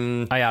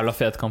 Jævla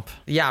fet kamp.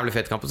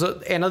 Så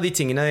en av de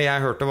tingene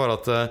jeg hørte var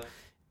at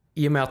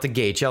i og med at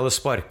Gaethje hadde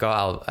sparket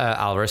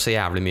Alvarez så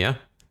jævlig mye,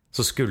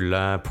 så skulle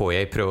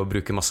Poirier prøve å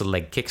bruke masse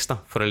leg kicks da,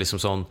 for å liksom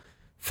sånn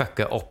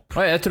fucke opp.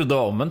 Jeg trodde det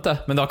var omvendt det,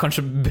 men da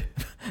kanskje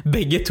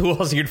begge to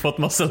har sikkert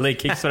fått masse leg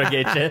kicks fra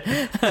Gaethje.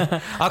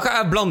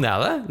 Blander jeg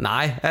det?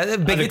 Nei.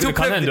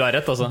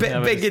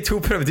 Begge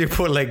to prøvde jo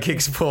på leg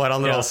kicks på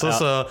hverandre også,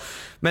 så...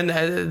 Men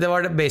det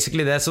var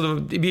basically det, så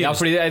ja,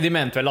 fordi de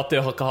mente vel at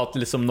de har ikke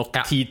hatt liksom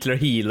nok tid til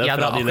å heale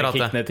fra de leg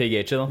kickene til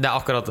Gaethje da. Det er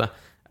akkurat det.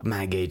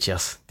 Gaethje,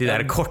 ass. De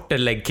der korte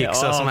leg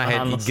kicksa som er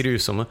helt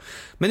grusomme.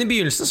 Men i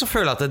begynnelsen så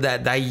føler jeg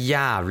at det er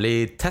jævlig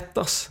tett,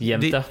 ass.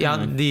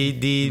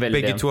 De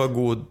begge to har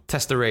god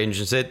test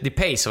range sitt. De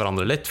pacer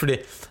hverandre litt, fordi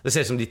det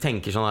ser ut som de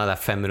tenker sånn at det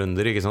er 5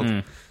 runder, ikke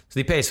sant? Så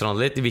de pacer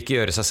hverandre litt, de vil ikke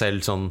gjøre seg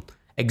selv sånn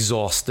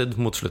exhausted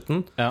mot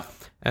slutten. Ja.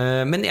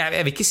 Men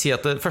jeg vil ikke si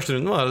at første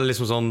runden var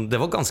liksom sånn, det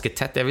var ganske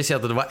tett. Jeg vil si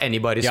at det var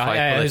anybody's fight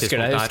på det tidspunktet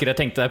her. Jeg husker jeg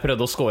tenkte jeg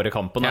prøvde å score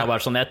kampen. Jeg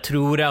var sånn, jeg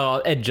tror jeg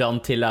har edget han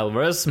til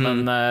Alvarez,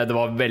 men det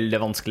var veldig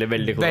vanskelig,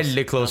 veldig close.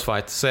 Veldig close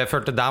fight. Så jeg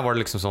følte der var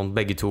det liksom sånn,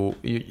 begge to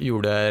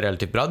gjorde det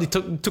relativt bra. De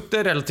tok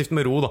det relativt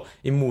med ro da,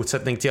 i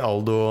motsetning til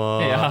Aldo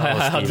og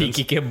Stevens. De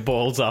gikk ikke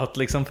balls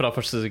out liksom fra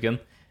første sekund.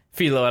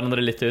 Feela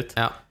hverandre litt ut.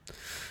 Ja.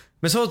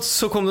 Men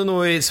så kom det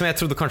noe som jeg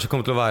trodde kanskje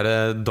kom til å være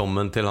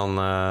dommen til han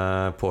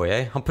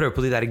Poirier. Han prøver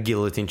på de der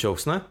guillotine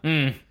chokesene.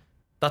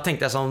 Da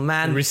tenkte jeg sånn,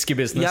 man, risky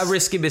business. Ja,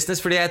 risky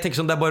business, fordi jeg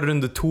tenker sånn, det er bare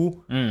runde 2.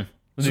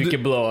 Du ikke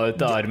blow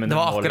ut armene. Det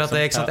var akkurat liksom.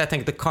 det, ikke sant? Jeg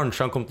tenkte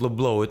kanskje han kom til å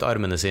blow ut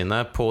armene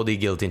sine på de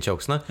guillotine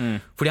chokesene.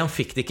 Fordi han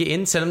fikk det ikke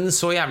inn. Selv om den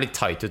så jævlig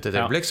tight ut et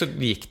øyeblikk, så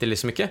gikk det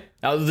liksom ikke.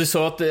 Ja, du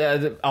så at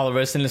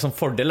Alvarez sin liksom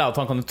fordel er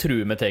at han kan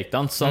true med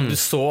takedown. Så du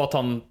så at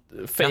han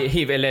faka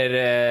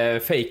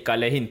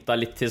eller hinta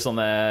litt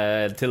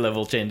til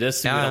level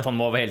changes, gjorde at han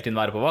må hele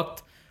tiden være på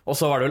vakt. Og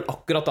så var det vel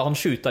akkurat da han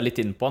skjuta litt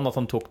inn på han, at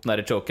han tok den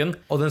der choken.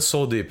 Og den så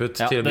dyp ut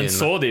til å begynne med. Den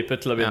så dyp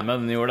ut til å begynne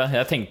med, den gjorde det.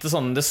 Jeg tenkte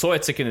sånn, det så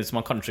et sekund ut som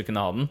han kanskje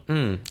kunne ha den.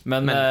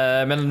 Men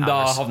da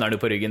havner du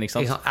på ryggen, ikke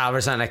sant?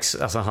 Alvarez han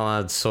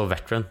er så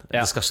veteran.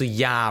 Det skal så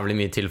jævlig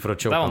mye til for å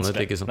choke han ut.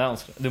 Det er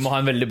vanskelig. Du må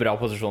ha en veldig bra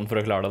posisjon for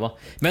å klare det da.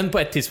 Men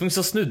på et tidspunkt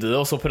så snudde det,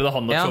 og så prøvde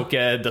han å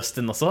choke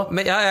Dustin også.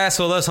 Men jeg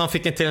så det, så han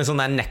fikk til en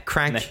sånn der neck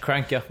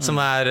crank,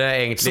 som er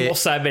egentlig... Som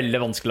også er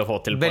veldig vanskelig å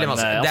få til på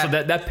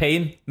det er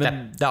pain,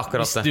 men det er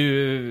akkurat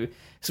det.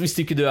 Så hvis du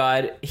ikke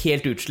er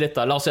helt utslitt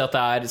da, la oss si at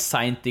det er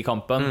sent i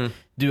kampen,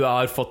 du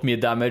har fått mye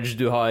damage,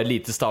 du har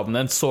lite staben,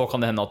 så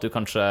kan det hende at du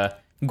kanskje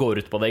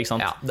går ut på det, ikke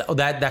sant? Ja, og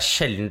det er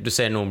sjelden du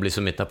ser noen bli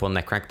så midt på en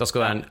neck crank. Da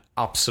skal du være en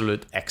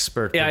absolute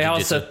expert på jeg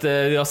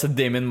har sett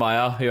Damien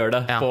Maia gjøre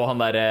det på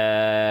han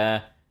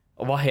der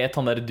hva het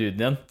han der duden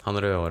igjen? Han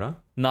røde håret?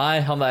 Nei,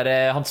 han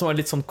som var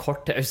litt sånn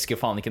kort. Jeg husker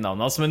faen ikke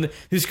navnet hans. Men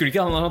husker du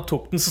ikke, når han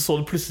tok den, så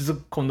du plutselig så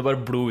kom det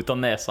bare blod ut av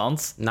nesa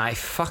hans. Nei,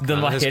 fuck,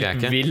 den var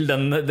helt vill.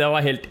 Det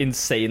var helt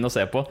insane å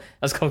se på.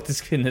 Jeg skal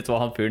faktisk finne ut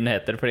hva han fyren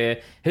heter, fordi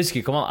jeg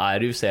husker ikke om han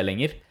er i UFC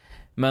lenger.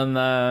 Men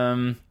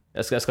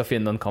jeg skal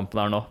finne den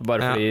kampen her nå,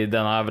 bare fordi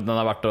den er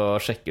verdt å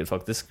sjekke ut,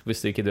 faktisk.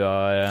 Hvis du ikke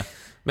har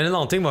Men en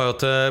annen ting var jo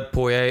at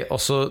Poirier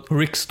også...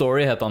 Rick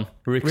Story het han.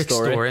 Rick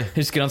Story.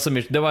 Husker han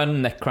submission? Det var en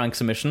neck crank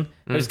submission.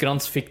 Jeg husker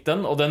han fikk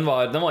den, og den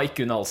var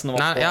ikke under halsen.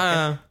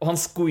 Og han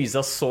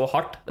squeeza så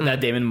hardt. Det er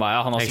Damien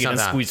Maia, han har sikkert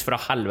en squeeze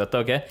fra helvete,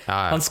 ok?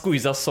 Han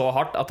squeeza så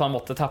hardt at han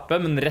måtte tappe,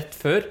 men rett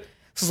før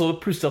så du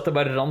plutselig at det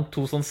bare rant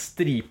 2 sånn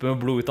striper med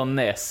blod ut av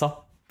nesa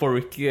på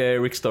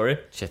Rick Story.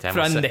 Shit,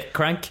 fra en neck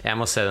crank. Jeg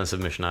må se den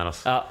submission her,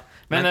 altså.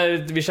 Men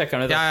vi sjekker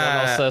den ut.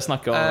 La oss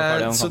snakke om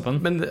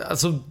kampen. Men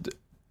altså...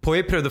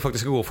 Poirier prøvde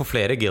faktisk å gå for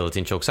flere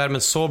guillotine chokes her,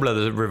 men så ble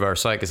det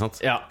reversa, ikke sant?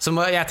 Så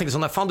jeg tenkte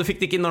sånn, faen, du fikk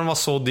det ikke inn når den var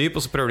så dyp,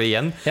 og så prøver du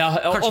igjen.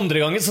 Andre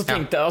gangen så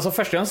tenkte jeg, altså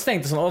første gang så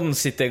tenkte jeg sånn, den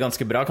sitter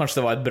ganske bra,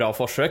 kanskje det var et bra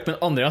forsøk, men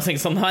andre gang så tenkte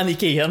jeg sånn, nei,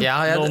 ikke igjen.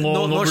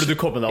 Nå burde du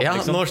komme deg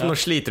opp, liksom. Nå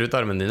sliter du ut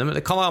armene dine, men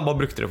det kan være han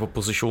bare brukte det for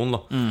posisjon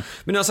da.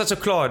 Men uansett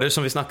så klarer,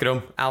 som vi snakker om,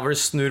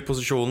 Alvarez snur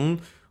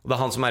posisjonen, og det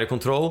er han som er i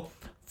kontroll.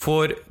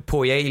 For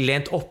Poirier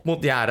lent opp mot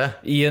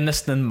gjerdet. I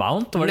nesten en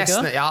mount, var det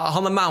ikke det? Ja,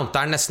 han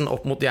mounter den nesten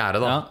opp mot gjerdet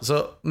da.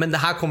 Men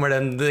det her kommer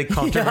den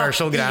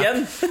controversial greia.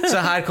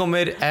 Så her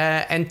kommer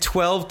en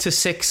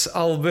 12-6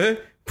 albu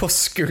på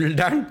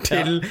skulderen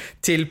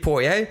til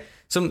Poirier,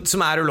 som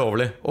er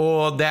ulovlig.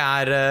 Og det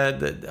er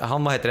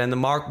han, hva heter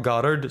det, Mark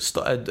Goddard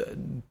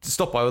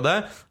stoppet jo det,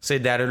 så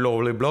det er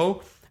ulovlig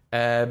blow.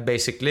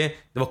 Basically,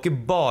 det var ikke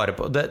bare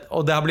på det,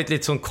 og det har blitt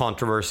litt sånn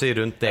controversy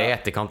rundt det i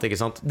etterkant, ikke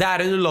sant? Det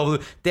er en ulovlig,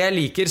 det jeg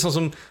liker, sånn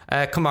som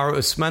Kamaru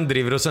Usman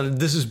driver og sånn,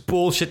 this is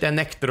bullshit, jeg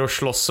nekter å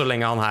slåss så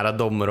lenge han her er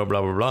dommer og bla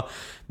bla bla.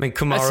 Men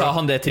Kamaru, sa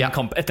han det til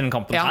etter den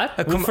kampen her?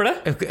 Hvorfor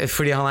det?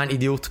 Fordi han er en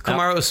idiot.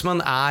 Kamaru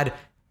Usman er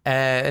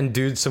en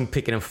dude som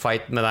picker en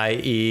fight med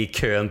deg i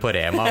køen på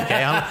Rema,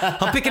 okay?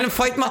 Han picker en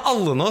fight med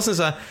alle nå, synes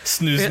jeg.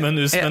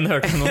 Snusmen,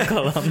 hørte noen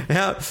kalle han.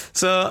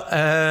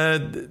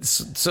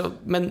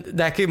 Men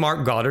det er ikke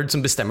Mark Goddard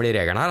som bestemmer de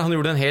reglene her. Han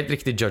gjorde en helt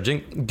riktig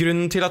judging.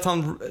 Grunnen til at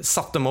han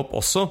satte dem opp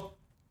også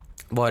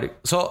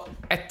så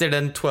etter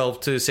den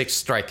 12-6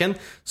 striken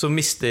så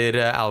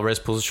mister Alvarez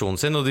posisjonen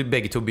sin, og de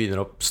begge to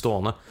begynner opp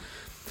stående.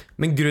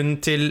 Men grunnen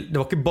til, det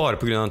var ikke bare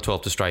på grunn av den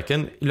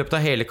 12-striken. I løpet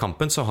av hele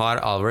kampen så har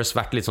Alvarez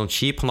vært litt sånn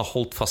kjip. Han har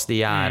holdt fast i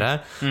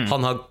gjerdet.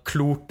 Han har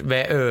klort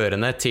ved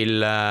ørene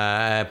til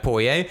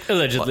Poirier.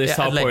 Allegedly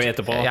sa Poirier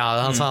etterpå. Ja,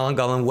 han sa han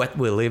ga en wet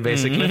willy,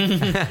 basically.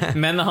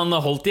 Men han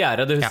har holdt i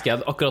gjerdet, det husker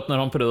jeg. Akkurat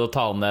når han prøvde å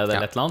ta ned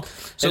eller et eller annet.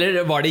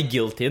 Eller var det i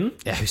guillotine?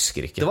 Jeg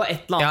husker ikke. Det var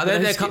et eller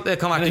annet. Ja, det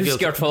kan være i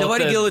guillotine. Det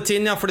var i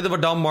guillotine, ja, fordi det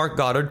var da Mark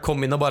Goddard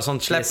kom inn og bare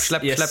sånn slepp.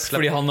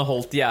 Fordi han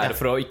holdt i gjerdet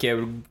for å ikke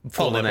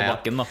falle ned på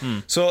bakken da.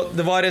 Så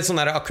det var et sånn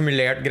der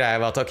akkumulert greie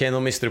av at ok, nå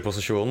mister du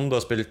posisjonen, du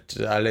har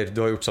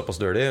gjort såpass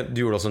dirty,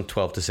 du gjorde også en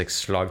 12-6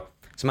 slag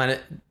som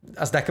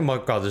altså det er ikke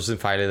Mark Goddard sin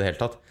feil i det hele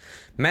tatt,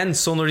 men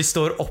så når de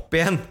står opp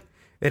igjen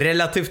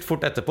relativt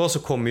fort etterpå,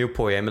 så kommer jo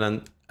Poirier med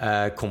den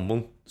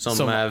komboen som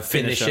finisher.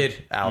 finisher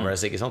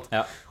Alvarez, ikke sant?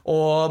 Ja.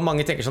 Og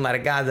mange tenker sånn der,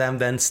 God damn,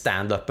 den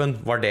stand-upen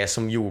var det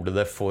som gjorde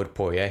det for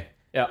Poirier.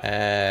 Ja.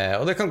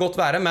 Og det kan godt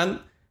være, men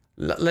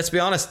let's be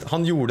honest,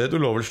 han gjorde et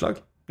ulovlig slag.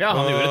 Ja,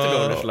 han gjorde et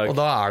ulovlig slag. Og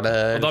da er det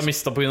Og da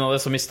mistet, på grunn av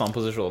det, så mistet han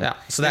posisjonen. Ja,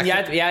 så det er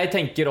Men jeg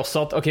tenker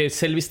også at ok,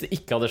 selv hvis det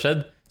ikke hadde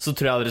skjedd, så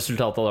tror jeg at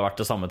resultatet hadde vært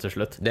det samme til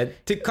slutt.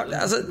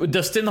 altså,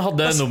 Dustin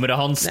hadde nummeret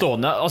hans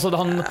stående. Altså,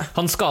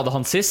 han skadet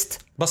han sist.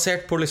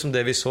 basert på liksom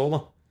det vi så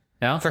da.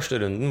 Ja. Første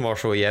runden var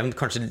så jevn,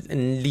 kanskje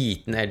en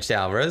liten edge til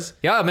Alvarez.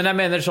 Ja, men jeg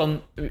mener sånn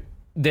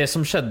det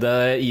som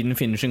skjedde i den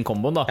finishing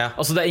comboen da. Ja.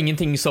 Altså det er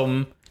ingenting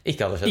som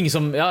Ikke hadde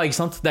skjedd. ja, ikke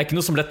sant? Det er ikke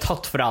noe som ble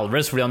tatt fra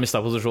Alvarez fordi han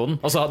mistet posisjonen.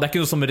 Altså, det er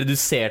ikke noe som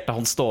reduserte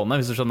han stående,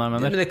 hvis du skjønner hva jeg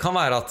mener. Men det kan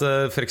være at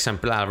for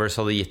eksempel Alvarez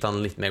hadde gitt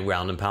han litt mer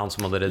ground and pound,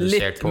 som hadde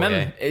redusert Litt,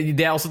 men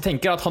det jeg også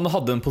tenker er at han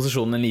hadde en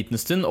posisjon en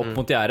liten stund opp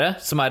mot gjerdet,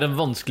 som er en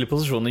vanskelig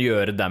posisjon å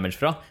gjøre damage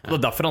fra. Og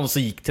det er derfor han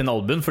også gikk til en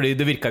albuen, fordi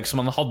det virket ikke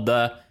som han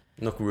hadde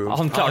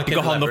Han klarte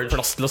ikke å ha nok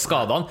plass til å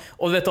skade han.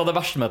 Og vet du hva det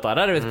verste med dette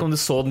er? Jeg vet ikke om du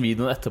så den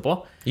videoen etterpå.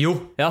 Jo.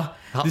 Ja,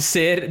 du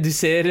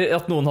ser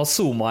at noen har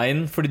zoomet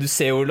inn, fordi du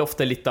ser jo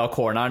ofte litt av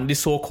corneren. De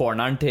så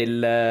corneren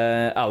til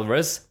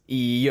Alvarez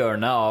i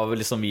hjørnet av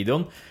liksom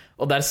videoen.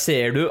 Og der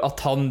ser du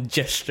at han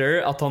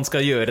gesture at han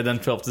skal gjøre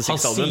den 12-6 Han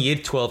albuen.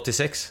 sier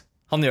 12-6.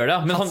 Han gjør det,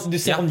 men du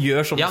ser han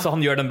gjør sånn, så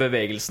han gjør den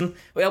bevegelsen.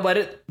 Og jeg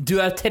bare, du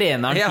er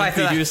treneren Jeg vet,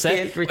 til det er UFC.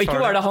 helt Og ikke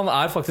bare det, han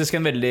er faktisk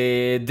en veldig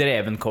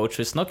dreven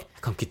coach, visstnok.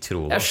 Jeg kan ikke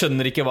tro det. Jeg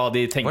skjønner ikke hva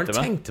de Hva tenkte han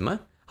med. tenkte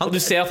med? Og du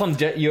ser at han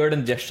gjør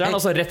den gesturen, og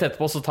så rett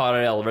etterpå så tar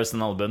Alvarez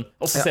den albuen.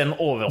 Og så ser han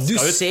Du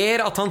overrasket ut.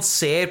 ser at han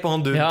ser på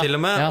han duden Ja, til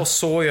og med, ja. og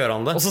så gjør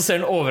han det. Og så ser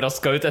han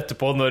overrasket ut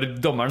etterpå når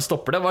dommeren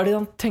stopper det. Hva er det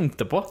han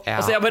tenkte på? Ja.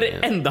 Altså jeg bare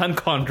enda en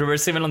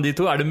controversy mellom de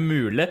to. Er det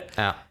mulig?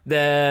 Ja.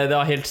 Det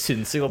var helt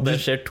sinnssykt at det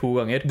skjer 2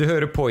 ganger. Du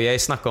hører Poirier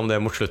snakke om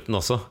det mot slutten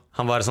også.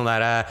 Han var sånn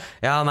der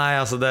Ja, nei,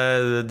 altså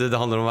det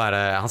handler om å være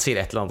Han sier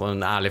et eller annet om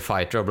en ærlig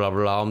fighter og bla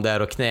bla bla. Om det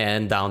er å kne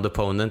en downed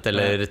opponent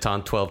eller ta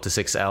en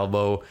 12-6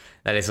 elbow.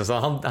 Det er liksom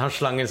sånn han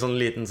slang en sånn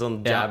liten sånn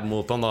jab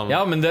mot han da.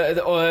 Ja, men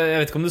og jeg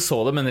vet ikke om du så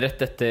det, men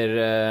rett etter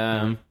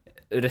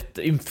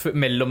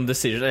mellom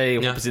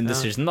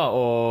decision da,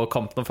 og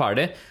kampen var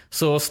ferdig,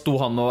 så sto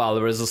han og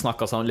Alvarez og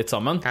snakket litt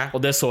sammen.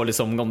 Og det så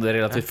liksom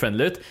relativt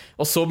friendly ut.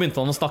 Og så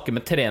begynte han å snakke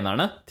med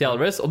trenerne til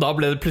Alvarez, og da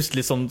ble det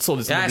plutselig sånn, så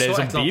det ut som det ble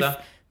liksom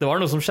beef. Det var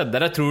noe som skjedde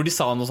der. Jeg tror de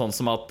sa noe sånt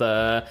som at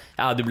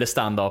ja, du ble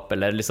stand-up,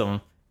 eller liksom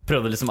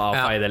prøvde liksom å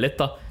avfeie det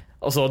litt da.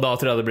 Og så da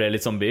tror jeg det ble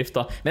litt sånn beef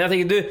da. Men jeg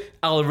tenker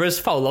Alvarez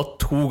falla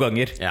 2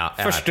 ganger.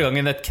 Første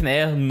gangen et kne,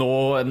 nå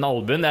en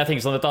albuen. Jeg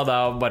tenker sånn, det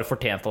er bare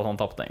fortjent at han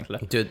tappte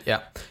egentlig. Dude,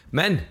 ja.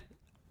 Men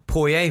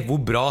Poirier,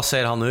 hvor bra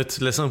ser han ut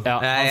liksom? Ja,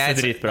 han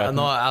ser dritbra ut.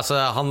 Nå, altså,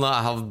 han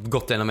har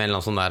gått gjennom en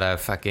eller annen sånn der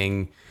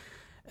fucking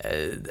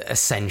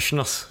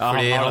ascension, ass. Ja,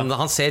 fordi han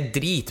han ser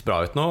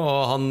dritbra ut nå,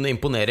 og han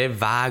imponerer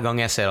hver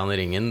gang jeg ser han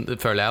i ringen,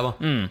 føler jeg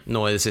da,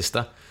 nå i det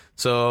siste.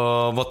 Så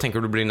hva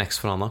tenker du blir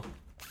next for han da?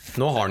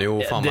 Nå har han jo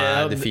faen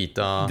meg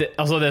defeata.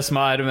 Altså det som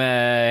er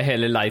med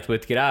hele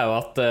lightweight-greia er jo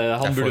at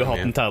han burde jo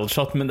hatt en title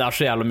shot, men det er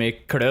så jævla mye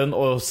kløn,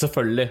 og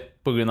selvfølgelig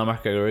på grunn av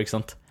McGregor, ikke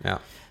sant? Ja.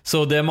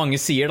 Så det mange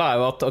sier da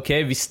er jo at ok,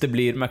 hvis det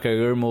blir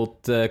McGregor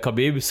mot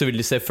Khabib, så vil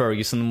de se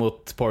Ferguson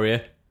mot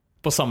Poirier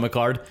på samme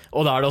card.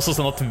 Og da er det også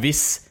sånn at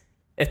hvis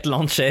et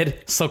eller annet skjer,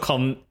 så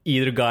kan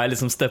either guy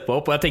liksom steppe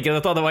opp. Og jeg tenker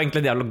dette, det var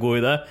egentlig en jævla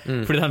god idé,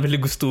 fordi det er en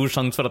veldig stor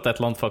sjanse for at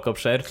et eller annet fuck up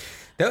skjer.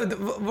 Jeg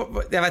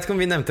vet ikke om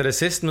vi nevnte det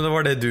sist, men det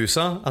var det du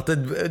sa. At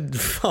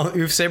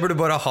UFC burde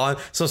bare ha en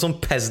sånn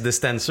Pez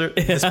dispenser.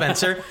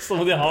 Så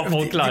må de ha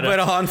folk klare. De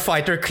bare ha en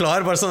fighter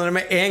klar. Bare sånn at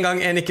med en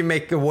gang en ikke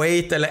make a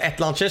wait eller et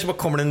eller annet skjer, så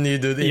bare kommer det en ny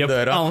dude inn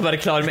døra. Han må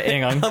være klar med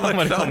en gang. Han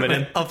bare kommer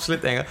inn.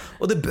 Absolutt en gang.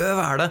 Og det bør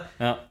være det.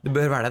 Ja. Det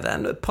bør være det. Det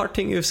er et par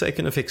ting UFC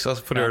kunne fikse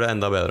for å gjøre det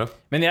enda bedre.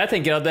 Men jeg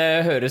tenker at det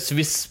høres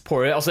hvis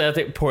Poirier, altså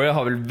Poirier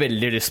har vel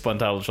veldig lyst på en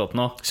title shot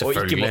nå, og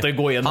ikke måtte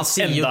gå igjen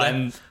enda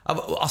en.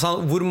 Altså,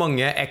 hvor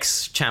mange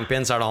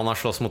ex-champions er det han har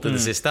slåss mot i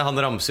det siste? Han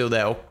ramser jo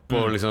det opp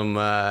på liksom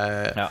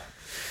ja.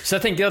 Så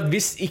jeg tenker at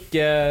hvis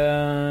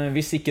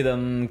ikke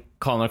den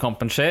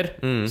Conor-kampen skjer,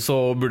 så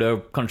burde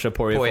kanskje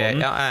Poirier få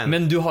den.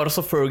 Men du har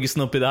også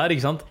Ferguson oppi der,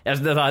 ikke sant?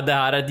 Det her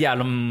er et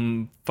jævla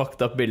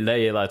fucked up bilde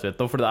i lightweight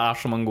nå, for det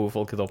er så mange gode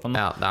folk i toppen.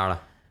 Ja, det er det.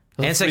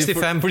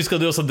 1,65. Fordi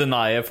skal du også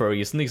denie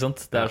Ferguson, ikke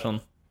sant? Det er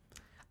sånn.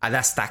 Nei, det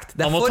er stacked.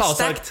 Det er for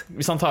stacked.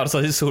 Hvis han tar av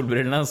seg de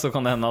solbrillene, så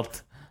kan det hende at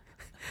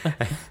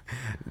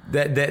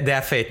det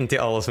er faten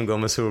til alle som går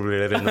med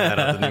solbriller under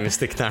her.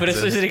 Hvis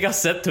dere ikke har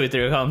sett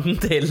Twitter-accounten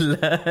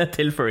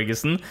til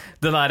Ferguson,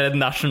 den er en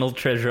national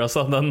treasure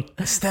altså. Den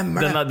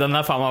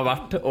er faen meg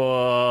verdt,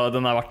 og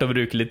den er verdt å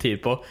bruke litt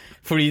tid på.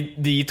 Fordi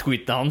de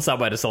tweetene hans er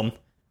bare sånn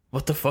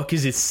what the fuck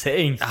is he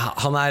saying?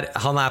 Han er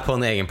på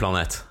en egen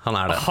planet. Han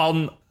er det.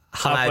 Han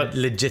er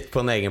legit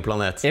på en egen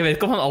planet. Jeg vet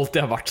ikke om han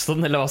alltid har vært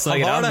sånn, eller hva som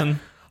er greia, men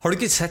Har du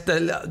ikke sett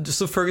det?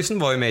 Så Ferguson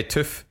var jo med i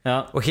Tuff.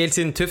 Ja. Og helt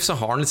siden Tuff så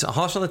har han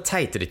har sånne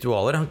teite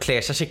ritualer. Han kler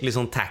seg skikkelig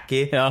sånn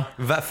tacky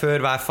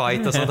før hver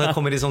fight og sånt. Han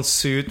kommer i sånn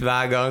suit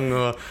hver gang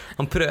og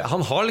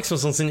han har liksom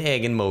sånn sin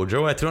egen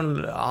mojo. Jeg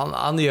tror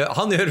han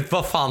gjør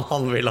hva faen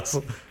han vil, altså.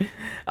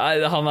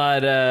 Nei, han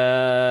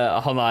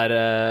er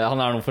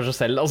noe for seg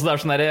selv. Altså, det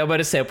er sånn der, jeg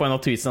bare ser på en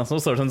av tweetsene hans, så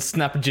står det sånn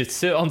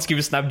Snap-jitsu. Han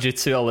skriver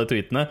Snap-jitsu i alle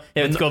tweetene.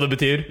 Jeg vet ikke hva det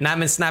betyr. Nei,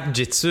 men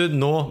Snap-jitsu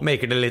nå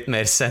maker det litt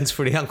mer sens,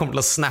 fordi han kommer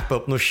til å snappe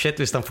opp noe shit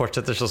hvis han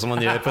fortsetter sånn som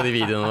han gjør på de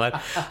videoene der.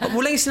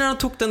 Hvor lenge siden han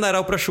tok den der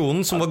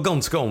operasjonen som var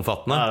ganske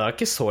omfattende? Nei, det er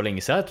ikke så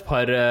lenge siden.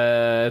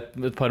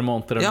 Et par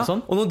måneder eller noe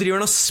sånt. Og nå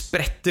driver han og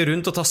spretter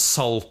rundt og tar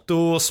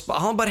salto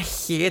han er bare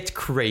helt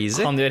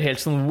crazy. Han gjør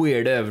helt sånn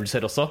weirde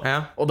øvelser også.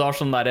 Og da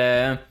er sånn der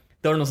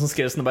det var noen som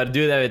skrev sånn bare, du,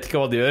 jeg vet ikke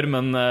hva du gjør,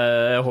 men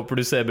jeg håper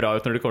du ser bra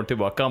ut når du kommer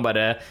tilbake. Han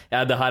bare,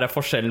 ja, det her er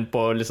forskjellen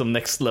på liksom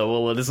next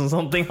level, eller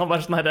sånne ting. Han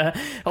bare sånn her,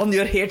 han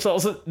gjør helt sånn,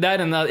 altså, det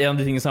er en av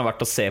de tingene som har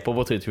vært å se på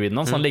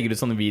Twitter-feeden hans. Han legger ut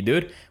sånne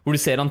videoer, hvor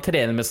du ser han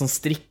trener med sånn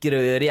strikker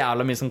og gjør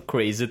jævla mye sånn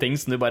crazy ting,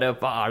 så du bare,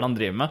 hva er det han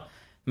driver med?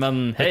 Men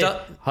hei,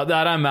 det her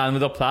er en man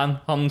with a plan.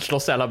 Han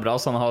slåss jævla bra,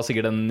 så han har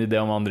sikkert en idé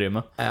om hva han driver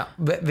med. Ja.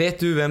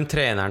 Vet du hvem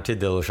treneren til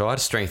Dillashaw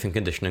er? Strength and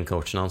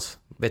conditioning-coachen hans.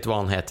 Vet du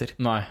hva han heter?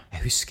 Nei.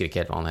 Jeg husker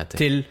ikke helt hva han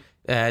heter. Til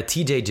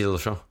TJ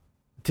Dillashaw.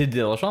 Til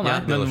Dillashaw? Nei,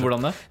 men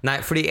hvordan det? Nei,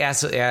 fordi jeg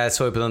så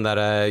jo på den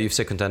der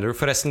UFC Contender.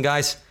 Forresten,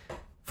 guys,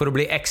 for å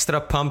bli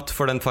ekstra pumped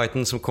for den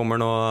fighten som kommer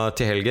nå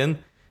til helgen,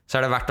 så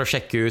er det verdt å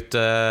sjekke ut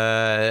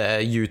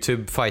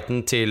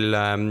YouTube-fighten til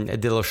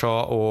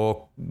Dillashaw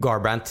og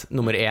Garbrandt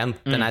nummer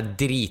 1. Den er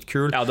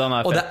dritkul. Ja, den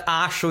er og det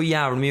er så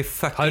jævlig mye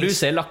fuckings. Har du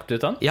selv lagt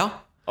ut den? Ja.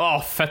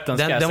 Fett,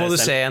 den må du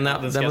se.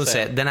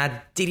 Den er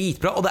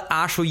dritbra. Og det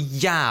er så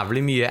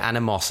jævlig mye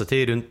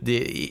animosity rundt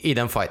i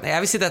den fighten.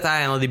 Jeg vil si dette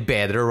er en av de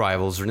bedre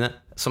rivalsene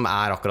som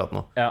er akkurat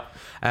nå.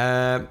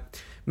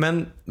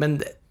 Men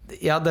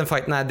ja, den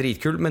fighten er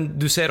dritkul. Men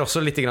du ser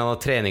også litt av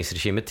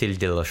treningsregimet til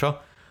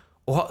Dillashaw.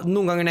 Og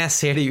noen ganger når jeg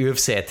ser de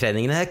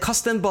UFC-treningene,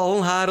 kast den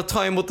ballen her og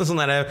ta imot en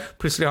sånn der,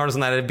 plutselig har du en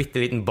sånn der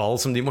bitteliten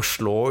ball som de må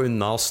slå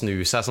unna og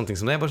snu seg, sånne ting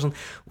som det. Bare sånn,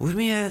 hvor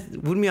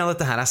mye av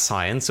dette her er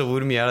science, og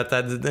hvor mye av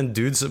dette er en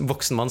dude,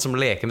 voksen mann som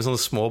leker med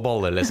sånne små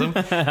baller, liksom.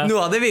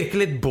 Noe av det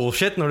virker litt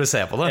bullshit når du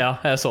ser på det. Ja,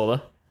 jeg så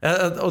det.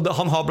 Og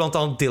han har blant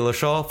annet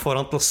Dillashaw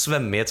foran til å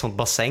svømme i et sånt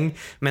basseng,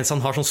 mens han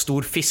har sånn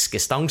stor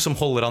fiskestang som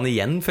holder han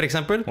igjen, for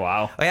eksempel.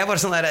 Wow. Og jeg bare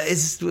sånn der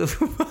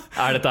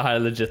Er dette her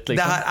legit,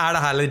 liksom? Er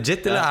det her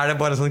legit, eller er det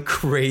bare en sånn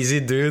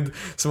crazy dude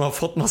som har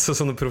fått masse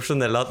sånne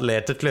profesjonelle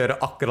atleter til å gjøre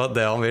akkurat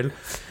det han vil?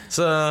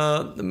 Så,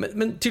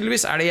 men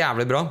tydeligvis er det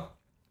jævlig bra.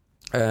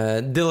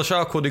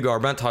 Dillashaw og Cody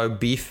Garbrandt har jo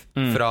beef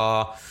fra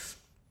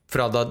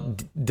da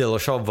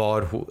Dillashaw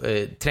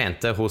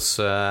trente hos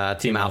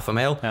Team Alpha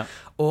Male.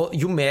 Og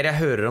jo mer jeg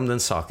hører om den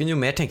saken, jo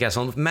mer tenker jeg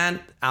sånn, man,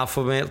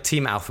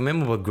 Team Alpha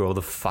Male må bare grow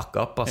the fuck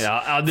up, altså.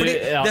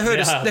 Det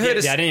høres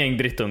er en gjeng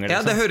drittunger, liksom.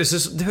 Ja, det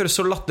høres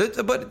så latt ut.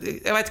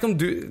 Jeg vet ikke om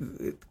du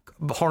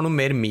har noe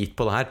mer meat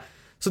på det her.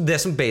 Så det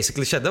som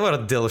basically skjedde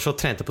var at Dillashaw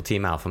trente på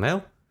Team Alpha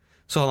Male.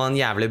 Så hadde han en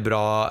jævlig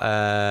bra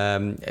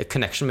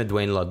connection med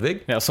Dwayne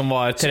Ludwig, som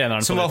var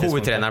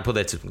hovedtreneren på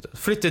det tidspunktet.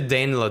 Flyttet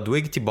Dane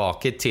Ludwig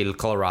tilbake til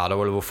Colorado,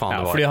 eller hvor faen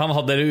det var. Fordi han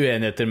hadde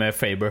uenigheter med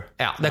Faber.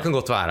 Ja, det kan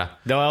godt være.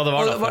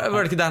 Var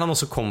det ikke der han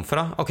også kom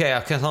fra? Ok,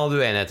 han hadde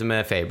uenigheter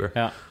med Faber.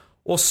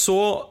 Og så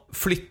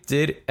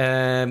flytter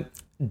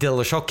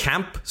Dillashaw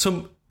camp,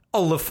 som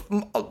alle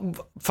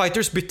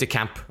fighters bytter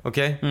camp,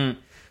 ok?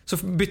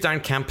 Så bytter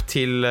han camp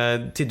til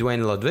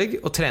Dwayne Ludwig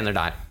og trener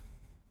der.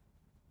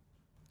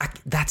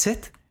 That's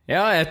it.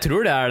 Ja, jeg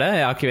tror det er det.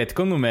 Jeg vet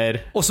ikke om noe mer.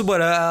 Og så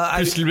bare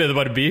plutselig ble det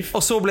bare beef.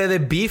 Og så ble det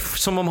beef,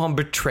 som om han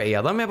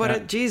betraya dem. Jeg bare,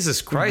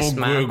 Jesus Christ,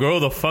 man. Grow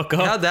the fuck up.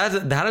 Ja,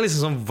 det her er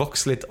liksom sånn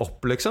vokst litt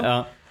opp, liksom.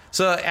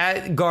 Så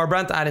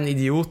Garbrandt er en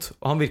idiot,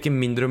 og han virker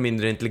mindre og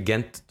mindre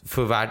intelligent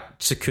for hver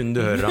sekund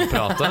du hører han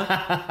prate.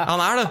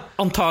 Han er det.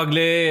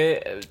 Antagelig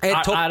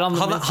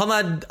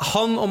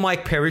han og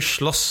Mike Perry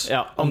slåss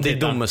om de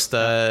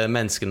dummeste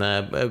menneskene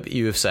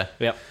i UFC.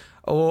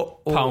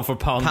 Og pound for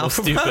pound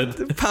stupid.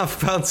 Pound for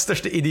pound,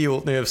 største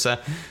idioten i UFC.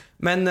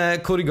 Men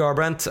Cody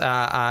Garbrandt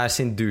er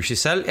sin douche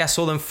selv. Jeg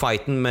så den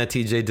fighten med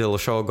TJ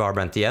Dillashaw og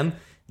Garbrandt igjen.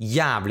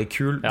 Jævlig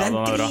kul. Det er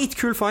en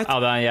dritkul fight. Ja,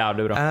 det er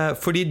jævlig bra.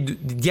 Fordi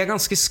de er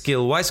ganske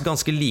skill-wise,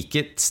 ganske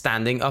like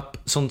standing up,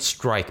 sånn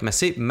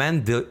strike-messig,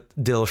 men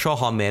Dillashaw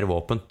har mer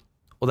våpen.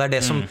 Og det er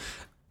det som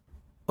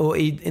Og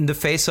in the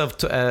face of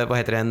hva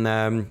heter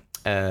det,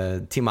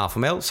 Team Alpha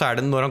Male, så er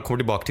det når han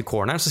kommer tilbake til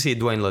corneren, så sier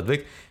Dwayne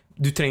Ludwig,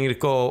 du trenger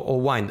ikke å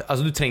wind,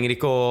 altså du trenger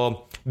ikke å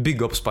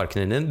bygge opp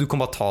sparkene dine. Du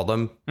kan bare ta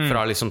dem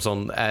fra liksom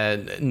sånn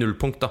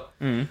nullpunkt da.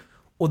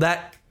 Og det er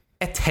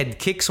et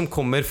headkick som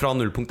kommer fra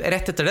nullpunkt.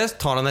 Rett etter det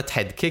tar han et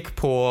headkick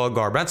på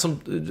Garbrandt, som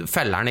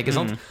feller han, ikke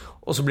sant?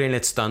 Og så blir han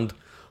litt stunned.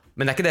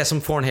 Men det er ikke det som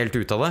får han helt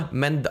ut av det.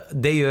 Men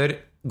det gjør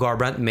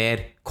Garbrandt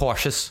mer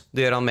cautious.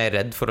 Det gjør han mer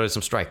redd for å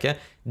liksom strike.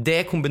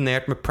 Det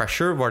kombinert med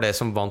pressure var det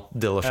som vant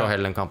Dillashaw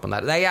hele den kampen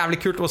der. Det er jævlig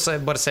kult å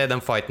bare se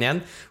den fighten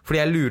igjen, fordi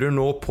jeg lurer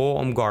nå på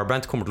om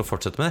Garbrandt kommer til å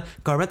fortsette med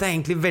det. Garbrandt er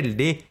egentlig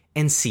veldig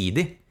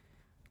ensidig.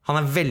 Han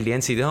veldig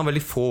ensidig, han har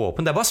veldig få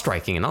våpen. Det bare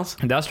strikingen hans.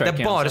 Det er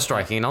bare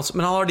strikingen hans.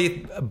 Men han har de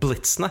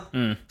blitzene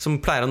som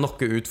pleier å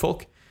knocke ut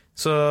folk.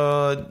 Så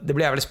det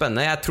blir jævlig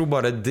spennende. Jeg tror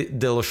bare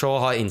Dillashaw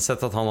har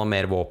innsett at han har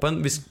mer våpen.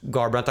 Hvis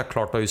Garbrandt har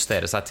klart å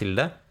justere seg til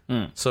det,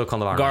 så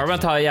kan det være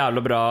Garbrandt har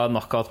jævlig bra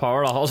knockout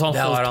power da. Altså,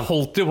 han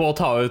holdt jo på å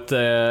ta ut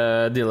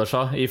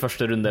Dillashaw i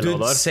første runde.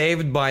 Dude,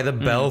 saved by the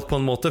bell på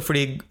en måte.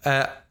 Fordi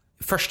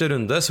første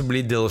runde så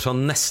blir Dillashaw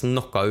nesten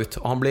knocka ut.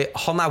 Og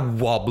han er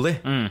wobbly.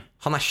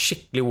 Han er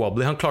skikkelig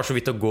wobbly. Han klarer så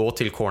vidt å gå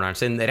til corneren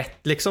sin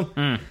rett, liksom.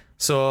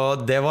 Så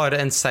det var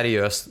en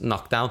seriøs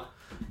knockdown.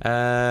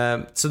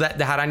 Så det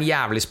her er en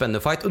jævlig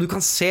spennende fight. Og du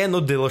kan se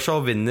når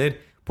Dillashaw vinner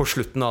på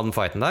slutten av den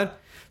fighten der,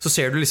 så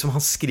ser du liksom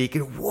han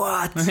skriker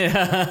 "What?"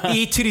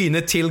 i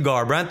trynet til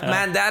Garbrandt.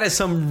 Man, that is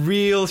some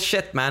real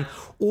shit, man.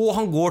 Og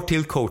han går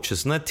til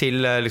coachesene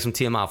til liksom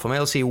Team Alpha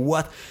Male og sier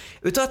 "What?"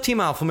 Vet du hva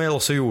Team Alpha Male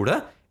også gjorde?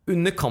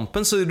 Under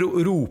kampen så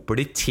roper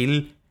de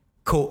til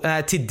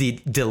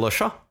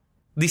Dillashaw.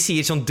 De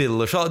sier sånn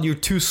Dillashaw, you're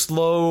too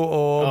slow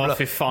og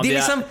fy faen, de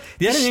er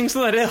en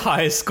sånn der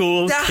high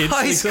school kids.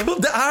 High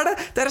school, liksom.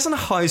 Det er sånne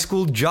high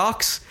school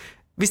jocks.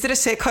 Hvis dere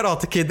ser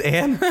Karate Kid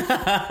 1,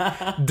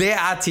 det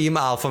er Team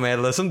Alpha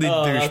Male, liksom, de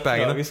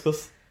douchebagene.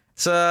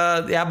 Så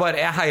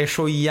jeg heier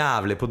så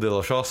jævlig på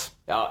Dillashaw.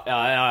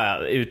 Ja,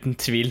 uten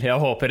tvil. Jeg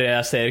håper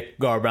jeg ser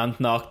Garbrandt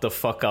knock the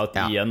fuck out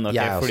igjen,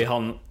 fordi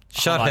han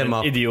er en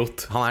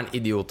idiot. Han er en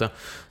idiot, ja.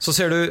 Så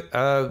ser du,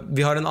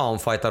 vi har en annen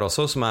fight der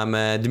også, som er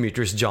med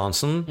Demetrius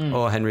Johnson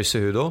og Henry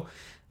Cejudo.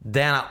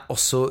 Det er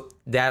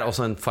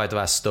også en fight å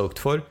være stoked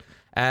for.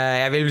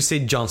 Jeg vil si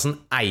Johnson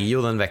eier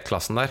jo den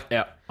vektklassen der.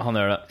 Ja, han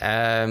gjør det.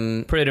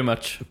 Pretty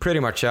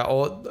much, ja.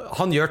 Og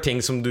han gjør ting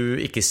som du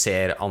ikke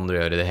ser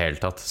andre gjøre i det hele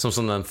tatt.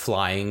 Som den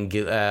flying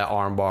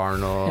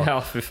armbarn og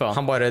ja, fy faen.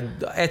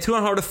 Jeg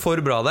tror han har det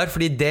for bra der,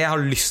 fordi det jeg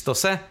har lyst til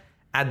å se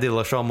er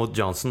Dillashaw mot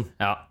Johnson.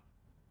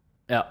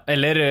 Ja,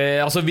 eller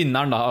altså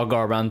vinneren da av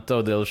Garbrandt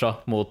og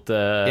Dillashaw mot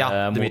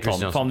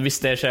han. Hvis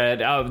det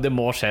skjer, det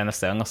må skje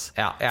neste gang, altså.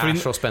 Ja, jeg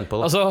er så spent på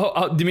det.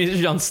 Altså, Demetrius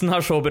Johnson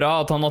er så bra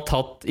at han har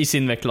tatt i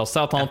sin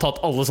vektklasse, at han har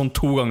tatt alle sånn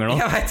 2 ganger nå.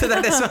 Jeg vet det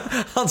er det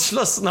som han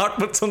slår snart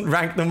mot sånn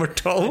rank nummer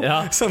 12,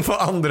 som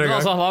for andre gang.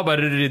 Altså, han har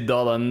bare ryddet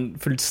av den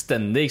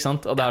fullstendig, ikke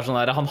sant? Og det er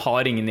sånn der, han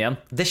har ingen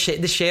igjen. Det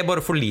skjer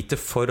bare for lite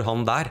for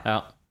han der.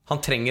 Ja. Han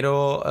trenger å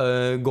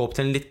gå opp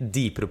til en litt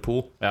dypere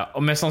pool. Ja,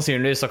 og mest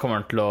sannsynlig så kommer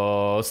han til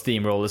å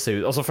steamrolle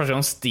Cejudo. Altså første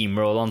gang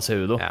steamrolle han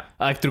Cejudo.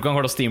 Jeg tror ikke han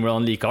kommer til å steamrolle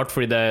han like hardt,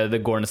 fordi det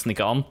går nesten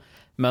ikke an.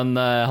 Men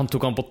han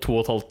tok han på 2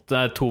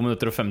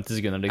 minutter og 50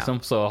 sekunder liksom.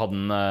 Så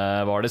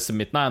var det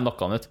submit. Nei, han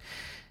knocka han ut.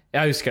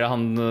 Jeg husker det,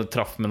 han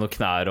traff med noen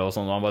knær og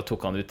sånn, og han bare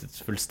tok han ut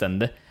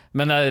fullstendig.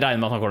 Men jeg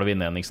regner med at han kommer til å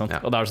vinne igjen, ikke sant?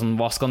 Og det er sånn,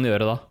 hva skal han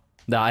gjøre da?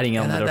 Det er ingen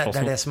andre det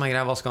er det som er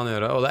greia, hva skal han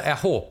gjøre? Og jeg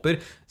håper,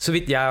 så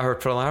vidt jeg har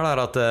hørt fra det her,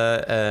 at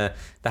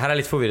det her er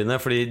litt forvirrende,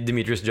 fordi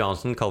Demetrius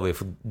Johnson kaller vi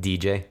for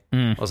DJ.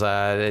 Og så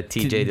er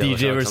TJ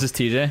DJ versus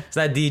TJ. Så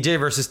det er DJ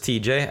versus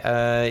TJ.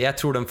 Jeg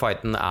tror den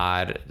fighten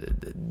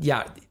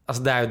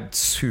altså det er jo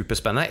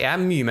superspennende. Jeg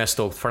er mye mer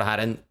stoked for det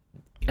her enn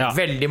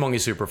veldig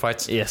mange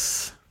superfights.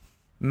 Yes.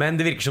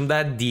 Men det virker som det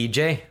er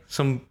DJ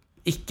som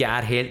ikke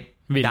er helt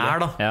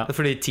der da.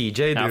 Fordi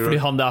TJ fordi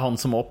det er han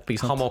som må opp,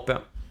 ikke sant? Han må opp,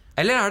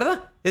 Eller er det?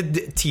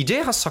 TJ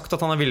har sagt at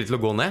han er villig til å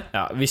gå ned.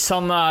 Ja, hvis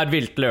han er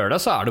villig til å gjøre det,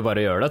 så er det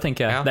bare å gjøre det,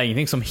 tenker jeg. Det er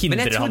ingenting som hindrer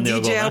han i å gå ned. Men jeg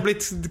tror DJ har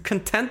blitt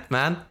content,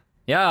 man.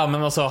 Ja,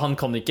 men altså, han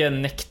kan ikke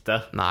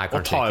nekte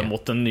å ta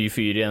imot en ny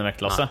fyr i en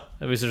vektklasse.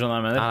 Hvis du skjønner hva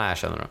jeg mener. Nei,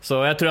 jeg skjønner det.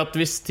 Så jeg tror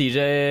at hvis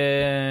TJ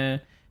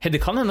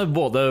det kan hende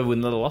både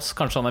win eller loss.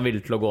 Kanskje han er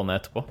villig til å gå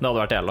ned etterpå. Det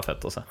hadde vært jævla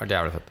fett å se.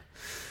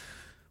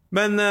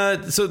 Men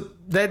så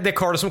det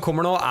cardet som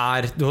kommer nå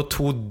du har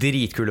 2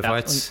 dritkule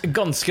fights.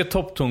 Ganske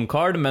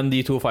topp-tung-card, men de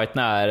 2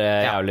 fightene er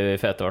jævlig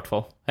fete i hvert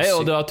fall.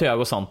 Og du har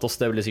Thiago Santos,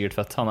 det blir sikkert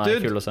fett. Han er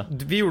kul å se.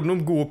 Vi gjorde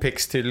noen gode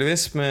picks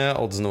tydeligvis med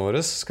oddsene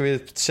våre. Skal vi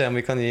se om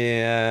vi kan gi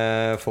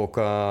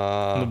folka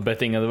noe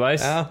betting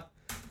advice?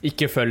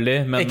 Ikke følg de,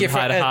 men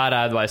her er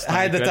advice.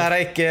 Hei, dette her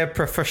er ikke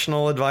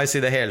professional advice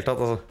i det hele tatt,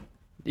 altså.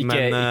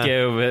 Ikke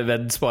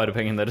vedd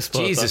sparepengene deres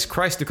på Jesus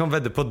Christ, du kan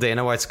vedde på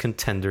Dana Whites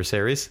Contender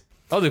Series.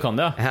 Du kan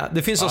det,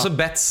 det finnes også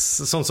bets,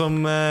 sånn som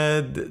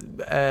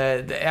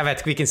jeg vet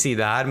ikke hvilken side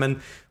det er, men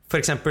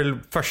for eksempel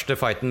første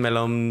fighten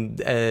mellom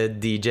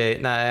TJ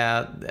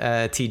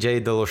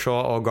Dillashaw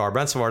og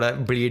Garbrandt, så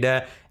blir det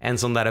en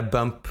sånn der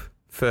bump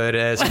før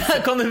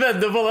Kan du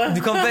vedde på det?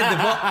 Du kan vedde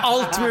på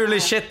alt mulig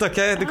shit,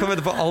 ok? Du kan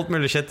vedde på alt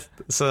mulig shit.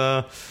 Så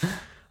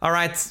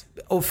alright.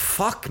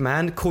 Fuck,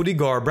 man. Cody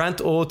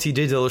Garbrandt og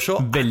TJ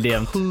Dillashaw veldig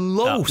jevnt.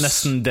 Close.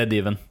 Nesten dead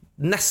even.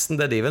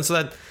 Så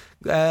det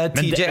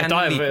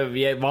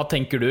hva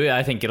tenker du?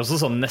 Jeg tenker også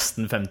sånn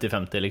nesten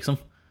 50-50 liksom.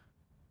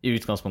 I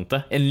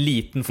utgangspunktet. En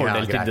liten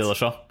fordel til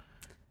Dillashaw.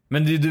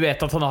 Men du vet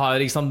at han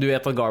har, ikke sant? Du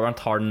vet at Garbrandt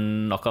har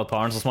den knockout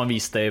poweren, sånn som han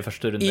viste i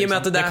første runde.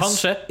 Det kan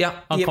skje.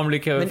 Han kan bli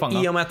ikke fanget.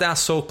 Men i og med at det er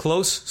så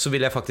close, så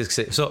vil jeg faktisk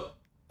si så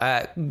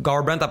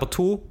Garbrandt er på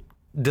 2,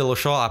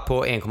 Dillashaw er på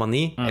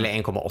 1,9 eller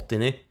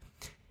 1,89.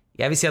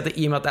 Jeg vil si at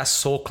i og med at det er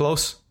så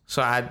close,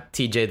 så er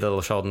TJ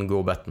Dillashaw den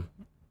gode betten.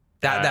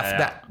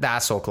 Det er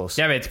så close.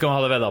 Jeg vet ikke om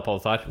jeg hadde vedda på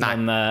alt her. Nei.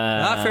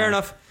 Men, Fair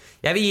enough.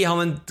 Jeg vil gi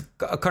ham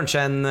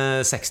kanskje en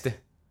 60.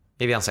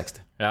 Jeg vil gi han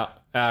 60. Ja,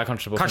 jeg er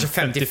kanskje på Kanskje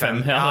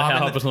 55. Ja, jeg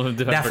men har på sånn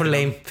 55. det er for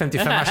lame.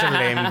 55 er så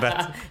lame bet.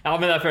 Ja,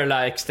 men jeg føler det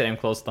er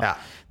ekstremt close da. Ja.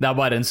 Det er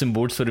bare en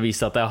symbol for å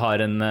vise at jeg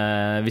har en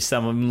hvis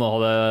jeg nå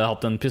hadde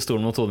hatt en pistol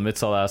mot hodet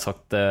mitt, så hadde jeg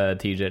sagt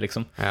TJ,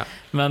 liksom. Ja.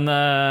 Men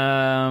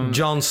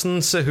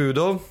Johnson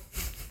Cejudo.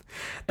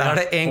 Der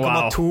er det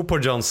 1,2 på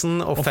Johnson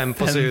og 5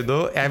 på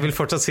Cejudo. Jeg vil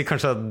fortsatt si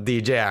kanskje at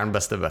DJ er den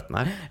beste betten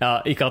her. ja,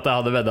 ikke at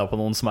jeg hadde vedda på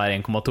noen som er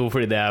 1,2,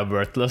 fordi det er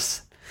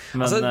worthless.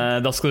 Men Altså,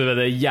 da skulle du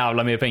vedde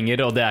jævla mye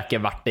penger, og det er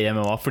ikke verdt det i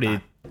MMA, fordi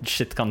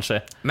shit kan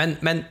skje. Men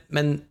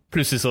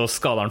Plutselig så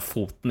skader han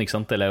foten, ikke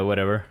sant, eller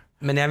whatever.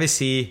 Men jeg vil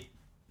si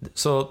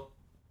så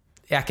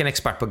jeg er ikke en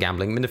ekspert på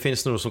gambling, men det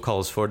finnes noe som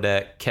kalles for The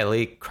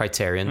Kelly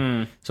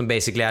Criterion, som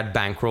basically er et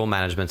bankroll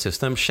management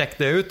system. Sjekk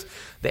det ut.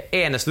 Det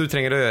eneste du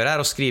trenger å gjøre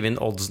er å skrive inn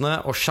oddsene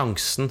og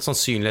sjansen,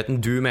 sannsynligheten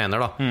du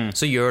mener da.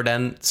 Så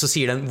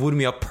sier den hvor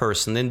mye av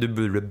personen din du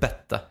burde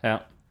bette. Ja.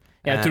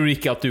 Jeg tror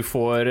ikke at du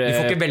får Du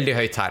får ikke veldig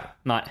høyt her.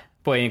 Nei,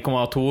 på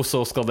 1,2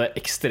 så skal det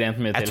ekstremt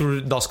mye Jeg til.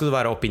 tror da skal du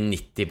være oppe i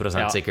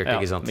 90% sikkert,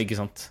 ikke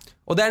sant?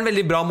 Og det er en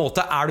veldig bra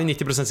måte. Er du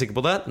 90% sikker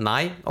på det?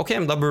 Nei. Ok,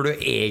 men da burde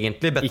du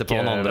egentlig bette på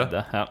noen andre.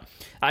 Vedde, ja.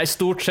 Nei,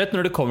 stort sett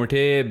når det kommer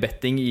til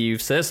betting i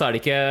UFC, så er det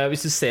ikke,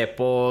 hvis du ser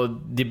på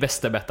de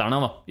beste betterne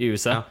da, i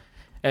UFC,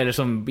 eller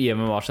som i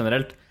MMA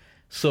generelt,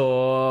 så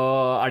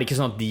er det ikke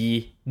sånn at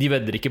de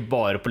vedder ikke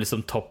bare på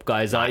liksom top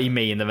guys i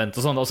main event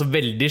og sånn. Altså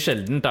veldig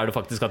sjeldent er det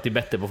faktisk at de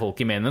better på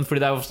folk i main event,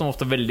 fordi det er som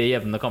ofte veldig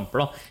jevne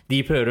kamper da.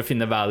 De prøver å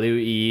finne value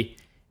i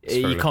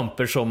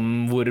kamper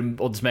hvor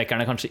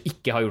oddsmakerne kanskje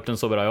ikke har gjort en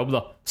så bra jobb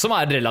da. Som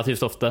er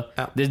relativt ofte.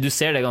 Du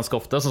ser det ganske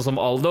ofte, sånn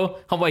som Aldo.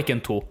 Han var ikke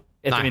en 2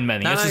 etter min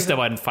mening. Jeg synes det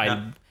var en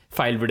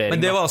feil vurdering.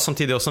 Men det var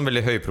samtidig også en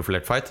veldig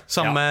høyprofilert fight.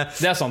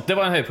 Det er sant, det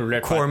var en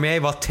høyprofilert fight.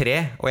 Cormier var 3,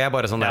 og jeg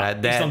bare sånn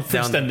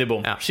fullstendig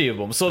bom,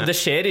 skivebom. Så det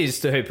skjer i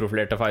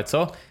høyprofilerte fights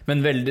også.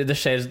 Men det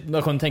skjer,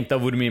 da kan du tenke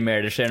deg hvor mye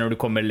mer det skjer når du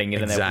kommer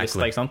lenger ned på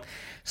lista, ikke sant?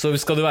 Så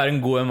skal du være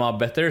en god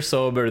MMA-better,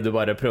 så bør du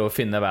bare prøve å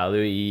finne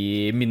value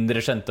i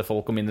mindre kjente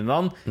folk og mindre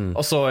navn.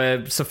 Og så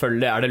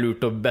selvfølgelig er det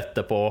lurt å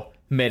bette på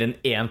mer enn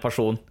én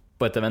person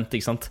på et event,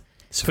 ikke sant?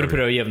 For å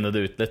prøve å jevne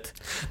det ut litt.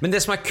 Men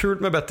det som er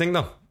kult med betting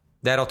da,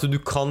 det er at du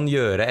kan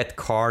gjøre et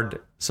card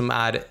som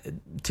er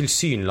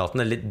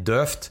tilsynelatende litt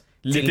døvt.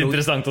 Litt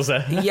interessant å se.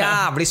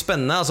 Jævlig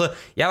spennende. Altså,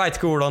 jeg vet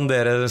ikke hvordan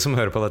dere som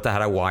hører på dette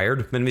her er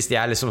wired, men hvis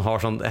jeg liksom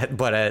har sånn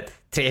bare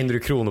 300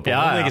 kroner på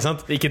den, ikke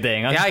sant? Ikke det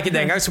engang. Ja, ikke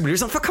det engang, så blir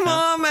du sånn, come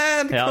on,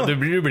 man! Ja, du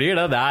blir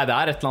det. Det er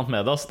et eller annet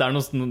med det, altså.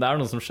 Det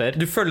er noe som skjer.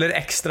 Du følger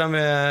ekstra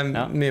med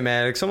mye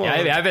mer, liksom.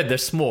 Og jeg vedder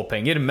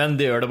småpenger, men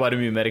det gjør det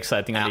bare mye mer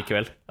exciting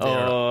allikevel.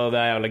 Og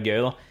det er jævlig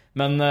gøy da.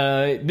 Men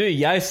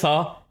jeg sa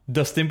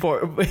Dustin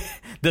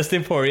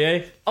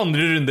Poirier,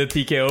 andre runde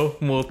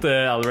TKO mot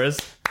Alvarez.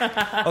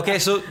 Ok,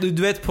 så du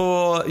vet på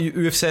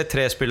UFC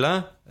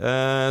 3-spillet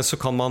så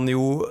kan man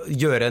jo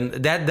gjøre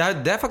det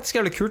er faktisk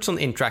jævlig kult, sånn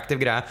interactive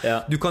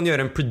greie. Du kan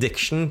gjøre en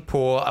prediction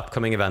på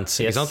upcoming events,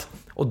 ikke sant?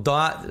 Og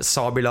da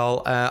sa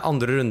Bilal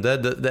andre runde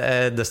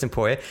Dustin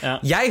Poirier.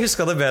 Jeg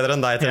husker det bedre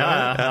enn deg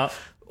til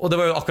og det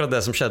var jo akkurat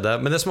det som skjedde.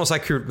 Men det som også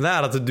er kult med det,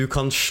 er at du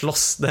kan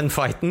slåss den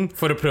fighten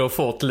for å prøve å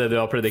få til det du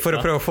har predikta. For å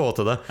prøve å få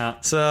til det.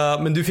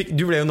 Men du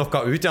ble jo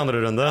knocka ut i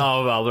andre runde.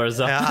 Av Alvarez,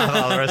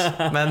 Alvarez.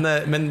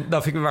 Men da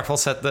fikk vi i hvert fall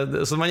sett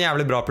det. Så det var en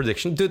jævlig bra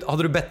prediction. Dude,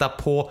 hadde du betta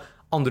på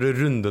andre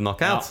runde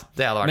knockout?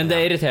 Det hadde vært. Men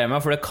det irriterer meg,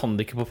 for det kan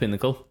de ikke på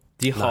Pinnacle.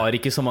 De har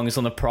ikke så mange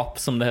sånne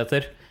props, som det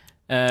heter.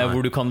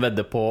 Hvor du kan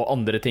vedde på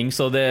andre ting.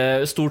 Så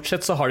stort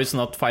sett så har de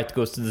sånn at fight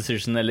goes to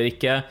decision eller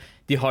ikke.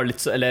 De har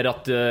litt, eller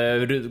at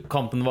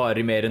kampen varer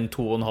i mer enn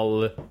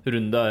 2,5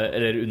 runde,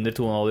 eller under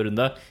 2,5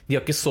 runde. De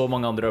har ikke så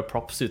mange andre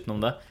props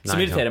utenom det.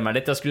 Som irriterer meg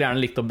litt. Jeg skulle gjerne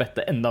likt å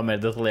bette enda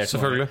mer detaljert.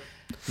 Selvfølgelig.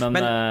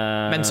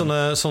 Men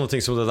sånne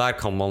ting som det der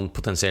kan man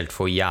potensielt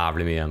få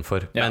jævlig mye igjen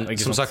for. Men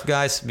som sagt,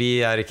 guys, vi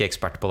er ikke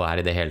eksperter på det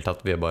her i det hele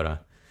tatt. Vi er bare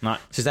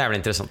synes det er jævlig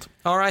interessant.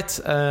 Alright,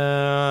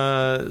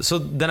 så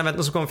den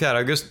eventen som kommer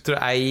 4. august tror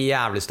jeg er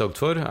jævlig stoked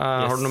for.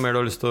 Har du noe mer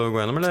du har lyst til å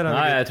gå gjennom? Eller?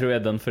 Nei, jeg tror jeg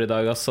er den for i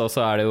dag, ass. Og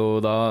så er det jo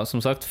da, som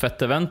sagt,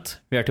 fett event.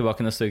 Vi er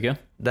tilbake neste uke.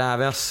 Det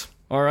er vi, ass.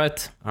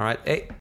 Alright, hey.